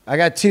I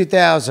got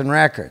 2,000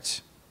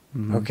 records,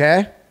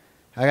 okay?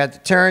 I got the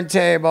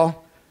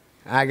turntable.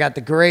 I got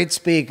the great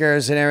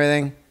speakers and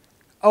everything.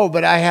 Oh,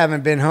 but I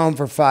haven't been home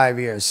for 5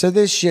 years, so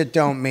this shit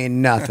don't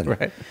mean nothing.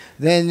 Right.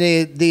 Then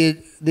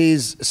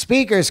these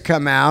speakers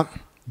come out,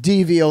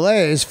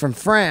 DVLAs from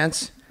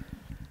France,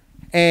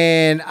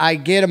 And I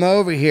get them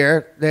over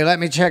here. They let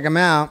me check them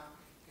out.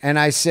 And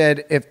I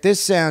said, if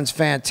this sounds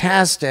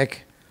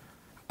fantastic,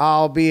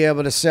 I'll be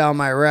able to sell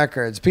my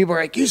records. People are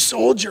like, you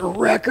sold your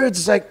records?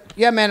 It's like,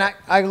 yeah, man,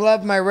 I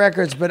love my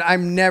records, but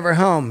I'm never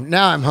home.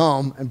 Now I'm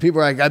home. And people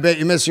are like, I bet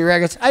you miss your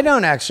records. I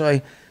don't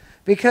actually,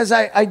 because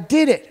I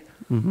did it.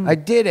 Mm-hmm. I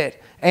did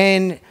it.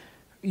 And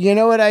you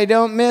know what I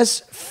don't miss?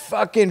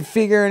 Fucking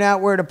figuring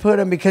out where to put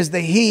them because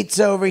the heat's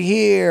over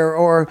here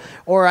or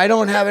I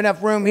don't have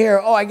enough room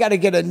here. Oh, I got to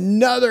get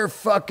another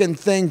fucking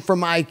thing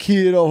from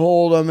IKEA to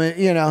hold them,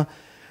 you know.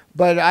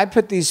 But I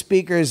put these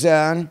speakers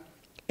on,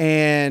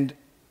 and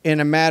in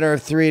a matter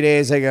of 3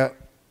 days,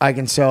 I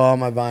can sell all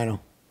my vinyl.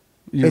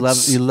 You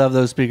love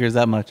those speakers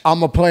that much?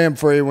 I'm going to play them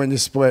for you when you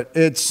split.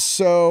 It's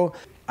so...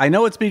 I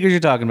know what speakers you're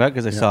talking about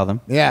because I saw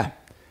them. Yeah.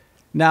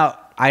 Now,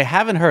 I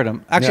haven't heard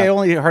them. Actually, I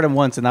only heard them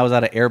once, and that was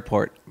at an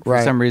airport. For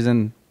some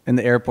reason, in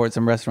the airport,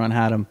 some restaurant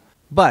had them.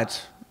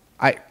 But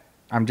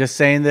I'm just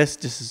saying this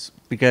just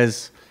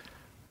because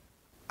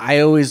I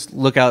always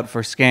look out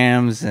for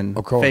scams and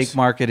fake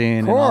marketing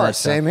and all that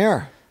stuff. Same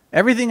here.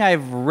 Everything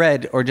I've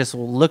read or just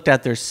looked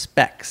at their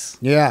specs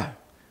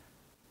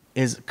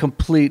is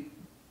complete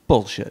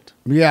bullshit.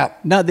 Yeah.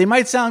 Now, they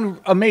might sound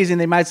amazing.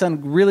 They might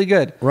sound really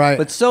good. Right.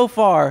 But so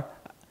far,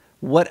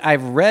 what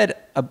I've read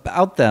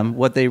about them,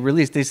 what they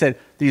released, they said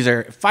these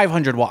are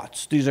 500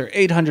 watts. These are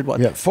 800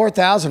 watts. Yeah,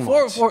 4,000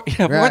 watts.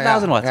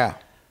 4,000 watts. Yeah.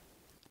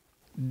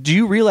 Do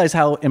you realize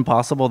how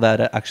impossible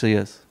that actually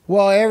is?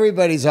 Well,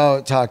 everybody's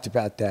all talked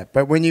about that.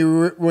 But when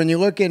you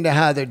look into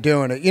how they're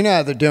doing it, you know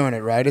how they're doing it,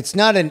 right? It's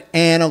not an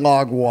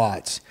analog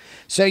watts.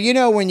 So you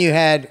know when you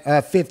had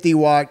a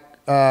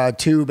 50-watt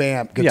tube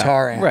amp,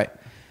 guitar amp. Right.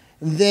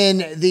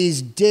 Then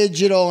these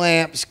digital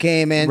amps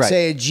came in,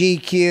 say a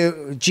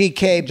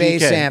GK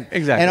bass amp.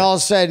 Exactly. And all of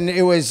a sudden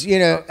it was,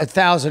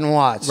 1,000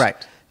 watts. Right.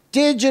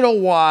 Digital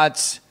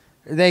watts,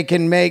 they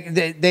can make,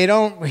 they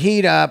don't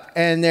heat up,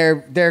 and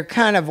they're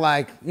kind of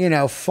like,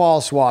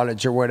 false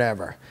wattage or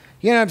whatever.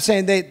 You know what I'm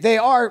saying? They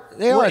are.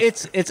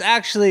 It's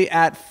actually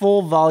at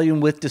full volume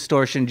with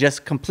distortion,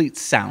 just complete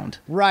sound.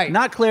 Right.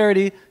 Not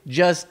clarity,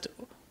 just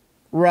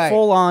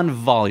full on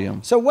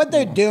volume. So what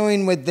they're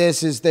doing with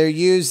this is they're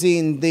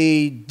using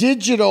the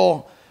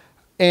digital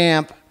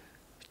amp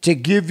to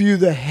give you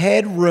the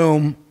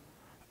headroom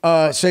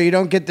so you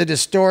don't get the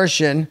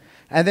distortion.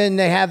 And then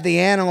they have the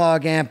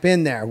analog amp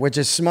in there, which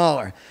is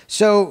smaller.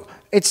 So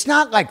it's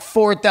not like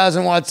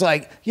 4,000 watts,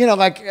 like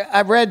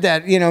I read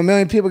that, a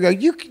million people go,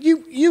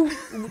 you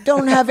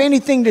don't have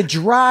anything to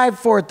drive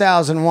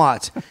 4,000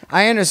 watts.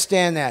 I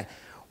understand that.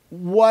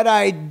 What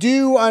I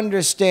do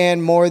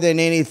understand more than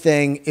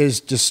anything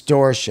is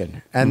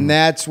distortion. And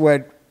that's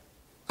what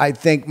I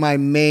think my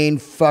main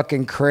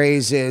fucking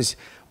craze is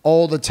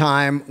all the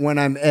time when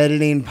I'm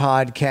editing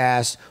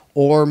podcasts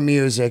or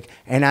music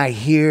and I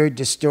hear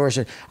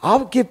distortion.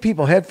 I'll give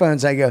people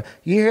headphones. I go,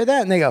 you hear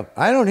that? And they go,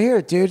 I don't hear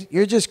it, dude.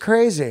 You're just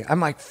crazy. I'm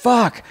like,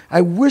 fuck,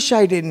 I wish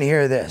I didn't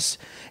hear this.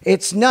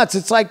 It's nuts.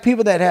 It's like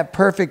people that have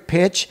perfect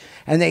pitch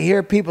and they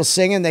hear people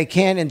singing, they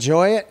can't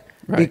enjoy it.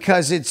 Right.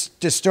 Because it's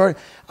distorted.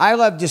 I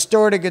love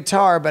distorted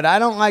guitar, but I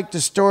don't like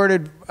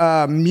distorted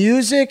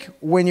music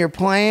when you're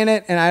playing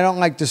it, and I don't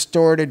like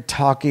distorted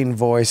talking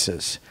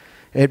voices.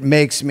 It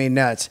makes me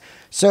nuts.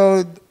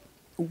 So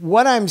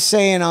what I'm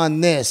saying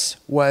on this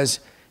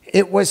was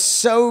it was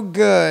so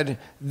good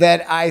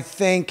that I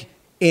think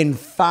in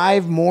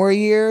 5 more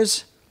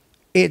years,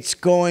 it's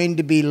going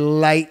to be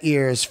light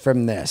years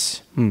from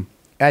this.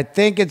 I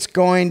think it's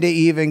going to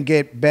even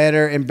get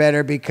better and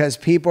better because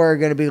people are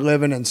going to be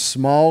living in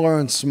smaller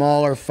and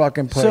smaller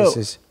fucking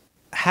places. So,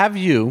 have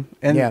you,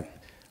 and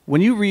when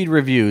you read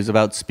reviews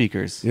about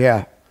speakers,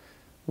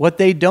 what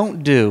they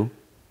don't do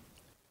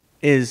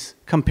is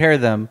compare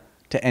them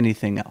to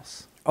anything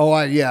else. Oh,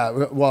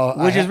 well,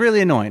 which is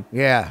really annoying.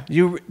 Yeah.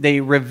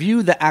 They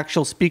review the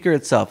actual speaker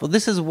itself. Well,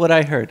 this is what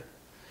I heard.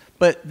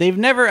 But they've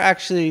never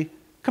actually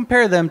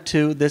compare them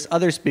to this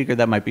other speaker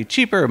that might be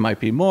cheaper, it might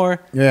be more.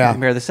 Yeah.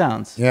 Compare the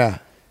sounds. Yeah.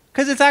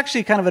 Because it's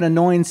actually kind of an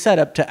annoying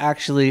setup to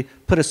actually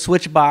put a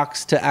switch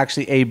box to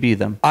actually A/B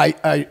them.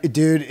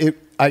 Dude,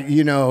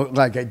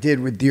 like I did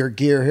with your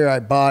gear here I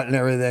bought and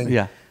everything.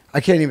 Yeah. I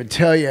can't even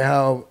tell you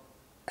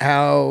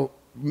how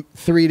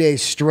 3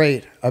 days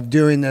straight of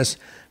doing this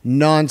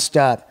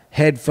nonstop.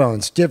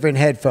 different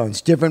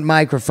headphones, different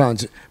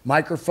microphones,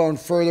 microphone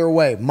further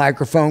away,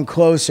 microphone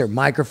closer,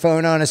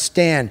 microphone on a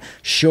stand,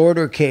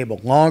 shorter cable,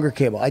 longer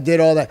cable. I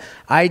did all that.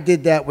 I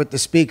did that with the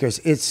speakers.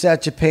 It's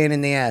such a pain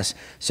in the ass.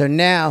 So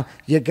now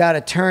you got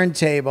a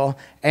turntable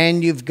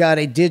and you've got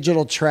a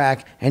digital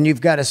track and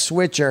you've got a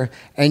switcher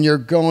and you're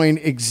going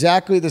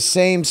exactly the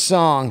same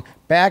song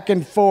back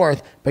and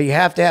forth, but you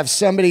have to have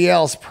somebody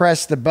else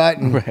press the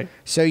button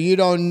so you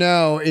don't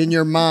know in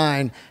your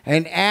mind.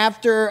 And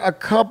after a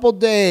couple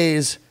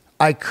days,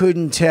 I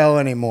couldn't tell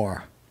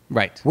anymore.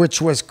 Right. Which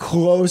was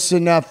close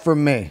enough for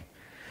me.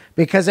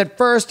 Because at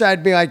first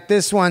I'd be like,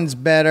 this one's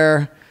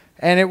better.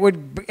 and it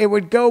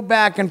would go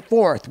back and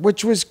forth,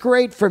 which was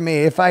great for me.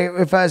 If I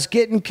was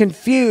getting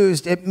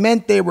confused, it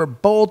meant they were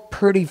both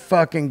pretty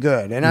fucking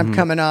good. And I'm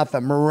coming off a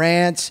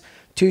Marantz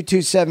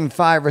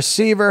 2275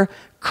 receiver,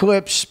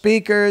 Klipsch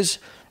speakers,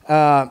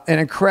 an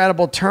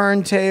incredible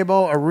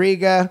turntable, a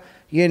Riga,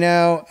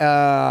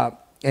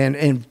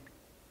 and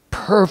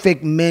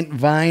perfect mint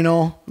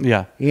vinyl.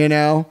 Yeah.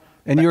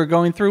 And you were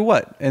going through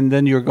what? And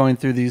then you were going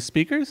through these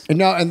speakers?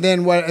 No, and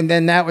then what? And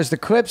then that was the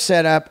clip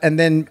setup, and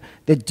then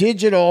the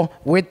digital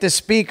with the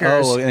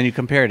speakers. Oh, and you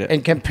compared it.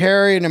 And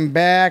comparing them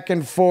back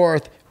and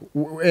forth,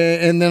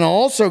 and then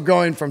also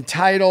going from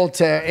Tidal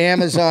to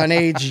Amazon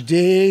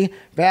HD,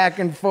 back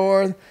and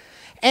forth.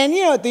 And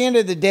at the end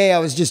of the day, I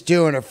was just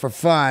doing it for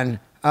fun.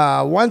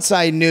 Once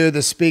I knew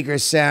the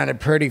speakers sounded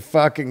pretty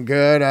fucking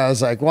good, I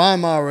was like, well,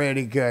 I'm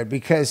already good,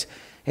 because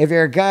if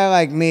you're a guy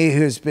like me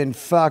who's been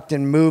fucked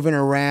and moving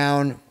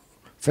around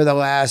for the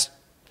last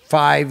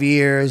 5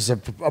 years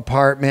of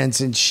apartments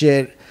and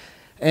shit,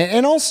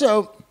 and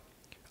also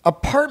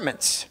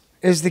apartments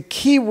is the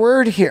key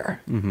word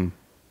here. Mm-hmm.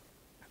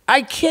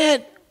 I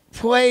can't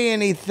play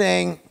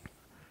anything.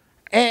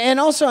 And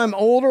also I'm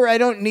older. I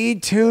don't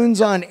need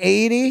tunes on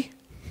 80.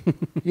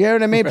 You know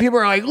what I mean? Right. People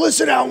are like,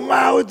 listen how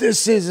loud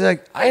this is.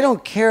 Like, I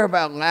don't care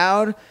about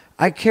loud.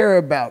 I care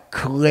about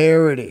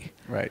clarity.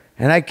 Right.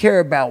 And I care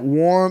about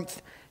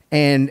warmth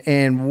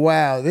and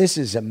wow, this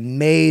is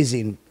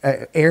amazing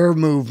air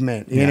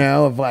movement, you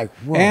know, of like,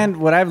 whoa. And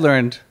what I've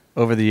learned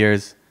over the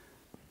years,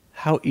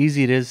 how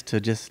easy it is to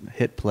just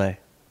hit play.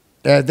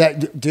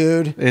 That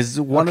dude is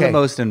one of the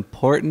most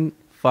important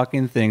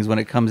fucking things when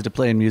it comes to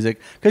playing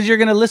music, because you're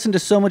going to listen to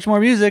so much more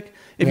music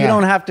if you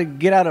don't have to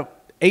get out of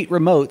 8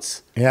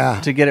 remotes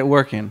to get it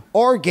working.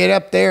 Or get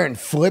up there and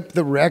flip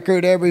the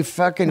record every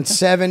fucking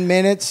 7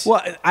 minutes.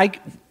 Well,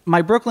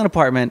 my Brooklyn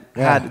apartment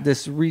had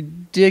this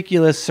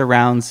ridiculous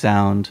surround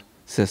sound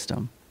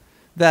system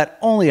that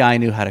only I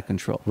knew how to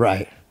control.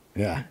 Right.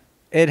 Yeah.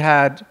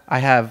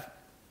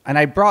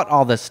 I brought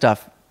all this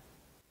stuff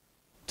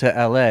to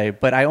LA,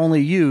 but I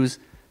only use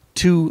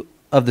 2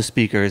 of the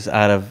speakers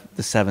out of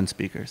the 7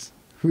 speakers.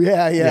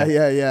 Yeah.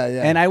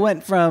 And I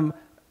went from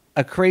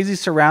a crazy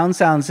surround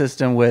sound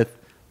system with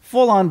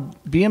full-on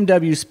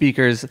BMW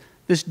speakers,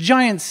 this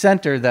giant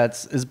center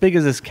that's as big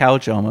as this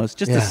couch almost,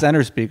 just a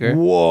center speaker.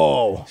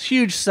 Whoa.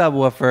 Huge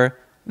subwoofer,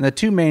 and the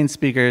 2 main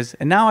speakers.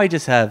 And now I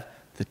just have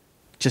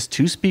just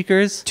 2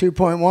 speakers.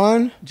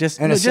 2.1?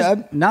 And a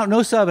sub?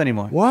 No sub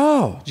anymore.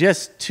 Whoa.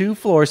 Just 2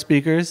 floor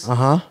speakers.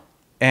 Uh-huh.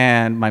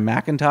 And my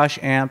Macintosh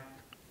amp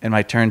and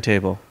my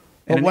turntable.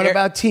 But what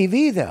about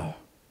TV, though?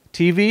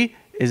 TV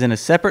is in a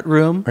separate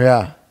room.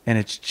 Yeah. And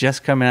it's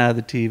just coming out of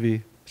the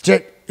TV.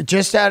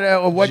 Just out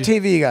of what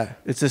TV you got?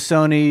 It's a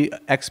Sony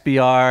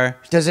XBR.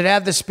 Does it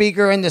have the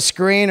speaker in the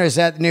screen, or is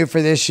that new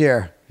for this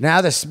year?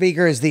 Now the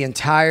speaker is the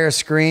entire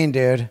screen,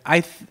 dude.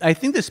 I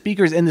think the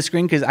speaker's in the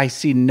screen because I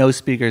see no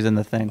speakers in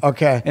the thing.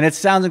 Okay. And it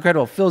sounds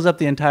incredible. It fills up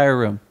the entire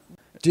room.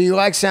 Do you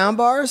like sound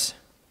bars?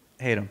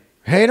 Hate them.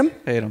 Hate them?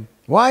 Hate them.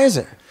 Why is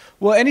it?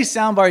 Well, any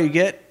sound bar you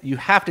get, you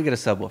have to get a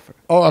subwoofer.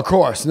 Oh, of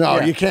course.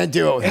 No, you can't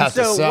do it without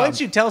the sub. So once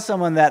you tell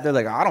someone that, they're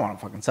like, I don't want a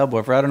fucking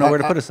subwoofer. I don't know where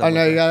to put a subwoofer. I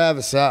know you got to have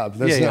a sub.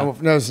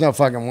 There's no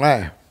fucking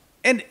way.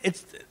 And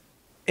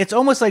it's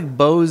almost like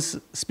Bose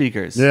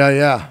speakers.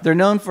 Yeah. They're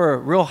known for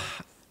real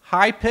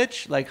high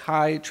pitch, like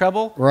high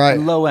treble,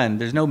 and low end.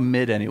 There's no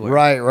mid anywhere.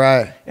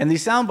 Right. And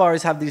these sound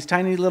bars have these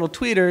tiny little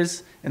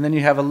tweeters, and then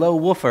you have a low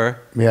woofer.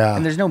 Yeah.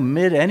 And there's no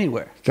mid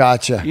anywhere.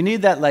 Gotcha. You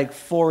need that like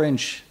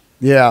 4-inch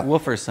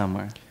woofer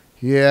somewhere.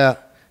 Yeah,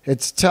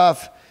 it's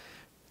tough.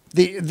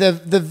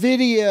 The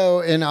video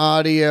and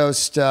audio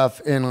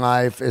stuff in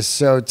life is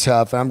so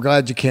tough. I'm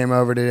glad you came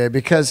over today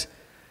because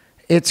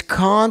it's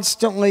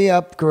constantly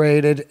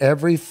upgraded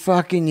every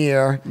fucking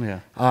year.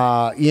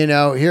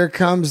 Yeah. Here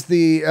comes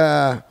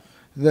the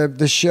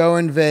show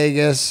in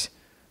Vegas,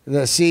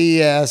 the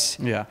CES.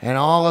 Yeah. And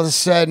all of a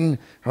sudden,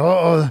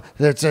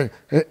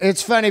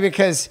 it's funny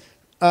because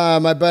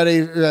my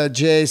buddy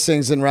Jay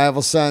sings in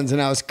Rival Sons,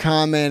 and I was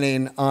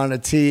commenting on a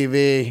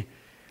TV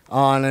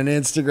on an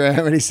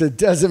Instagram, and he said,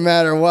 doesn't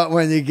matter what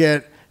one you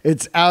get,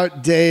 it's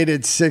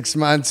outdated 6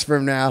 months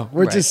from now,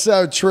 which is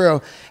so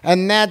true.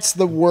 And that's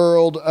the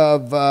world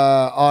of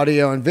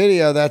audio and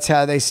video. That's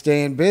how they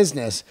stay in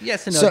business.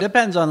 Yes and no. It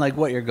depends on like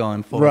what you're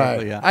going for. Right.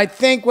 But yeah. I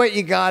think what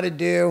you got to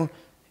do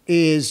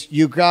is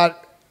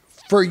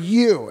for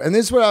you, and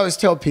this is what I always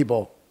tell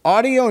people,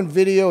 audio and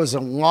video is a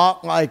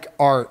lot like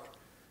art.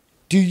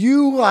 Do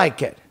you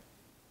like it?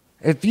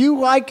 If you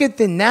like it,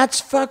 then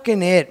that's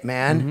fucking it,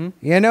 man.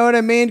 Mm-hmm. You know what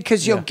I mean?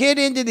 Because you'll get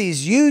into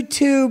these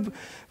YouTube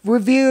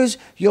reviews,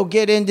 you'll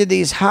get into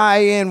these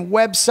high-end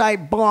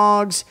website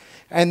blogs,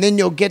 and then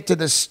you'll get to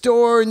the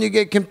store and you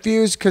get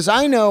confused. Because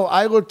I know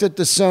I looked at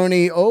the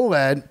Sony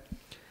OLED,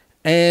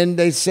 and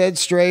they said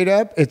straight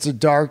up, it's a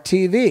dark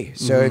TV.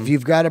 So if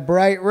you've got a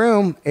bright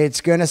room,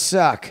 it's going to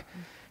suck.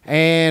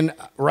 And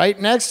right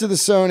next to the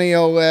Sony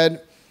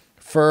OLED,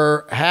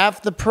 for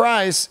half the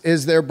price,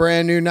 is their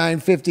brand new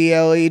 950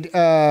 LED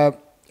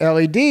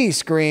LED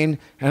screen,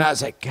 and I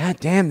was like, God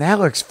damn, that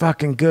looks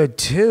fucking good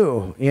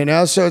too. You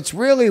know, so it's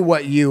really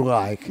what you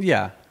like.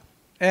 Yeah.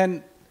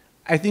 And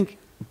I think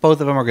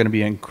both of them are going to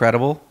be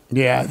incredible.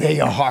 Yeah, they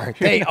are.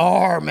 They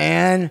are,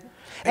 man.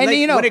 And like,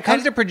 you know, when it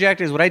comes to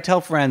projectors, what I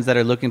tell friends that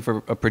are looking for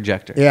a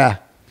projector. Yeah.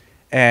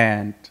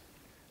 And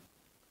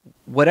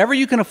whatever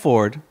you can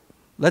afford,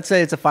 let's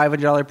say it's a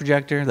 $500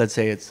 projector, let's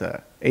say it's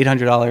a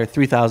 $800,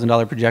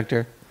 $3,000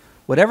 projector,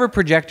 whatever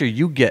projector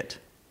you get,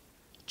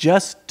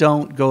 just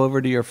don't go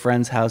over to your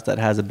friend's house that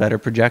has a better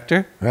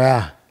projector.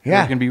 Yeah. You're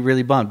going to be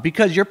really bummed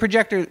because your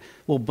projector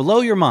will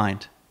blow your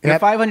mind. Your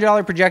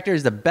 $500 projector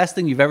is the best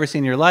thing you've ever seen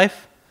in your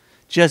life.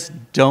 Just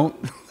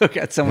don't look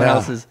at someone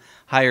else's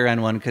higher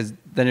end one, because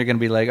then you're going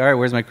to be like, all right,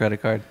 where's my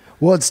credit card?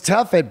 Well, it's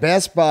tough at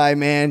Best Buy,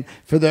 man,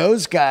 for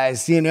those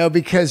guys, you know,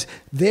 because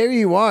there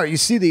you are. You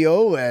see the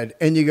OLED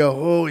and you go,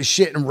 holy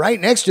shit. And right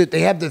next to it,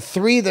 they have the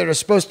three that are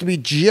supposed to be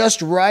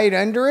just right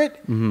under it.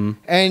 Mm-hmm.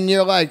 And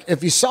you're like,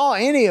 if you saw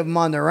any of them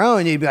on their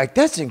own, you'd be like,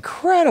 that's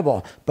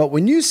incredible. But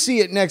when you see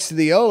it next to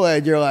the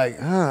OLED, you're like,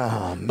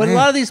 oh, man. But a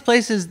lot of these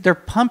places, they're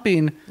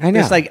pumping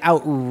this like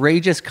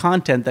outrageous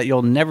content that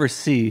you'll never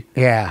see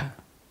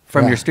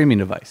from your streaming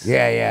device.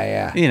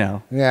 Yeah. You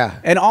know?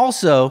 Yeah. And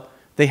also,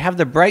 they have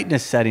the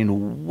brightness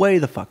setting way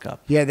the fuck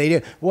up. Yeah, they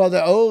do. Well, the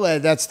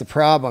OLED, that's the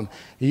problem.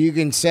 You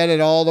can set it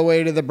all the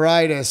way to the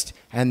brightest,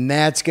 and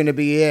that's going to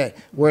be it.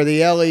 Where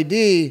the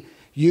LED,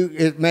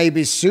 it may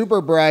be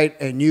super bright,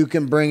 and you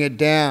can bring it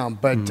down.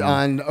 But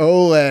on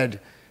OLED,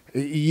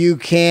 you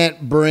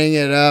can't bring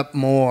it up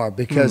more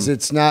because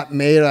it's not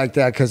made like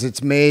that, because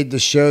it's made to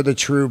show the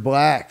true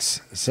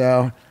blacks.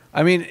 So,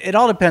 I mean, it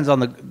all depends on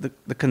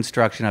the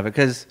construction of it,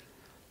 because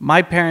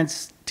my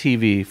parents'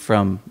 TV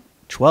from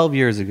 12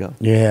 years ago.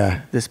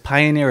 Yeah. This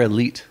Pioneer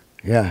Elite.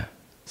 Yeah.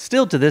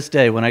 Still to this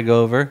day, when I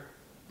go over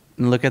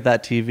and look at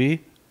that TV,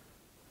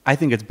 I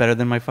think it's better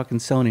than my fucking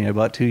Sony I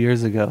bought 2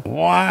 years ago.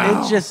 Wow.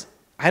 It's just,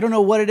 I don't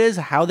know what it is,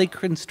 how they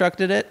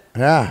constructed it.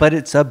 Yeah. But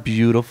it's a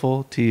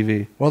beautiful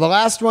TV. Well, the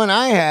last one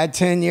I had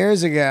 10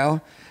 years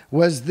ago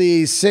was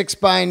the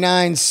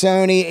 6x9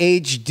 Sony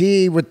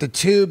HD with the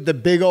tube, the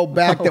big old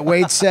back that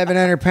weighed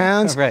 700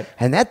 pounds. Right.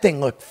 And that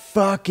thing looked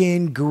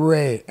fucking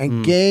great.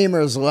 And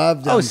gamers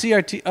loved them. Oh,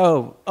 CRT.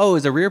 Oh,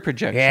 it's a rear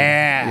projection.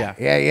 Yeah.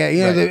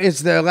 You know, it's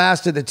the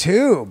last of the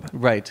tube.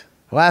 Right.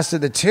 Last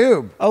of the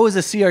tube. Oh, it's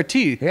a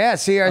CRT. Yeah,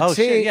 CRT. Oh,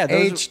 shit, yeah,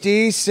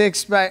 HD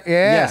 6x.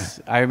 Yes,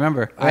 I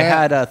remember. I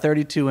had a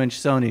 32-inch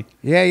Sony.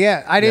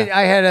 Yeah.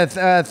 I had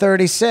a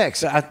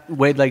 36. I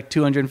weighed like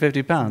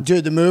 250 pounds.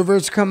 Dude, the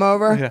movers come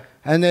over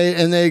and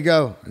they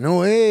go,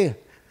 no way.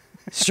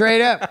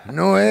 Straight up,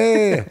 no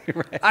way.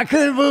 Right. I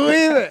couldn't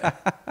believe it.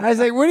 I was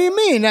like, what do you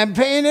mean? I'm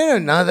paying it?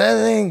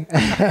 Another thing.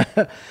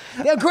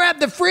 They'll grab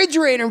the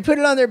refrigerator and put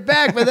it on their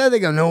back, but then they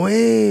go, no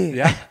way.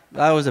 Yeah,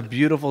 that was a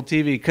beautiful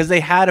TV, because they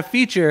had a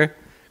feature.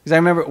 Because I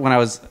remember when I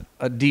was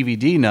a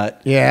DVD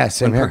nut. Yeah,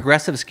 when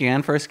Progressive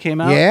Scan first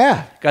came out.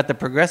 Yeah. Got the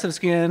Progressive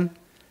Scan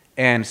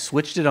and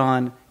switched it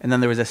on, and then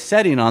there was a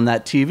setting on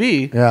that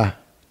TV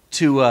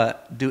to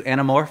do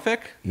anamorphic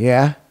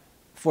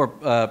for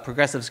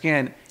Progressive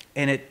Scan,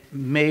 and it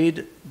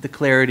made the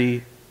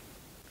clarity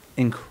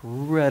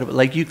incredible.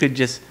 Like you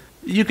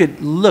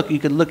could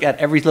look at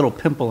every little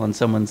pimple on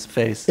someone's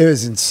face. It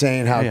was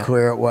insane how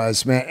clear it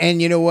was, man. And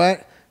you know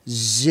what?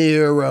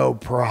 Zero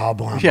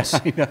problems. Yeah,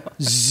 I know.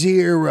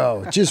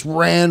 Zero. Just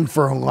ran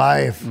for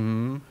life.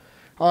 Mm-hmm.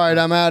 All right,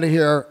 I'm out of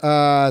here.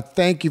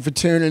 Thank you for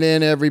tuning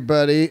in,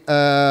 everybody.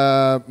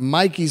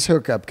 Mikey's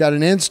Hookup. Got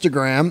an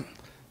Instagram.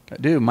 I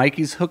do.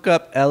 Mikey's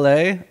Hookup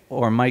LA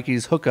or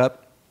Mikey's Hookup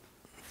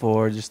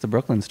for just the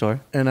Brooklyn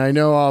store. And I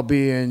know I'll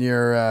be in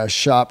your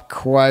shop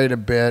quite a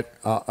bit.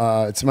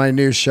 It's my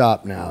new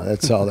shop now.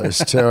 That's all there's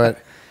to it.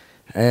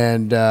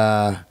 And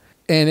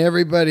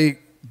everybody,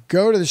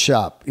 go to the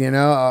shop. You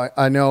know,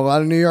 I know a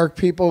lot of New York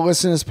people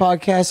listen to this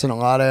podcast and a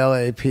lot of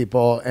LA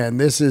people, and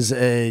this is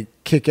a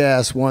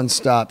kick-ass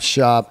one-stop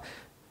shop.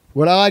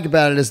 What I like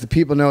about it is the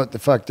people know what the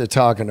fuck they're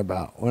talking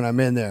about when I'm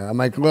in there. I'm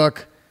like,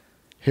 look,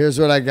 here's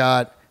what I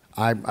got.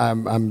 I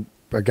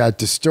got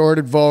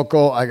distorted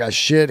vocal. I got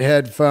shit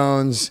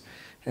headphones,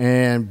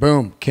 and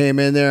boom, came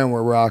in there and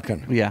we're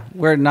rocking. Yeah,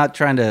 we're not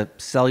trying to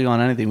sell you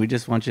on anything. We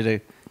just want you to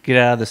get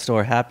out of the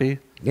store happy.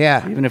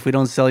 Yeah. Even if we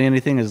don't sell you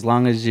anything, as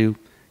long as you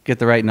get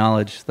the right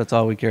knowledge, that's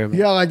all we care about.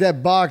 Yeah, like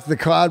that box, the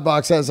cloud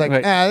box. I was like,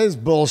 this is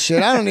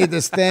bullshit. I don't need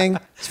this thing.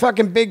 It's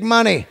fucking big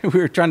money. We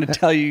were trying to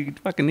tell you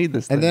fucking need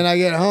this thing. And then I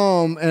get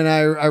home and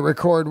I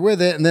record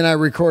with it, and then I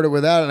record it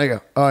without it, and I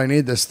go, I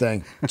need this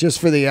thing just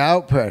for the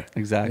output.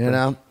 Exactly. You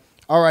know?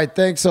 All right,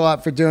 thanks a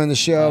lot for doing the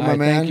show, my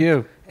man. Thank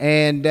you.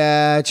 And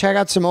check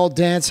out some old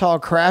Dance Hall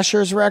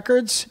Crashers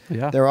records.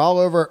 Yeah. They're all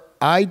over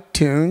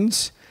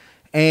iTunes.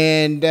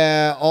 And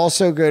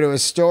also go to a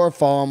store,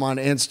 follow them on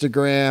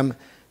Instagram.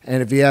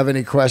 And if you have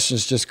any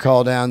questions, just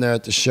call down there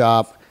at the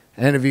shop.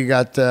 And if you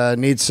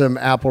need some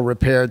Apple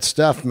repaired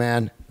stuff,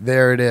 man,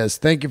 there it is.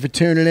 Thank you for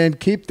tuning in.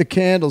 Keep the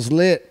candles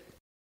lit.